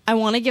 I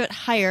want to give it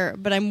higher,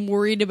 but I'm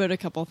worried about a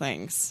couple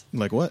things.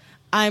 Like what?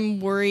 I'm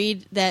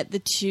worried that the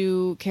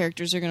two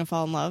characters are going to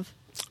fall in love.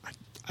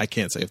 I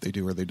can't say if they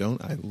do or they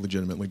don't. I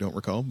legitimately don't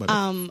recall. But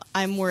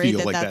I'm worried feel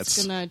that like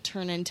that's going to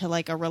turn into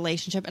like a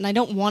relationship, and I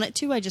don't want it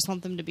to. I just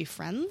want them to be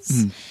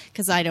friends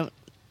because I don't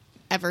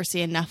ever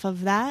see enough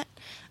of that.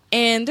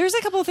 And there's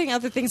a couple of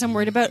other things I'm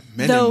worried about.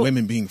 Men and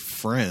women being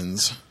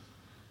friends.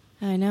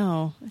 I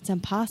know. It's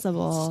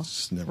impossible. It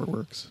just never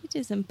works. It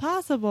is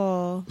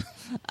impossible.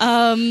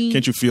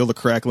 Can't you feel the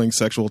crackling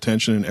sexual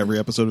tension in every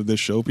episode of this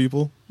show,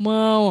 people?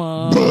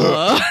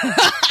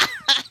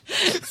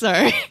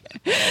 Sorry.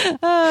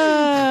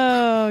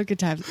 Oh, good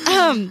times.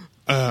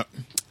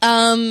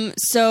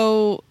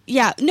 So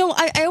yeah, no,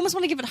 I almost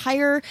want to give it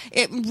higher.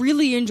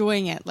 Really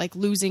enjoying it, like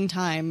losing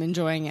time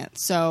enjoying it.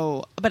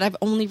 So, but I've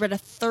only read a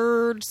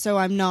third, so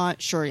I'm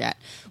not sure yet.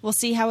 We'll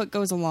see how it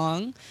goes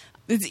along.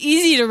 It's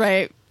easy to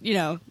write,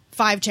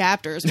 5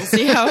 chapters. We'll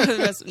see how the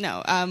rest.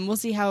 No, we'll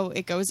see how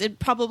it goes. It'd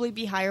probably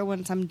be higher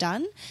once I'm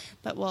done,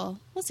 but we'll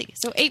see.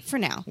 So 8 for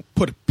now.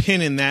 Put a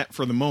pin in that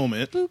for the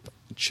moment. Boop.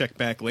 Check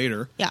back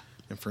later. Yeah.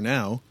 And for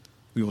now,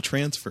 we will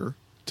transfer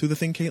to the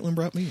thing Caitlin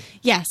brought me.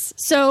 Yes.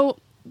 So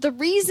the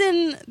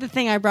reason the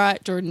thing I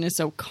brought Jordan is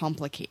so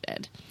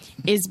complicated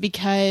is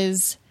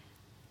because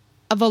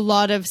of a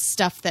lot of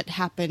stuff that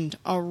happened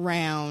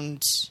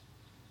around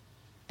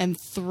and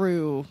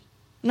through,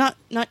 not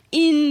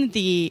in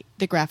the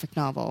graphic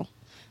novel,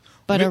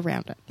 but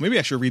around it. Maybe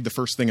I should read the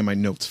first thing in my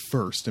notes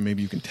first, and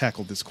maybe you can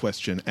tackle this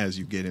question as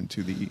you get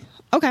into the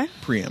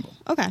preamble.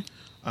 Okay.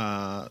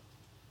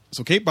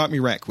 So Kate bought me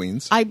Rat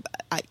Queens. I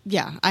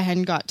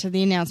hadn't got to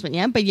the announcement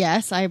yet, but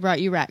yes, I brought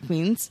you Rat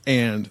Queens.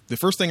 And the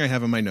first thing I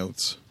have in my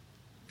notes,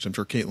 which I'm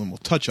sure Caitlin will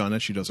touch on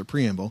as she does her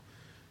preamble,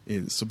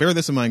 is, so bear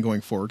this in mind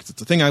going forward, because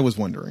it's a thing I was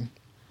wondering.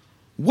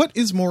 What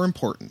is more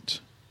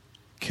important,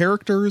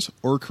 characters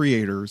or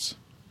creators?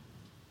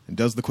 And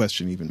does the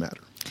question even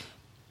matter?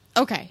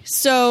 Okay,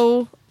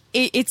 so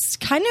it's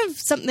kind of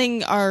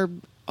something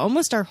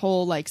almost our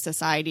whole like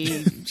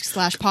society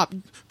 / pop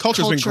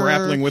Culture's been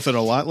grappling with it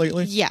a lot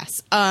lately.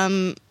 Yes.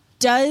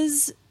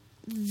 Does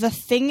the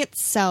thing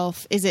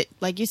itself, is it,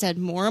 like you said,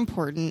 more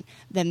important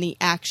than the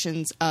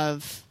actions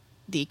of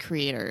the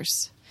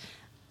creators?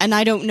 And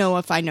I don't know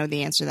if I know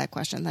the answer to that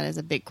question. That is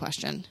a big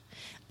question.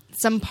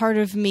 Some part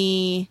of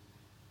me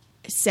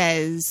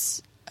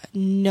says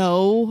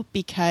no,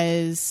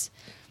 because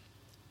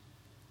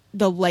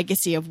the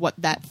legacy of what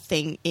that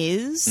thing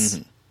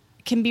is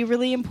can be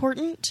really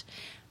important.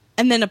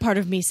 And then a part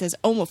of me says,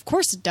 oh, of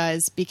course it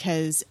does,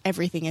 because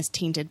everything is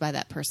tainted by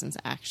that person's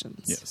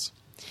actions. Yes.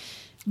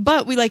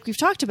 But we've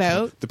talked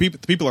about... The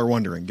people are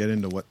wondering. Get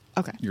into what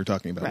you're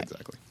talking about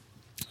exactly.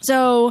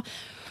 So,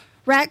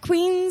 Rat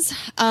Queens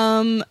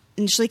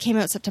initially came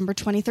out September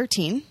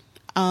 2013.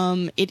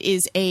 It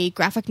is a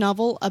graphic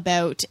novel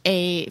about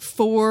a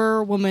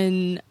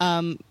 4-woman...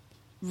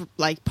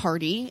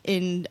 party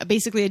in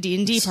basically a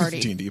D&D party.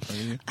 D&D party.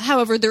 Yeah.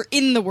 However, they're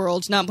in the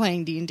world, not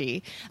playing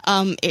D&D.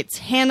 It's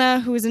Hannah,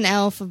 who is an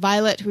elf,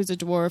 Violet, who is a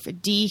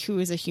dwarf, Dee, who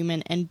is a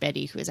human, and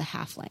Betty, who is a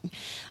halfling.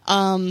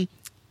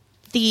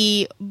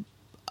 The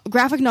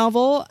graphic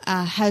novel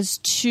has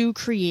 2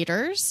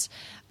 creators,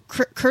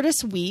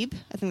 Curtis Weeb,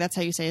 I think that's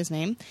how you say his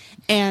name,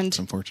 and It's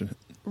unfortunate.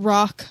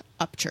 Rock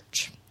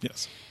Upchurch.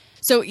 Yes.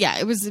 So yeah,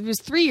 it was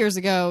 3 years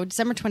ago,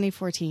 December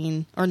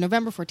 2014 or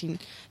November 14,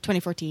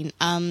 2014.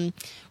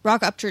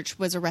 Rock Upchurch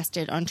was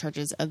arrested on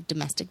charges of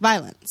domestic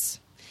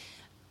violence,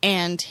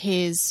 and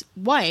his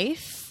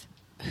wife,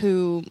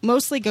 who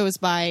mostly goes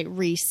by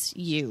Reese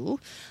Yu,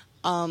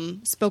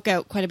 spoke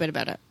out quite a bit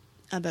about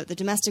the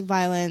domestic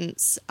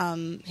violence,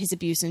 his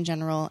abuse in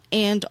general,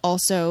 and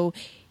also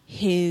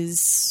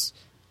his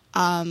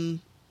kind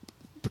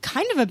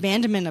of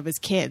abandonment of his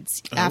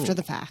kids after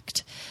the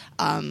fact.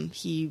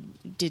 He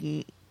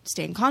didn't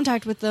stay in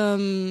contact with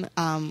them,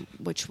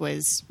 which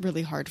was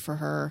really hard for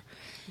her.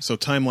 So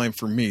timeline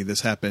for me,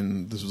 this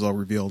was all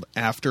revealed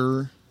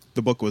after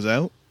the book was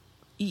out?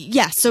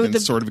 Yes. So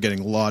and sort of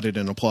getting lauded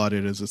and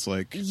applauded as this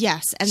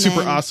yes, and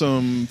super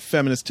awesome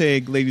feminist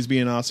take, ladies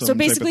being awesome. So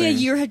basically type of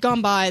a year had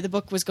gone by, the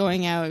book was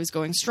going out, it was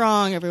going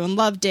strong, everyone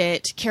loved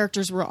it,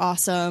 characters were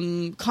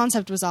awesome,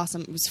 concept was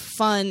awesome, it was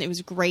fun, it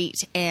was great,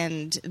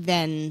 and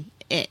then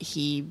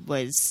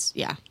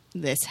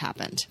this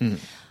happened.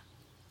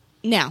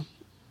 Now,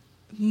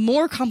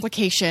 more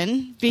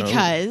complication,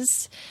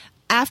 because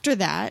after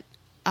that,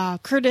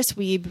 Curtis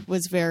Weeb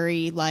was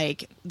very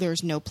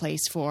there's no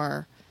place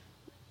for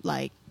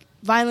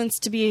violence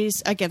to be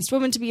against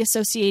women to be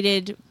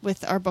associated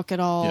with our book at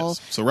all.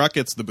 Yes. So Rock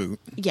gets the boot.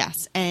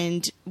 Yes,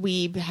 and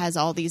Weeb has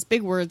all these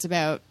big words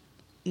about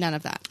none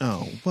of that.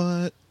 Oh,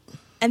 what?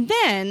 And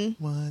then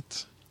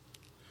what?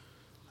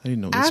 I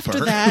didn't know this after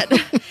part.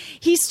 that,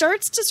 he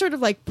starts to sort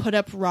of put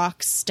up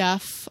Rock's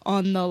stuff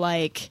on the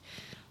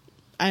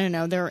I don't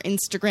know, their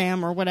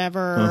Instagram or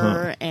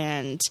whatever,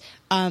 and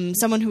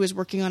someone who was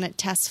working on it,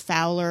 Tess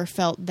Fowler,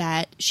 felt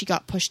that she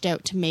got pushed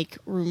out to make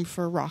room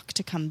for Rock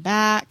to come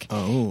back.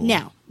 Oh.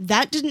 Now,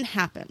 that didn't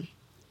happen.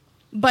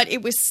 But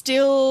it was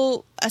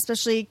still,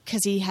 especially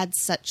because he had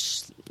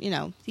such,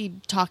 he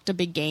talked a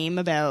big game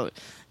about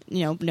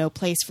no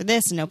place for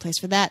this and no place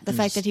for that. The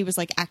fact that he was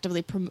like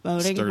actively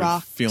promoting Started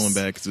rock, feeling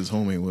bad because his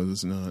homie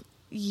was not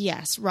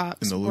yes,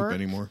 rocks in the loop work.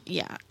 anymore.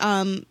 Yeah.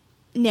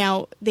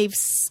 Now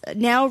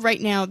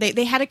right now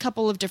they had a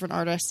couple of different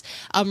artists.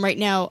 Right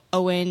now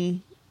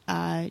Owen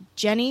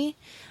Jenny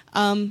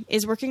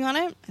is working on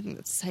it. I think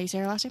that's how you say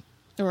her last name,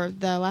 or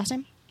the last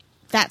name.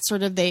 That's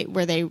sort of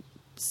where they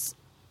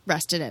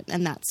rested it,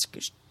 and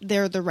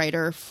they're the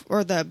writer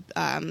or they're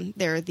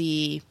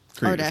the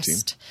Creative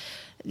artist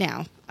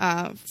now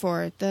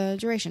for the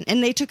duration,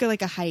 and they took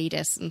like a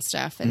hiatus and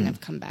stuff, and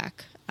have come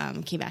back.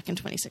 Came back in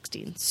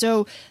 2016.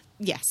 So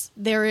yes,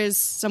 there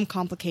is some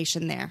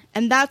complication there,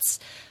 and that's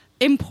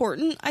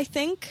important, I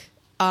think,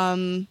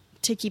 to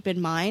keep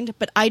in mind.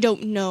 But I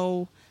don't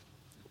know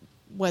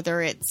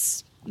whether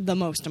it's the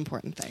most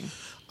important thing.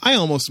 I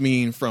almost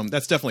mean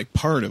that's definitely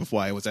part of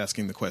why I was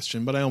asking the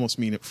question, but I almost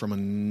mean it from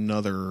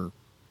another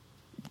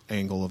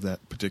angle of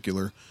that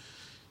particular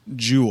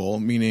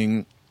jewel,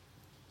 meaning,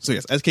 so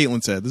yes, as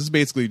Caitlin said, this is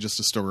basically just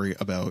a story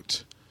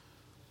about,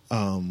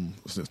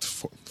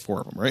 four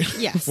of them, right?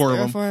 Yes, four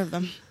of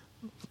them.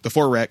 The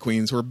four rat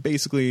queens, who are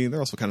basically, they're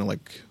also kind of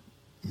like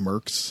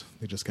mercs.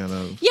 They just kind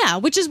of... Yeah,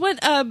 which is what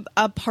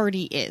a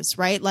party is,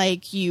 right?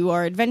 Like, you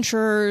are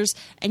adventurers,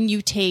 and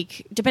you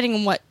take, depending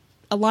on what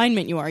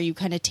alignment you are, you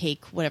kind of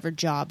take whatever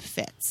job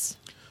fits.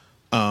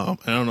 I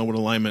don't know what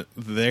alignment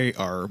they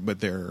are,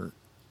 but they're...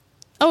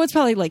 Oh, it's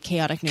probably like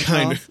chaotic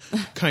neutral.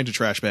 kind of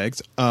trash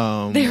bags.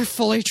 They're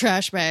fully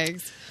trash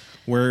bags.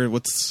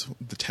 What's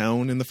the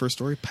town in the first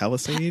story?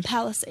 Palisade?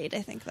 Palisade,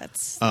 I think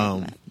that's...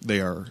 They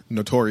are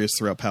notorious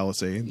throughout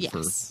Palisade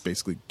for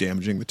basically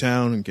damaging the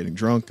town and getting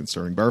drunk and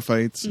starting bar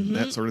fights and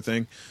that sort of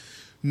thing.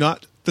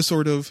 Not the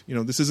sort of,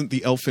 this isn't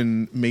the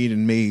elfin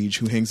maiden mage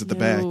who hangs at the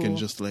back and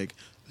just like,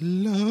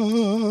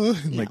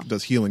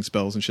 does healing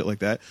spells and shit like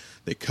that.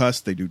 They cuss,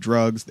 they do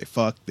drugs, they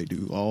fuck, they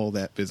do all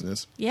that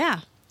business. Yeah.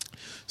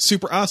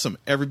 Super awesome.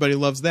 Everybody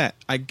loves that.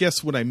 I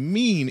guess what I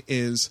mean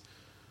is,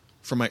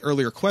 from my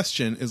earlier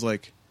question, is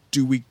like,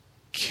 do we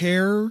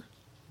care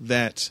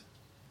that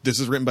this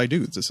is written by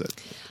dudes,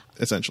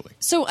 essentially?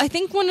 So I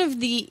think one of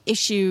the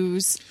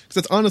issues... Because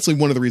that's honestly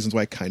one of the reasons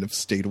why I kind of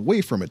stayed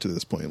away from it to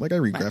this point. Like, I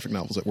read graphic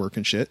novels at work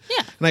and shit.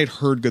 Yeah. And I had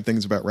heard good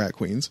things about Rat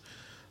Queens.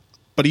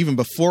 But even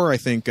before, I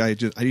think I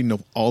didn't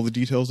know all the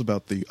details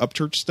about the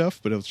Upchurch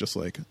stuff, but it was just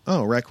like,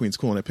 oh, Rat Queen's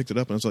cool. And I picked it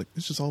up and I was like,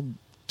 it's just all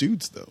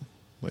dudes, though.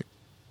 Like,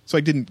 so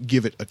I didn't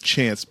give it a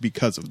chance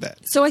because of that.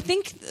 So I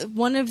think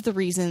one of the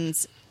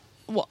reasons...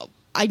 Well,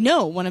 I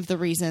know one of the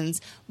reasons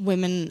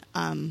women...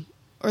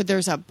 or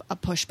there's a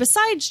push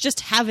besides just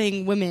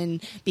having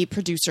women be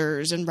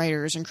producers and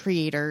writers and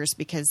creators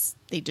because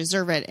they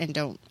deserve it and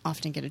don't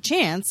often get a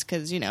chance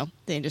because, the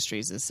industry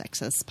is a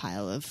sexist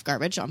pile of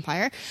garbage on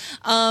fire,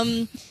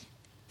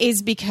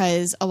 is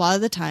because a lot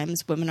of the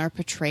times women are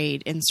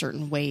portrayed in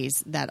certain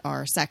ways that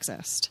are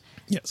sexist.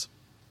 Yes.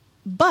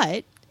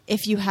 But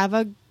if you have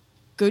a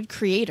good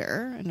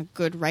creator and a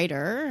good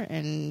writer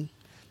and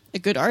a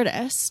good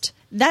artist,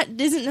 that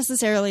isn't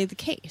necessarily the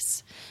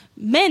case.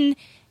 Men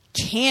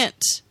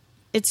can't,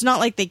 it's not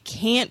like they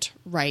can't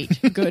write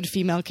good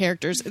female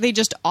characters. They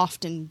just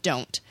often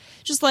don't.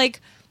 Just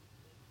like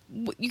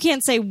you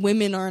can't say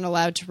women aren't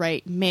allowed to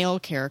write male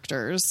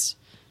characters.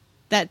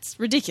 That's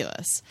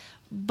ridiculous.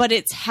 But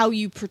it's how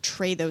you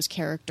portray those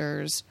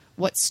characters,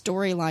 what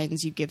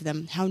storylines you give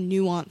them, how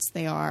nuanced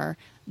they are.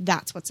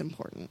 That's what's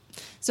important.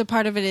 So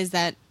part of it is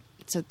that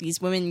so these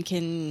women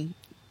can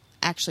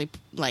actually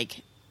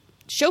like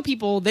show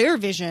people their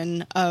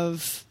vision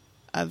of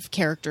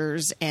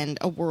characters and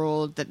a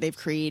world that they've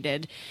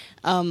created.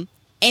 And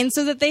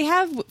so that they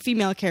have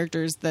female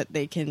characters that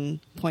they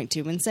can point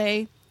to and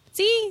say,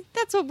 see,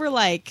 that's what we're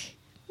like.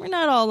 We're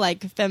not all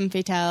like femme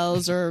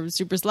fatales or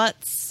super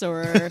sluts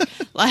or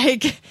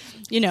like,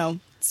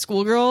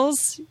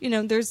 schoolgirls.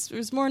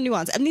 There's more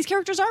nuance. And these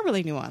characters are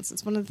really nuanced.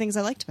 It's one of the things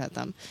I liked about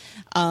them.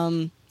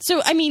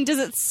 So, I mean, does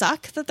it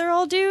suck that they're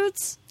all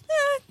dudes?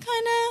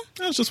 Kind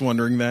of. I was just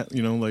wondering that,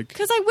 like...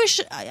 Because I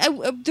wish...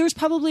 there's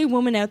probably a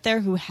woman out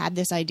there who had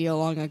this idea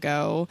long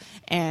ago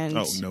and...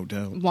 Oh, no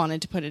doubt.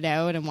 ...wanted to put it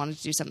out and wanted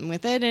to do something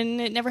with it, and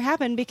it never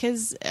happened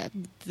because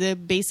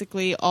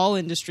basically all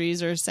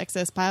industries are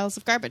sexist piles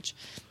of garbage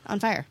on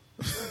fire.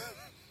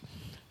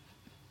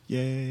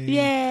 Yay.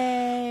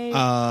 Yay.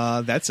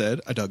 That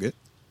said, I dug it.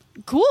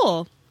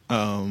 Cool.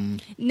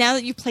 Now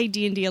that you played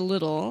D&D a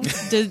little,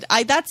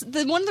 that's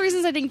one of the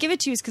reasons I didn't give it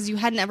to you is because you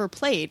hadn't ever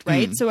played,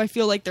 right? So I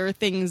feel like there are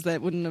things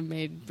that wouldn't have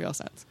made real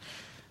sense.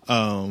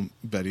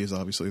 Betty is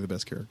obviously the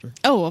best character.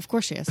 Oh, of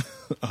course she is.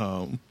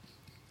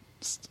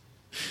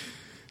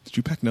 Did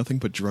you pack nothing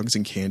but drugs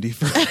and candy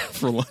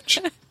for lunch?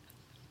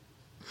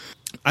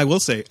 I will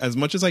say, as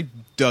much as I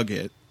dug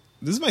it,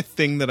 this is my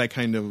thing that I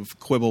kind of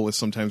quibble with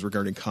sometimes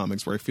regarding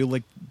comics, where I feel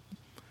like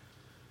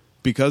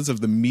because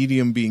of the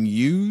medium being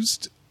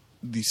used,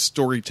 the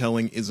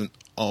storytelling isn't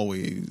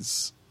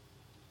always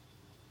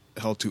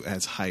held to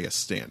as high a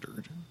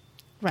standard.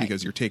 Right.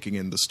 Because you're taking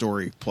in the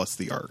story plus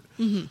the art,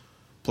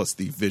 plus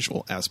the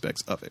visual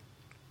aspects of it.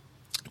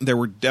 there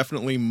were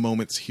definitely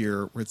moments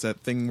here where it's that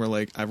thing where,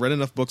 like, I've read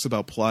enough books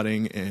about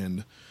plotting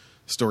and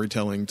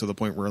storytelling to the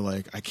point where,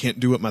 like, I can't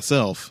do it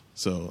myself,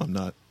 so I'm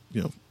not,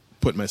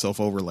 putting myself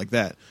over like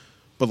that.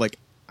 But, like,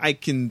 I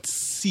can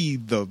see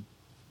the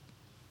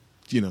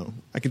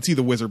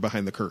wizard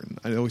behind the curtain.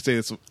 I always say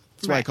that's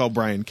why I call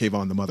Brian K.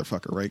 Vaughan the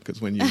motherfucker, right?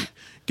 Because when you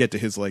get to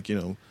his, like,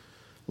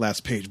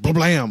 last page,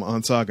 blam,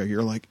 on Saga,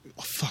 you're like,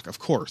 oh, fuck, of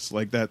course.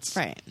 Like, that's...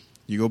 Right.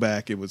 You go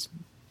back, it was...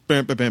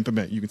 Bam, bam, bam, bam,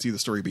 bam. You can see the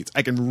story beats.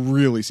 I can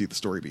really see the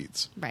story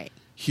beats. Right.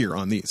 Here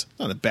on these.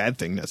 Not a bad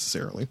thing,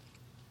 necessarily.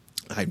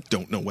 I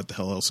don't know what the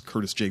hell else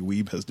Curtis J.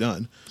 Weeb has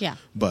done. Yeah.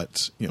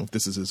 But,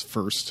 this is his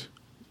first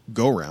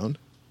go-round.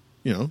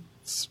 Of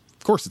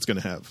course it's going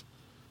to have...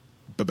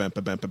 Ba-bam,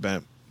 ba-bam,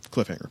 ba-bam,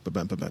 cliffhanger.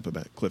 Ba-bam, ba-bam,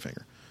 ba-bam,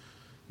 cliffhanger.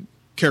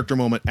 Character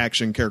moment,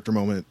 action, character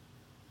moment,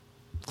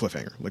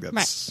 cliffhanger. Like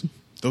that's... Right.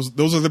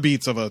 Those are the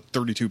beats of a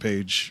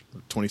 32-page,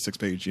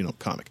 26-page,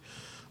 comic.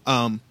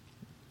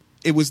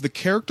 It was the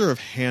character of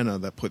Hannah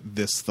that put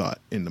this thought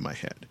into my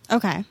head.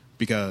 Okay.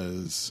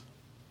 Because...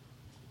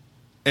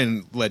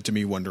 And led to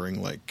me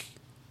wondering, like,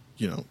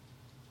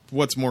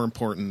 what's more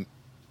important?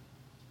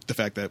 The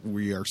fact that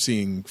we are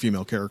seeing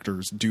female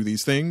characters do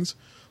these things,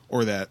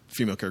 or that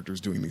female characters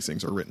doing these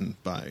things are written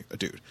by a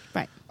dude.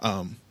 Right.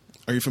 Are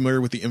you familiar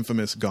with the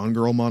infamous Gone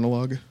Girl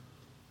monologue?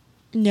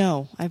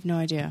 No, I have no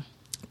idea.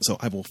 So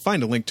I will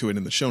find a link to it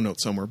in the show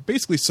notes somewhere.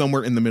 Basically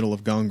somewhere in the middle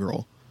of Gone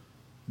Girl,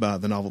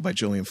 the novel by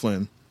Gillian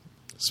Flynn.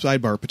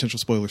 Sidebar, potential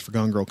spoilers for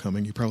Gone Girl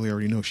coming. You probably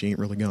already know she ain't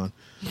really gone.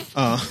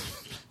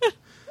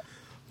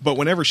 But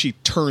whenever she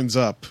turns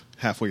up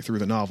halfway through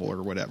the novel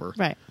or whatever,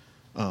 right.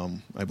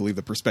 I believe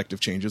the perspective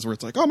changes where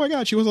it's like, oh my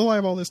God, she was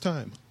alive all this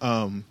time.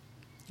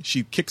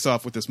 She kicks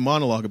off with this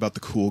monologue about the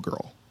cool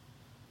girl.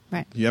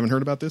 Right. You haven't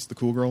heard about this? The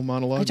cool girl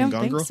monologue? I don't in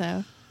Gone think Girl?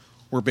 so.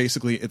 Where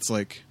basically it's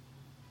like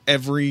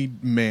every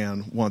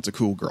man wants a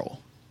cool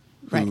girl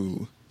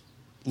who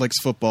likes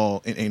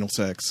football and anal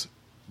sex,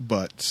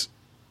 but,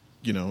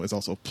 is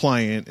also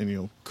pliant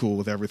and, cool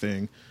with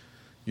everything.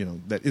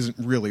 That isn't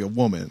really a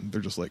woman.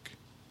 They're just like,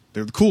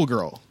 they're the cool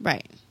girl.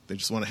 Right. They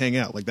just want to hang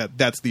out. Like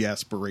that's the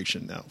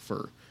aspiration now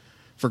for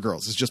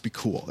girls. Is just be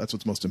cool. That's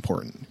what's most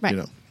important. Right.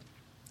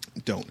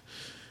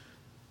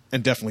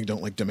 Definitely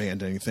don't like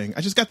demand anything.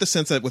 I just got the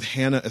sense that with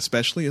Hannah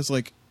especially is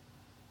like,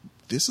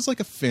 this is like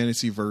a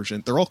fantasy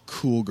version. They're all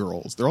cool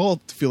girls. They're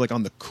all feel like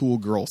on the cool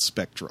girl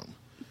spectrum.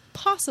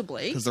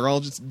 Possibly. Because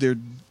they're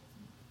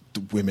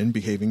the women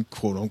behaving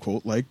quote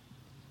unquote like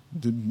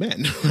the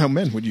men. How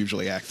men would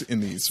usually act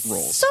in these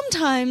roles.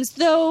 Sometimes,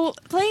 though,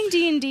 playing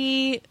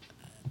D&D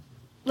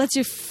lets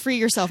you free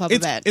yourself up a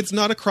bit. It's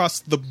not across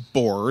the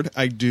board.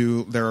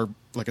 There are,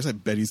 like I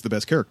said, Betty's the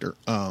best character.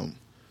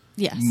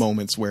 Yes.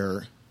 Moments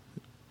where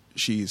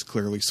she's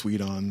clearly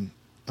sweet on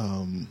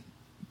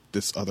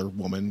this other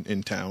woman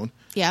in town.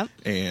 Yeah.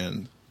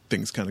 And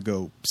things kind of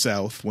go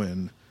south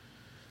when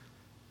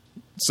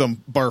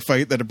some bar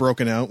fight that had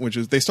broken out, which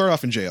is they start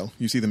off in jail.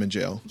 You see them in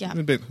jail. Yeah.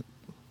 A bit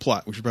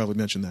plot. We should probably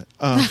mention that.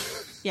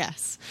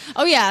 Yes.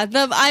 Oh, yeah.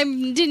 I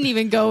didn't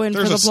even go in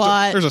for the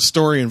plot. There's a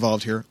story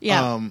involved here.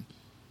 Yeah.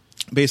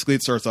 Basically,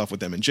 it starts off with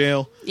them in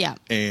jail. Yeah.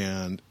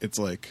 And it's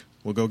like,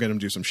 we'll go get them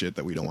do some shit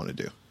that we don't want to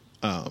do.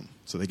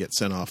 So they get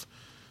sent off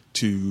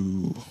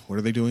to, what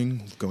are they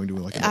doing? Going to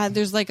like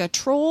there's like a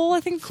troll, I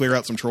think. Clear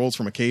out some trolls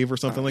from a cave or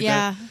something like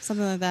that. Yeah,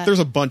 something like that. There's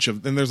a bunch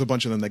of them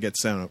that get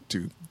sent out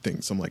to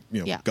things. Some like,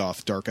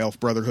 goth, dark elf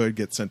brotherhood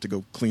gets sent to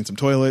go clean some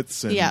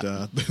toilets. And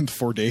the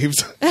Four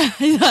Daves.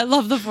 I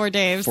love the Four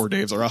Daves. Four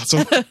Daves are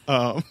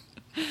awesome.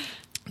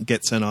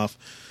 Get sent off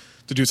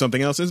to do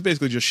something else. It's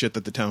basically just shit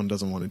that the town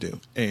doesn't want to do.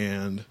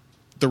 And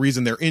the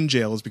reason they're in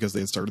jail is because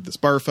they had started this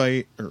bar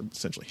fight, or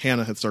essentially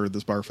Hannah had started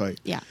this bar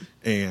fight. Yeah.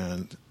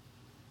 And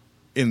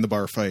in the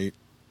bar fight,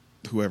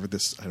 I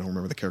don't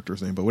remember the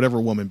character's name, but whatever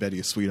woman Betty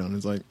is sweet on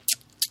is like,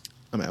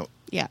 I'm out.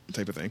 Yeah.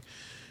 Type of thing.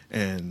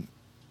 And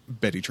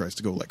Betty tries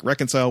to go like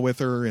reconcile with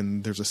her,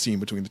 and there's a scene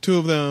between the two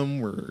of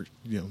them where,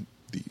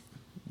 the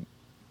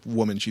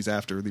woman she's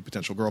after, the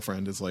potential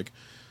girlfriend, is like,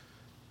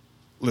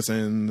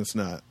 listen, it's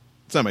not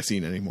my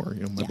scene anymore.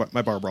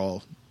 My bar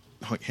brawl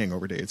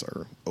hangover days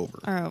are over.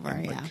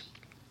 Yeah.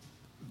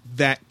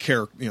 That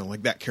character,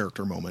 that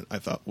character moment I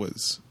thought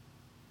was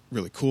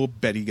really cool.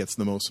 Betty gets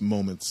the most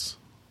moments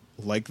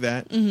like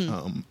that,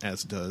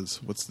 as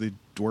does, what's the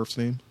dwarf's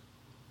name?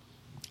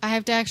 I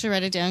have to actually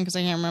write it down because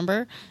I can't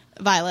remember.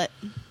 Violet.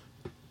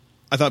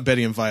 I thought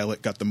Betty and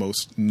Violet got the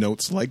most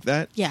notes like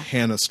that. Yeah.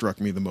 Hannah struck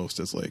me the most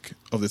as like,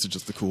 oh, this is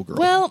just the cool girl.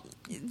 Well,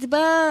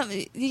 yeah,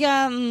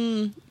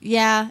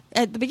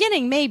 at the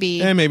beginning,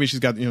 maybe. And maybe she's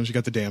got, she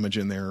got the damage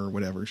in there or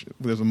whatever.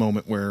 There's a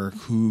moment where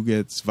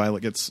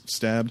Violet gets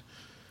stabbed.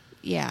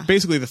 Yeah.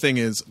 Basically, the thing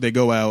is, they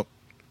go out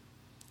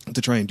to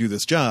try and do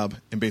this job,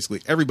 and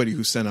basically everybody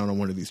who's sent out on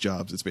one of these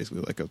jobs is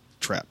basically like a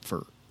trap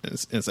for an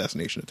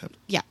assassination attempt.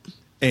 Yeah.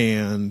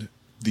 And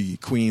the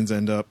queens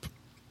end up,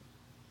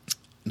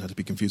 not to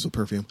be confused with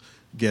Perfume,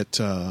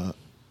 end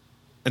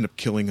up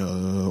killing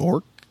a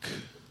orc,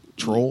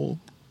 troll.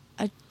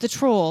 The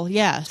troll,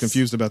 yes.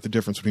 Confused about the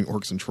difference between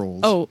orcs and trolls.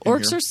 Oh,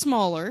 orcs are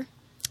smaller.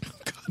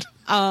 God.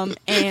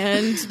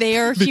 And they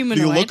are The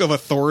humanoid. look of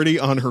authority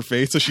on her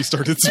face as she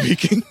started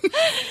speaking.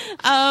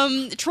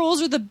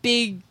 Trolls are the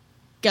big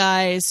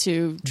guys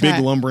who Big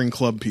lumbering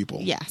club people.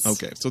 Yes.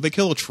 Okay, so they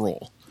kill a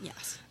troll.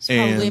 Yes. It's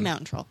probably a And-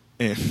 mountain troll.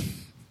 And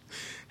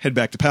head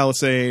back to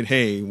Palisade.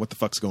 Hey, what the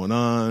fuck's going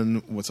on?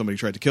 What, somebody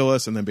tried to kill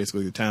us, and then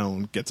basically the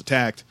town gets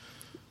attacked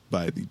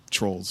by the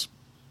troll's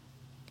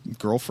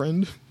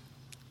girlfriend.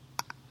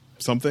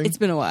 Something. It's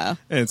been a while.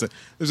 And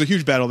there's a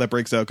huge battle that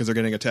breaks out because they're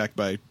getting attacked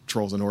by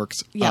trolls and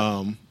orcs.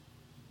 Yep.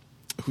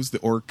 Who's the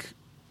orc?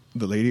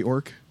 The lady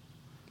orc?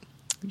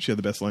 She had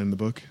the best line in the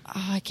book.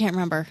 Oh, I can't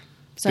remember.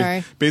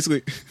 Sorry.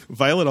 Basically,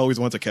 Violet always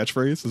wants a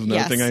catchphrase. This is another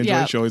Yes, thing I enjoy.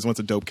 yeah. She always wants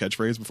a dope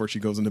catchphrase before she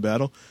goes into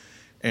battle.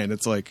 And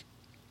it's like,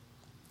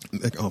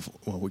 oh,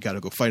 well, we got to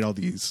go fight all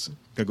these.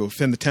 Got to go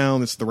defend the town.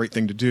 This is the right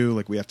thing to do.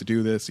 Like, we have to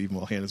do this. Even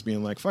while Hannah's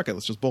being like, fuck it,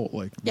 let's just bolt.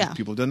 Like, Yeah. these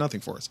people have done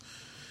nothing for us.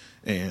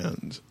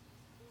 And,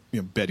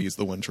 Betty's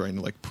the one trying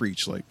to, like,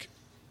 preach, like,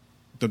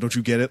 don't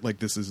you get it? Like,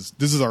 this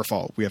is our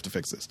fault. We have to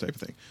fix this type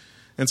of thing.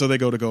 And so they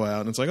go out,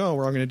 and it's like, oh,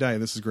 we're all going to die.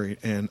 This is great.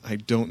 And I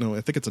don't know.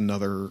 I think it's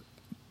another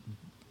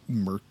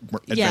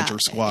adventure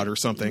squad or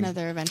something.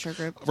 Another adventure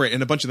group. Right,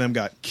 and a bunch of them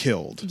got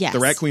killed. Yes. The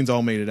Rat Queens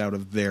all made it out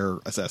of their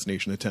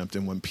assassination attempt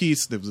in one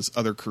piece. There was this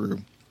other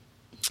crew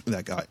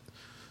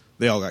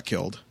they all got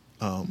killed.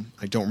 I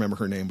don't remember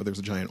her name, but there's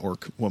a giant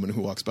orc woman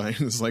who walks by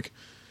and is like,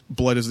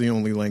 blood is the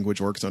only language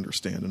orcs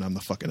understand, and I'm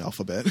the fucking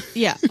alphabet.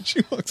 Yeah.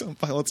 She walks on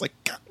Violet's like,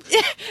 God,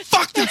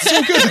 fuck, that's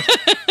so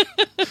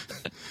good.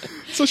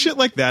 So shit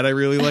like that I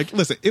really like.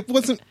 Listen,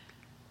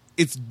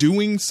 it's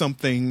doing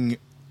something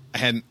I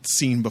hadn't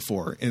seen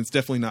before, and it's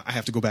definitely not, I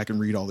have to go back and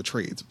read all the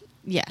trades.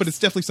 Yes. But it's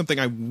definitely something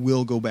I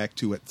will go back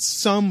to at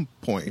some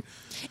point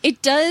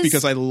It does.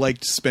 because I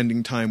liked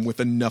spending time with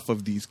enough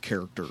of these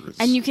characters.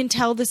 And you can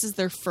tell this is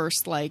their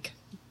first, like,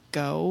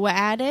 go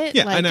at it.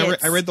 yeah, like, and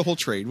it's- I read the whole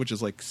trade, which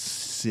is like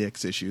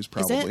 6 issues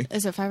probably.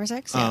 Is it 5 or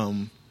 6? Yeah.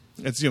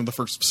 It's the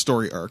first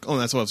story arc. Oh,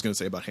 and that's what I was going to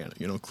say about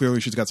Hannah.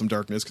 Clearly she's got some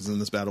darkness because in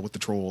this battle with the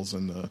trolls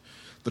and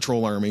the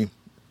troll army,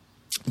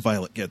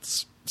 Violet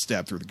gets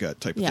stabbed through the gut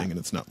type of Yeah. thing, and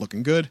it's not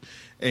looking good.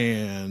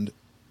 And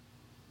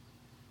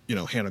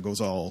Hannah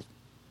goes all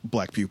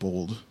black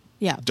pupiled,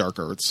 Yeah. dark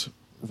arts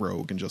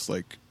rogue, and just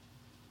like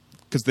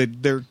because they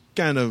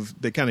kind of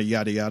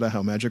yada yada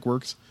how magic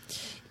works.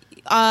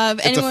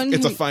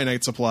 It's a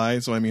finite supply,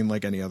 so I mean,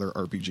 like any other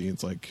RPG,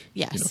 it's like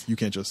Yes. you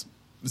can't just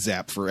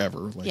zap forever.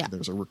 Like Yeah.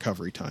 there's a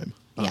recovery time.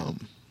 Yeah.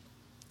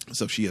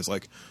 So she has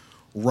like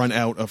run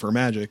out of her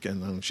magic,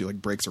 and she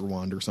like breaks her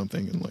wand or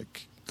something, and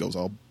like goes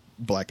all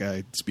black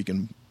eyed,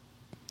 speaking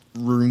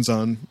runes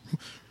on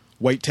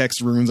white text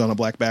runes on a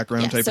black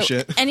background type so of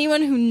shit.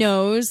 Anyone who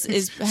knows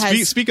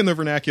Speaking the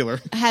vernacular,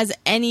 has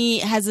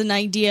an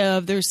idea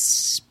of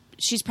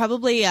she's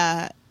probably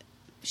a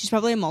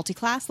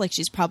multi-class, like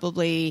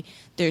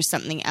there's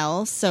something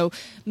else. So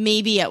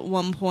maybe at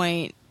one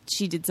point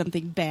she did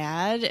something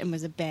bad and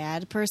was a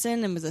bad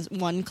person and was a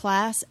one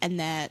class, and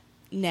that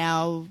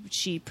now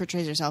she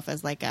portrays herself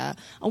as like a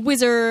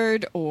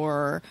wizard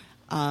or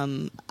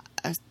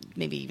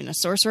maybe even a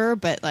sorcerer,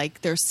 but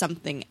like there's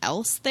something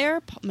else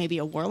there, maybe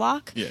a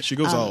warlock. yeah, she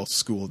goes all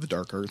School of the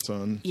Dark Arts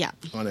on Yeah.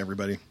 on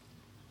everybody.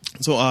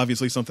 So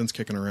obviously something's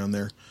kicking around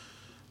there.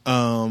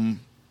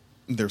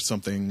 There's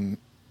something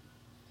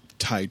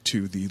tied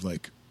to the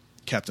like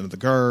captain of the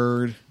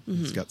guard.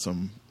 Mm-hmm. He's got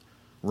some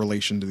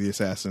relation to the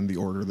assassin, the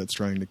order that's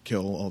trying to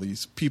kill all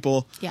these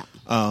people. Yeah.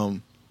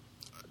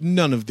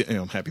 None of the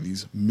I'm happy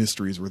these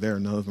mysteries were there.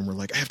 None of them were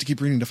like, I have to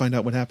keep reading to find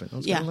out what happened. I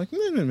was Yeah. kind of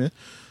like, meh.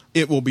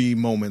 It will be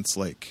moments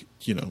like,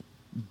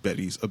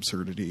 Betty's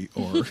absurdity,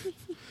 or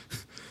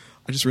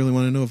I just really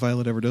want to know if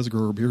Violet ever does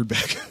grow her beard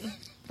back.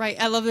 Right.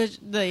 I love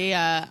the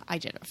I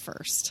did it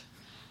first.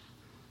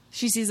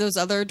 She sees those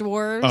other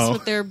dwarves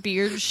with their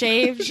beard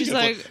shaved. She's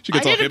like, she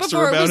gets I all did it hipster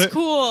before it about was it.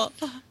 cool.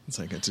 It's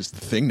like, it's just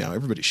the thing now.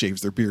 Everybody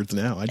shaves their beards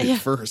now. I did it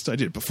first. I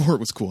did it before it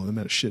was cool. And the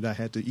amount of shit I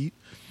had to eat.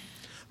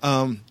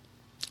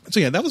 So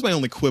yeah, that was my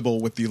only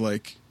quibble with the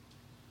like,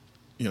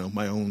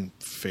 my own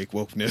fake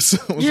wokeness.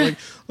 I was like,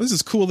 well, this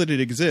is cool that it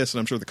exists, and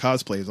I'm sure the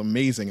cosplay is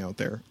amazing out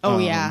there. Oh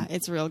yeah,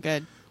 it's real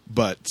good.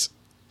 But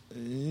this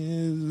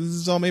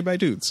is all made by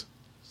dudes,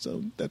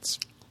 so that's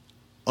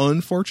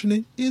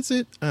unfortunate. Is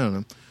it? I don't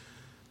know.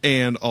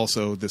 And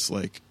also, this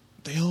like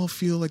they all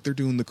feel like they're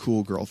doing the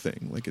cool girl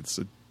thing, like it's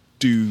a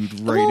dude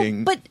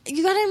writing. Well, but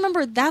you got to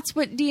remember that's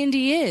what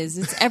D&D is.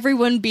 It's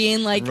everyone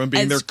being like Everyone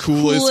being as their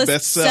coolest,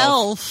 best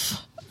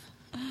self.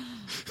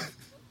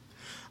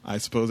 I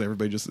suppose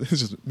everybody it's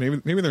just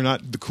maybe they're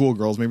not the cool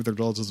girls. Maybe they're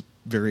all just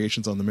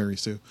variations on the Mary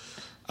Sue.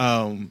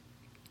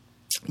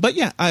 But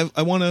yeah,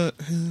 I want to.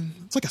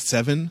 It's like a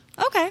 7.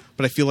 Okay.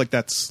 But I feel like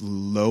that's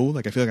low.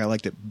 Like I feel like I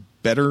liked it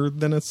better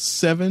than a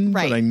 7.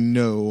 Right. But I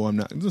know I'm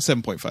not. It's a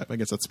 7.5. I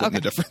guess that's splitting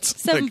the difference.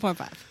 7.5.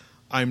 Like,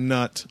 I'm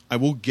not. I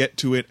will get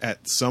to it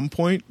at some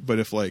point. But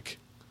if like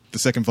the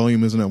second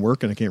volume isn't at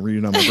work and I can't read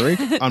it on my break,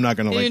 I'm not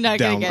gonna like You're not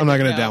gonna get I'm not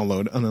it, gonna no.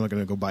 download. I'm not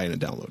gonna go buy it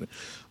and download it.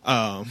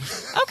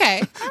 Okay.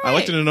 All I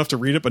liked right. it enough to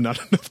read it, but not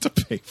enough to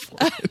pay for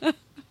it.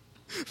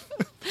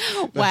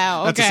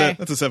 Wow. That's Okay.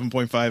 that's a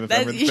 7.5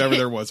 if ever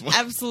there was one.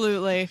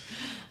 Absolutely.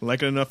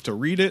 Like it enough to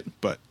read it,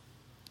 but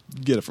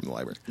get it from the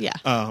library. Yeah.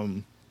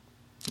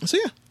 So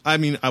yeah, I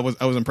mean, I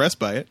was impressed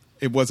by it.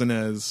 It wasn't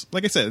as,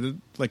 like I said,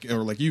 like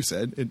you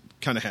said, it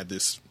kind of had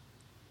this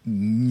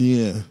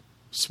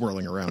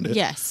swirling around it.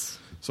 Yes.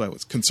 So I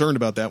was concerned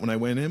about that when I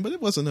went in, but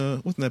it wasn't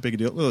that big a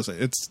deal. Listen,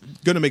 it's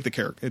going to make the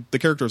character. The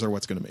characters are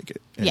what's going to make it,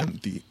 and Yeah.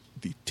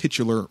 the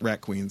titular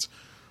rat queens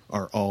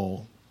are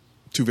all,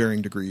 to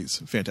varying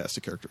degrees,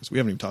 fantastic characters. We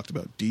haven't even talked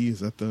about Dee. Is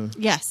that the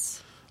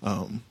Yes.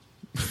 her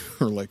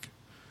like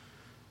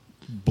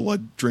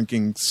blood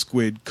drinking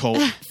squid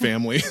cult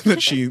family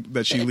that she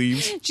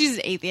leaves She's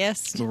an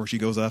atheist. before she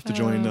goes off to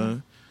join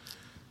the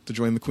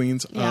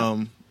queens.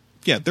 Yeah.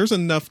 Yeah, there's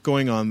enough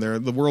going on there.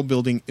 The world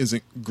building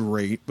isn't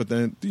great, but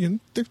then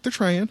they're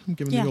trying. I'm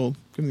giving Yeah.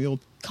 the old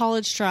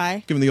College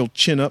try. giving the old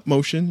chin up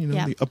motion.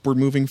 Yeah. The upward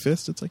moving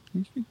fist. It's like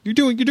you're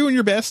doing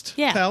your best,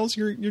 Yeah. pals.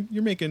 You're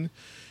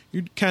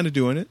kind of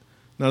doing it.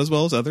 Not as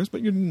well as others,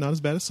 but you're not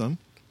as bad as some.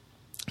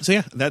 So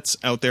yeah, that's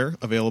out there,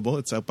 available.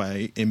 It's out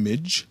by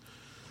Image.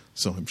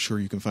 So I'm sure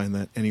you can find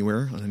that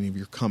anywhere on any of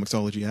your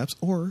Comixology apps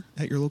or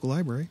at your local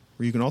library,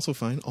 where you can also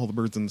find All the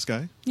Birds in the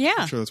Sky. Yeah.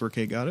 I'm sure that's where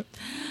Kate got it.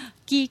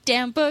 Geek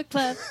Down Book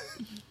Club.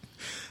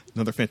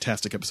 Another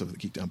fantastic episode of the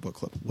Geek Down Book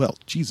Club. Well,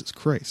 Jesus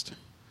Christ.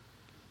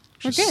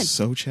 We're Just good.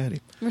 so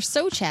chatty. We're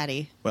so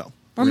chatty. Well,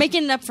 We're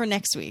making it up for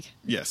next week.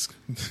 Yes.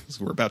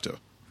 So we're about to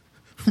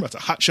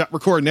hot shot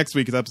record next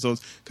week's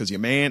episodes because your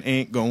man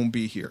ain't going to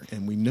be here.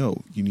 And we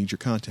know you need your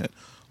content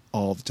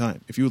all the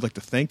time. If you would like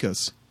to thank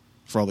us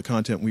for all the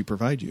content we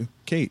provide you,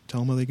 Kate,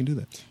 tell them how they can do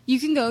that. You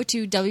can go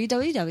to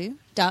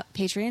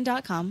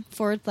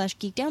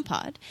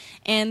www.patreon.com/geekdownpod.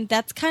 And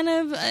that's kind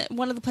of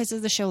one of the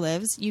places the show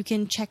lives. You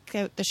can check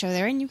out the show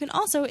there. And you can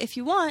also, if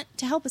you want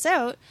to help us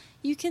out,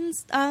 you can,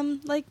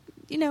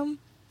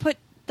 put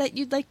that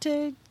you'd like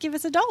to give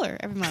us $1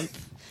 every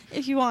month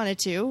if you wanted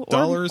to.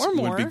 Dollars or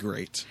more. would be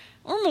great.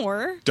 Or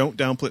more. Don't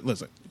downplay.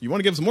 Listen, you want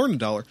to give us more than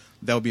 $1,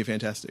 that would be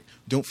fantastic.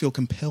 Don't feel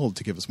compelled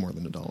to give us more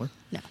than $1.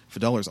 No. If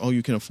 $1 is all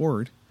you can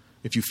afford,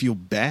 if you feel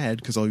bad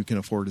because all you can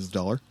afford is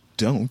 $1,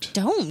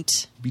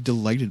 don't. Be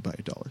delighted by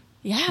 $1.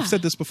 Yeah. I've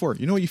said this before.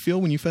 You know what you feel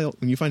when you find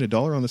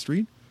 $1 on the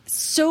street?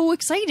 So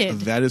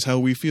excited. That is how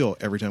we feel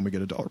every time we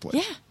get a $1 pledge.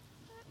 Yeah.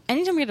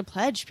 Anytime we get a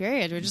pledge,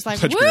 period, we're just like,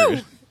 Pledge woo!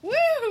 period.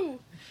 Woo!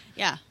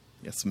 Yeah.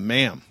 Yes,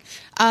 ma'am.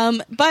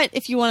 But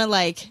if you want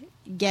to,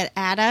 get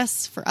at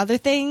us for other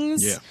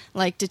things, Yeah.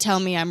 like to tell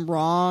me I'm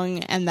wrong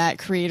and that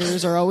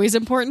creators are always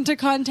important to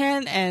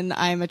content and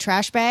I'm a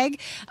trash bag,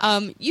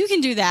 you can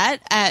do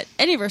that at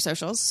any of our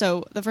socials.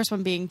 So the first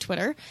one being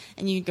Twitter,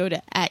 and you can go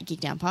to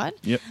 @GeekDownPod.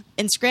 Yep.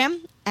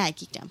 Instagram,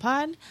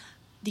 @GeekDownPod.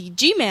 The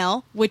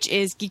Gmail, which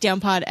is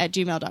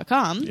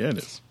geekdownpod@gmail.com. Yeah, it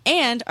is.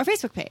 And our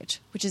Facebook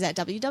page, which is at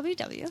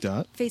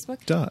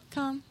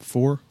www.facebook.com.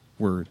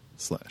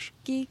 /.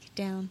 Geek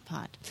Down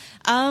Pod.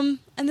 And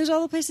there's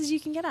all the places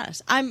you can get at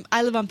us.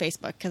 I live on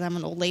Facebook because I'm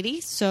an old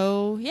lady,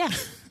 so yeah,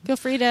 feel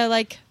free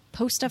to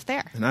post stuff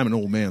there. And I'm an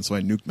old man, so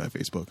I nuked my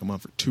Facebook. I'm on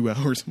for 2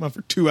 hours. I'm on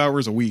for 2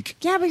 hours a week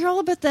Yeah, but you're all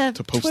about the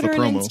to post Twitter the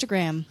promo. and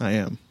Instagram. I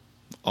am.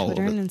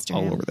 Twitter and Instagram.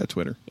 All over that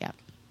Twitter. Yeah.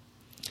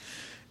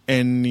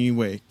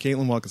 Anyway,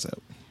 Caitlin, walk us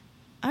out.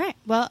 All right.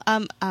 Well,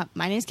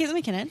 my name is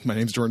Caitlin McKinnon, My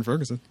name's Jordan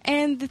Ferguson.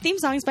 and the theme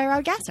song is by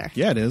Rob Gasser.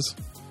 Yeah, it is.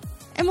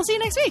 And we'll see you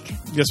next week.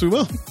 Yes, we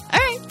will. All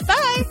right.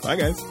 Bye. Bye,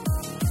 guys.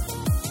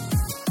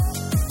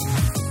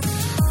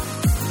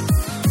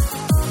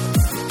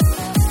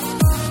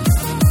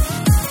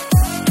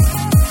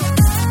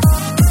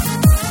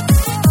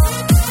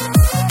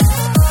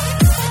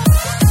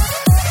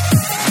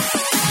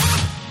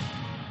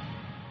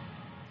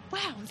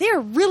 Wow, they're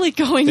really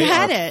going They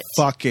at are it.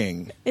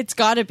 fucking. It's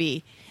got to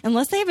be.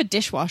 Unless they have a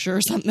dishwasher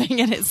or something,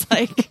 and it's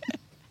like...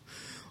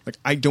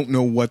 I don't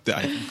know what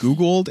I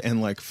Googled,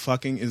 and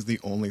fucking is the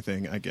only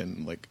thing I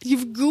can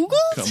You've Googled?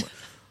 come.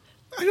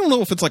 I don't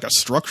know if it's a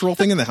structural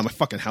thing and that how my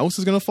fucking house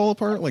is gonna fall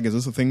apart. Is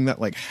this a thing that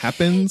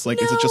happens? Is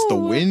it just the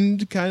No.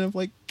 wind kind of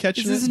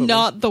catching This it? is But,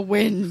 not the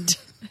wind,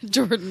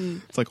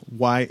 Jordan. It's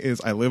why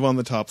is I live on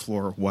the top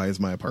floor? Why is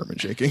my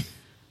apartment shaking?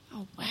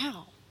 Oh,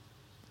 wow.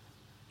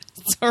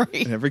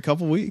 Sorry. And every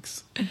couple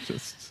weeks,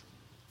 just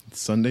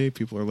it's Sunday,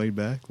 people are laid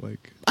back.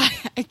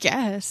 I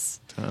guess.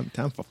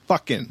 Time for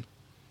fucking.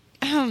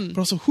 But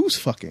also, who's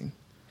fucking?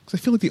 Because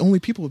I feel like the only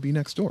people would be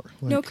next door.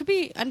 No, it could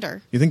be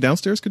under. You think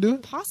downstairs could do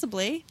it?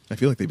 Possibly. I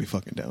feel like they'd be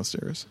fucking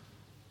downstairs.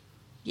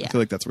 Yeah. I feel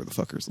like that's where the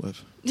fuckers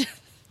live.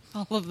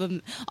 all of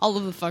the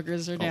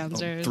fuckers are All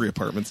downstairs. 3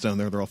 apartments down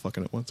there, they're all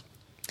fucking at once.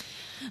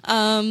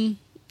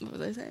 What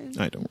was I saying?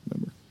 I don't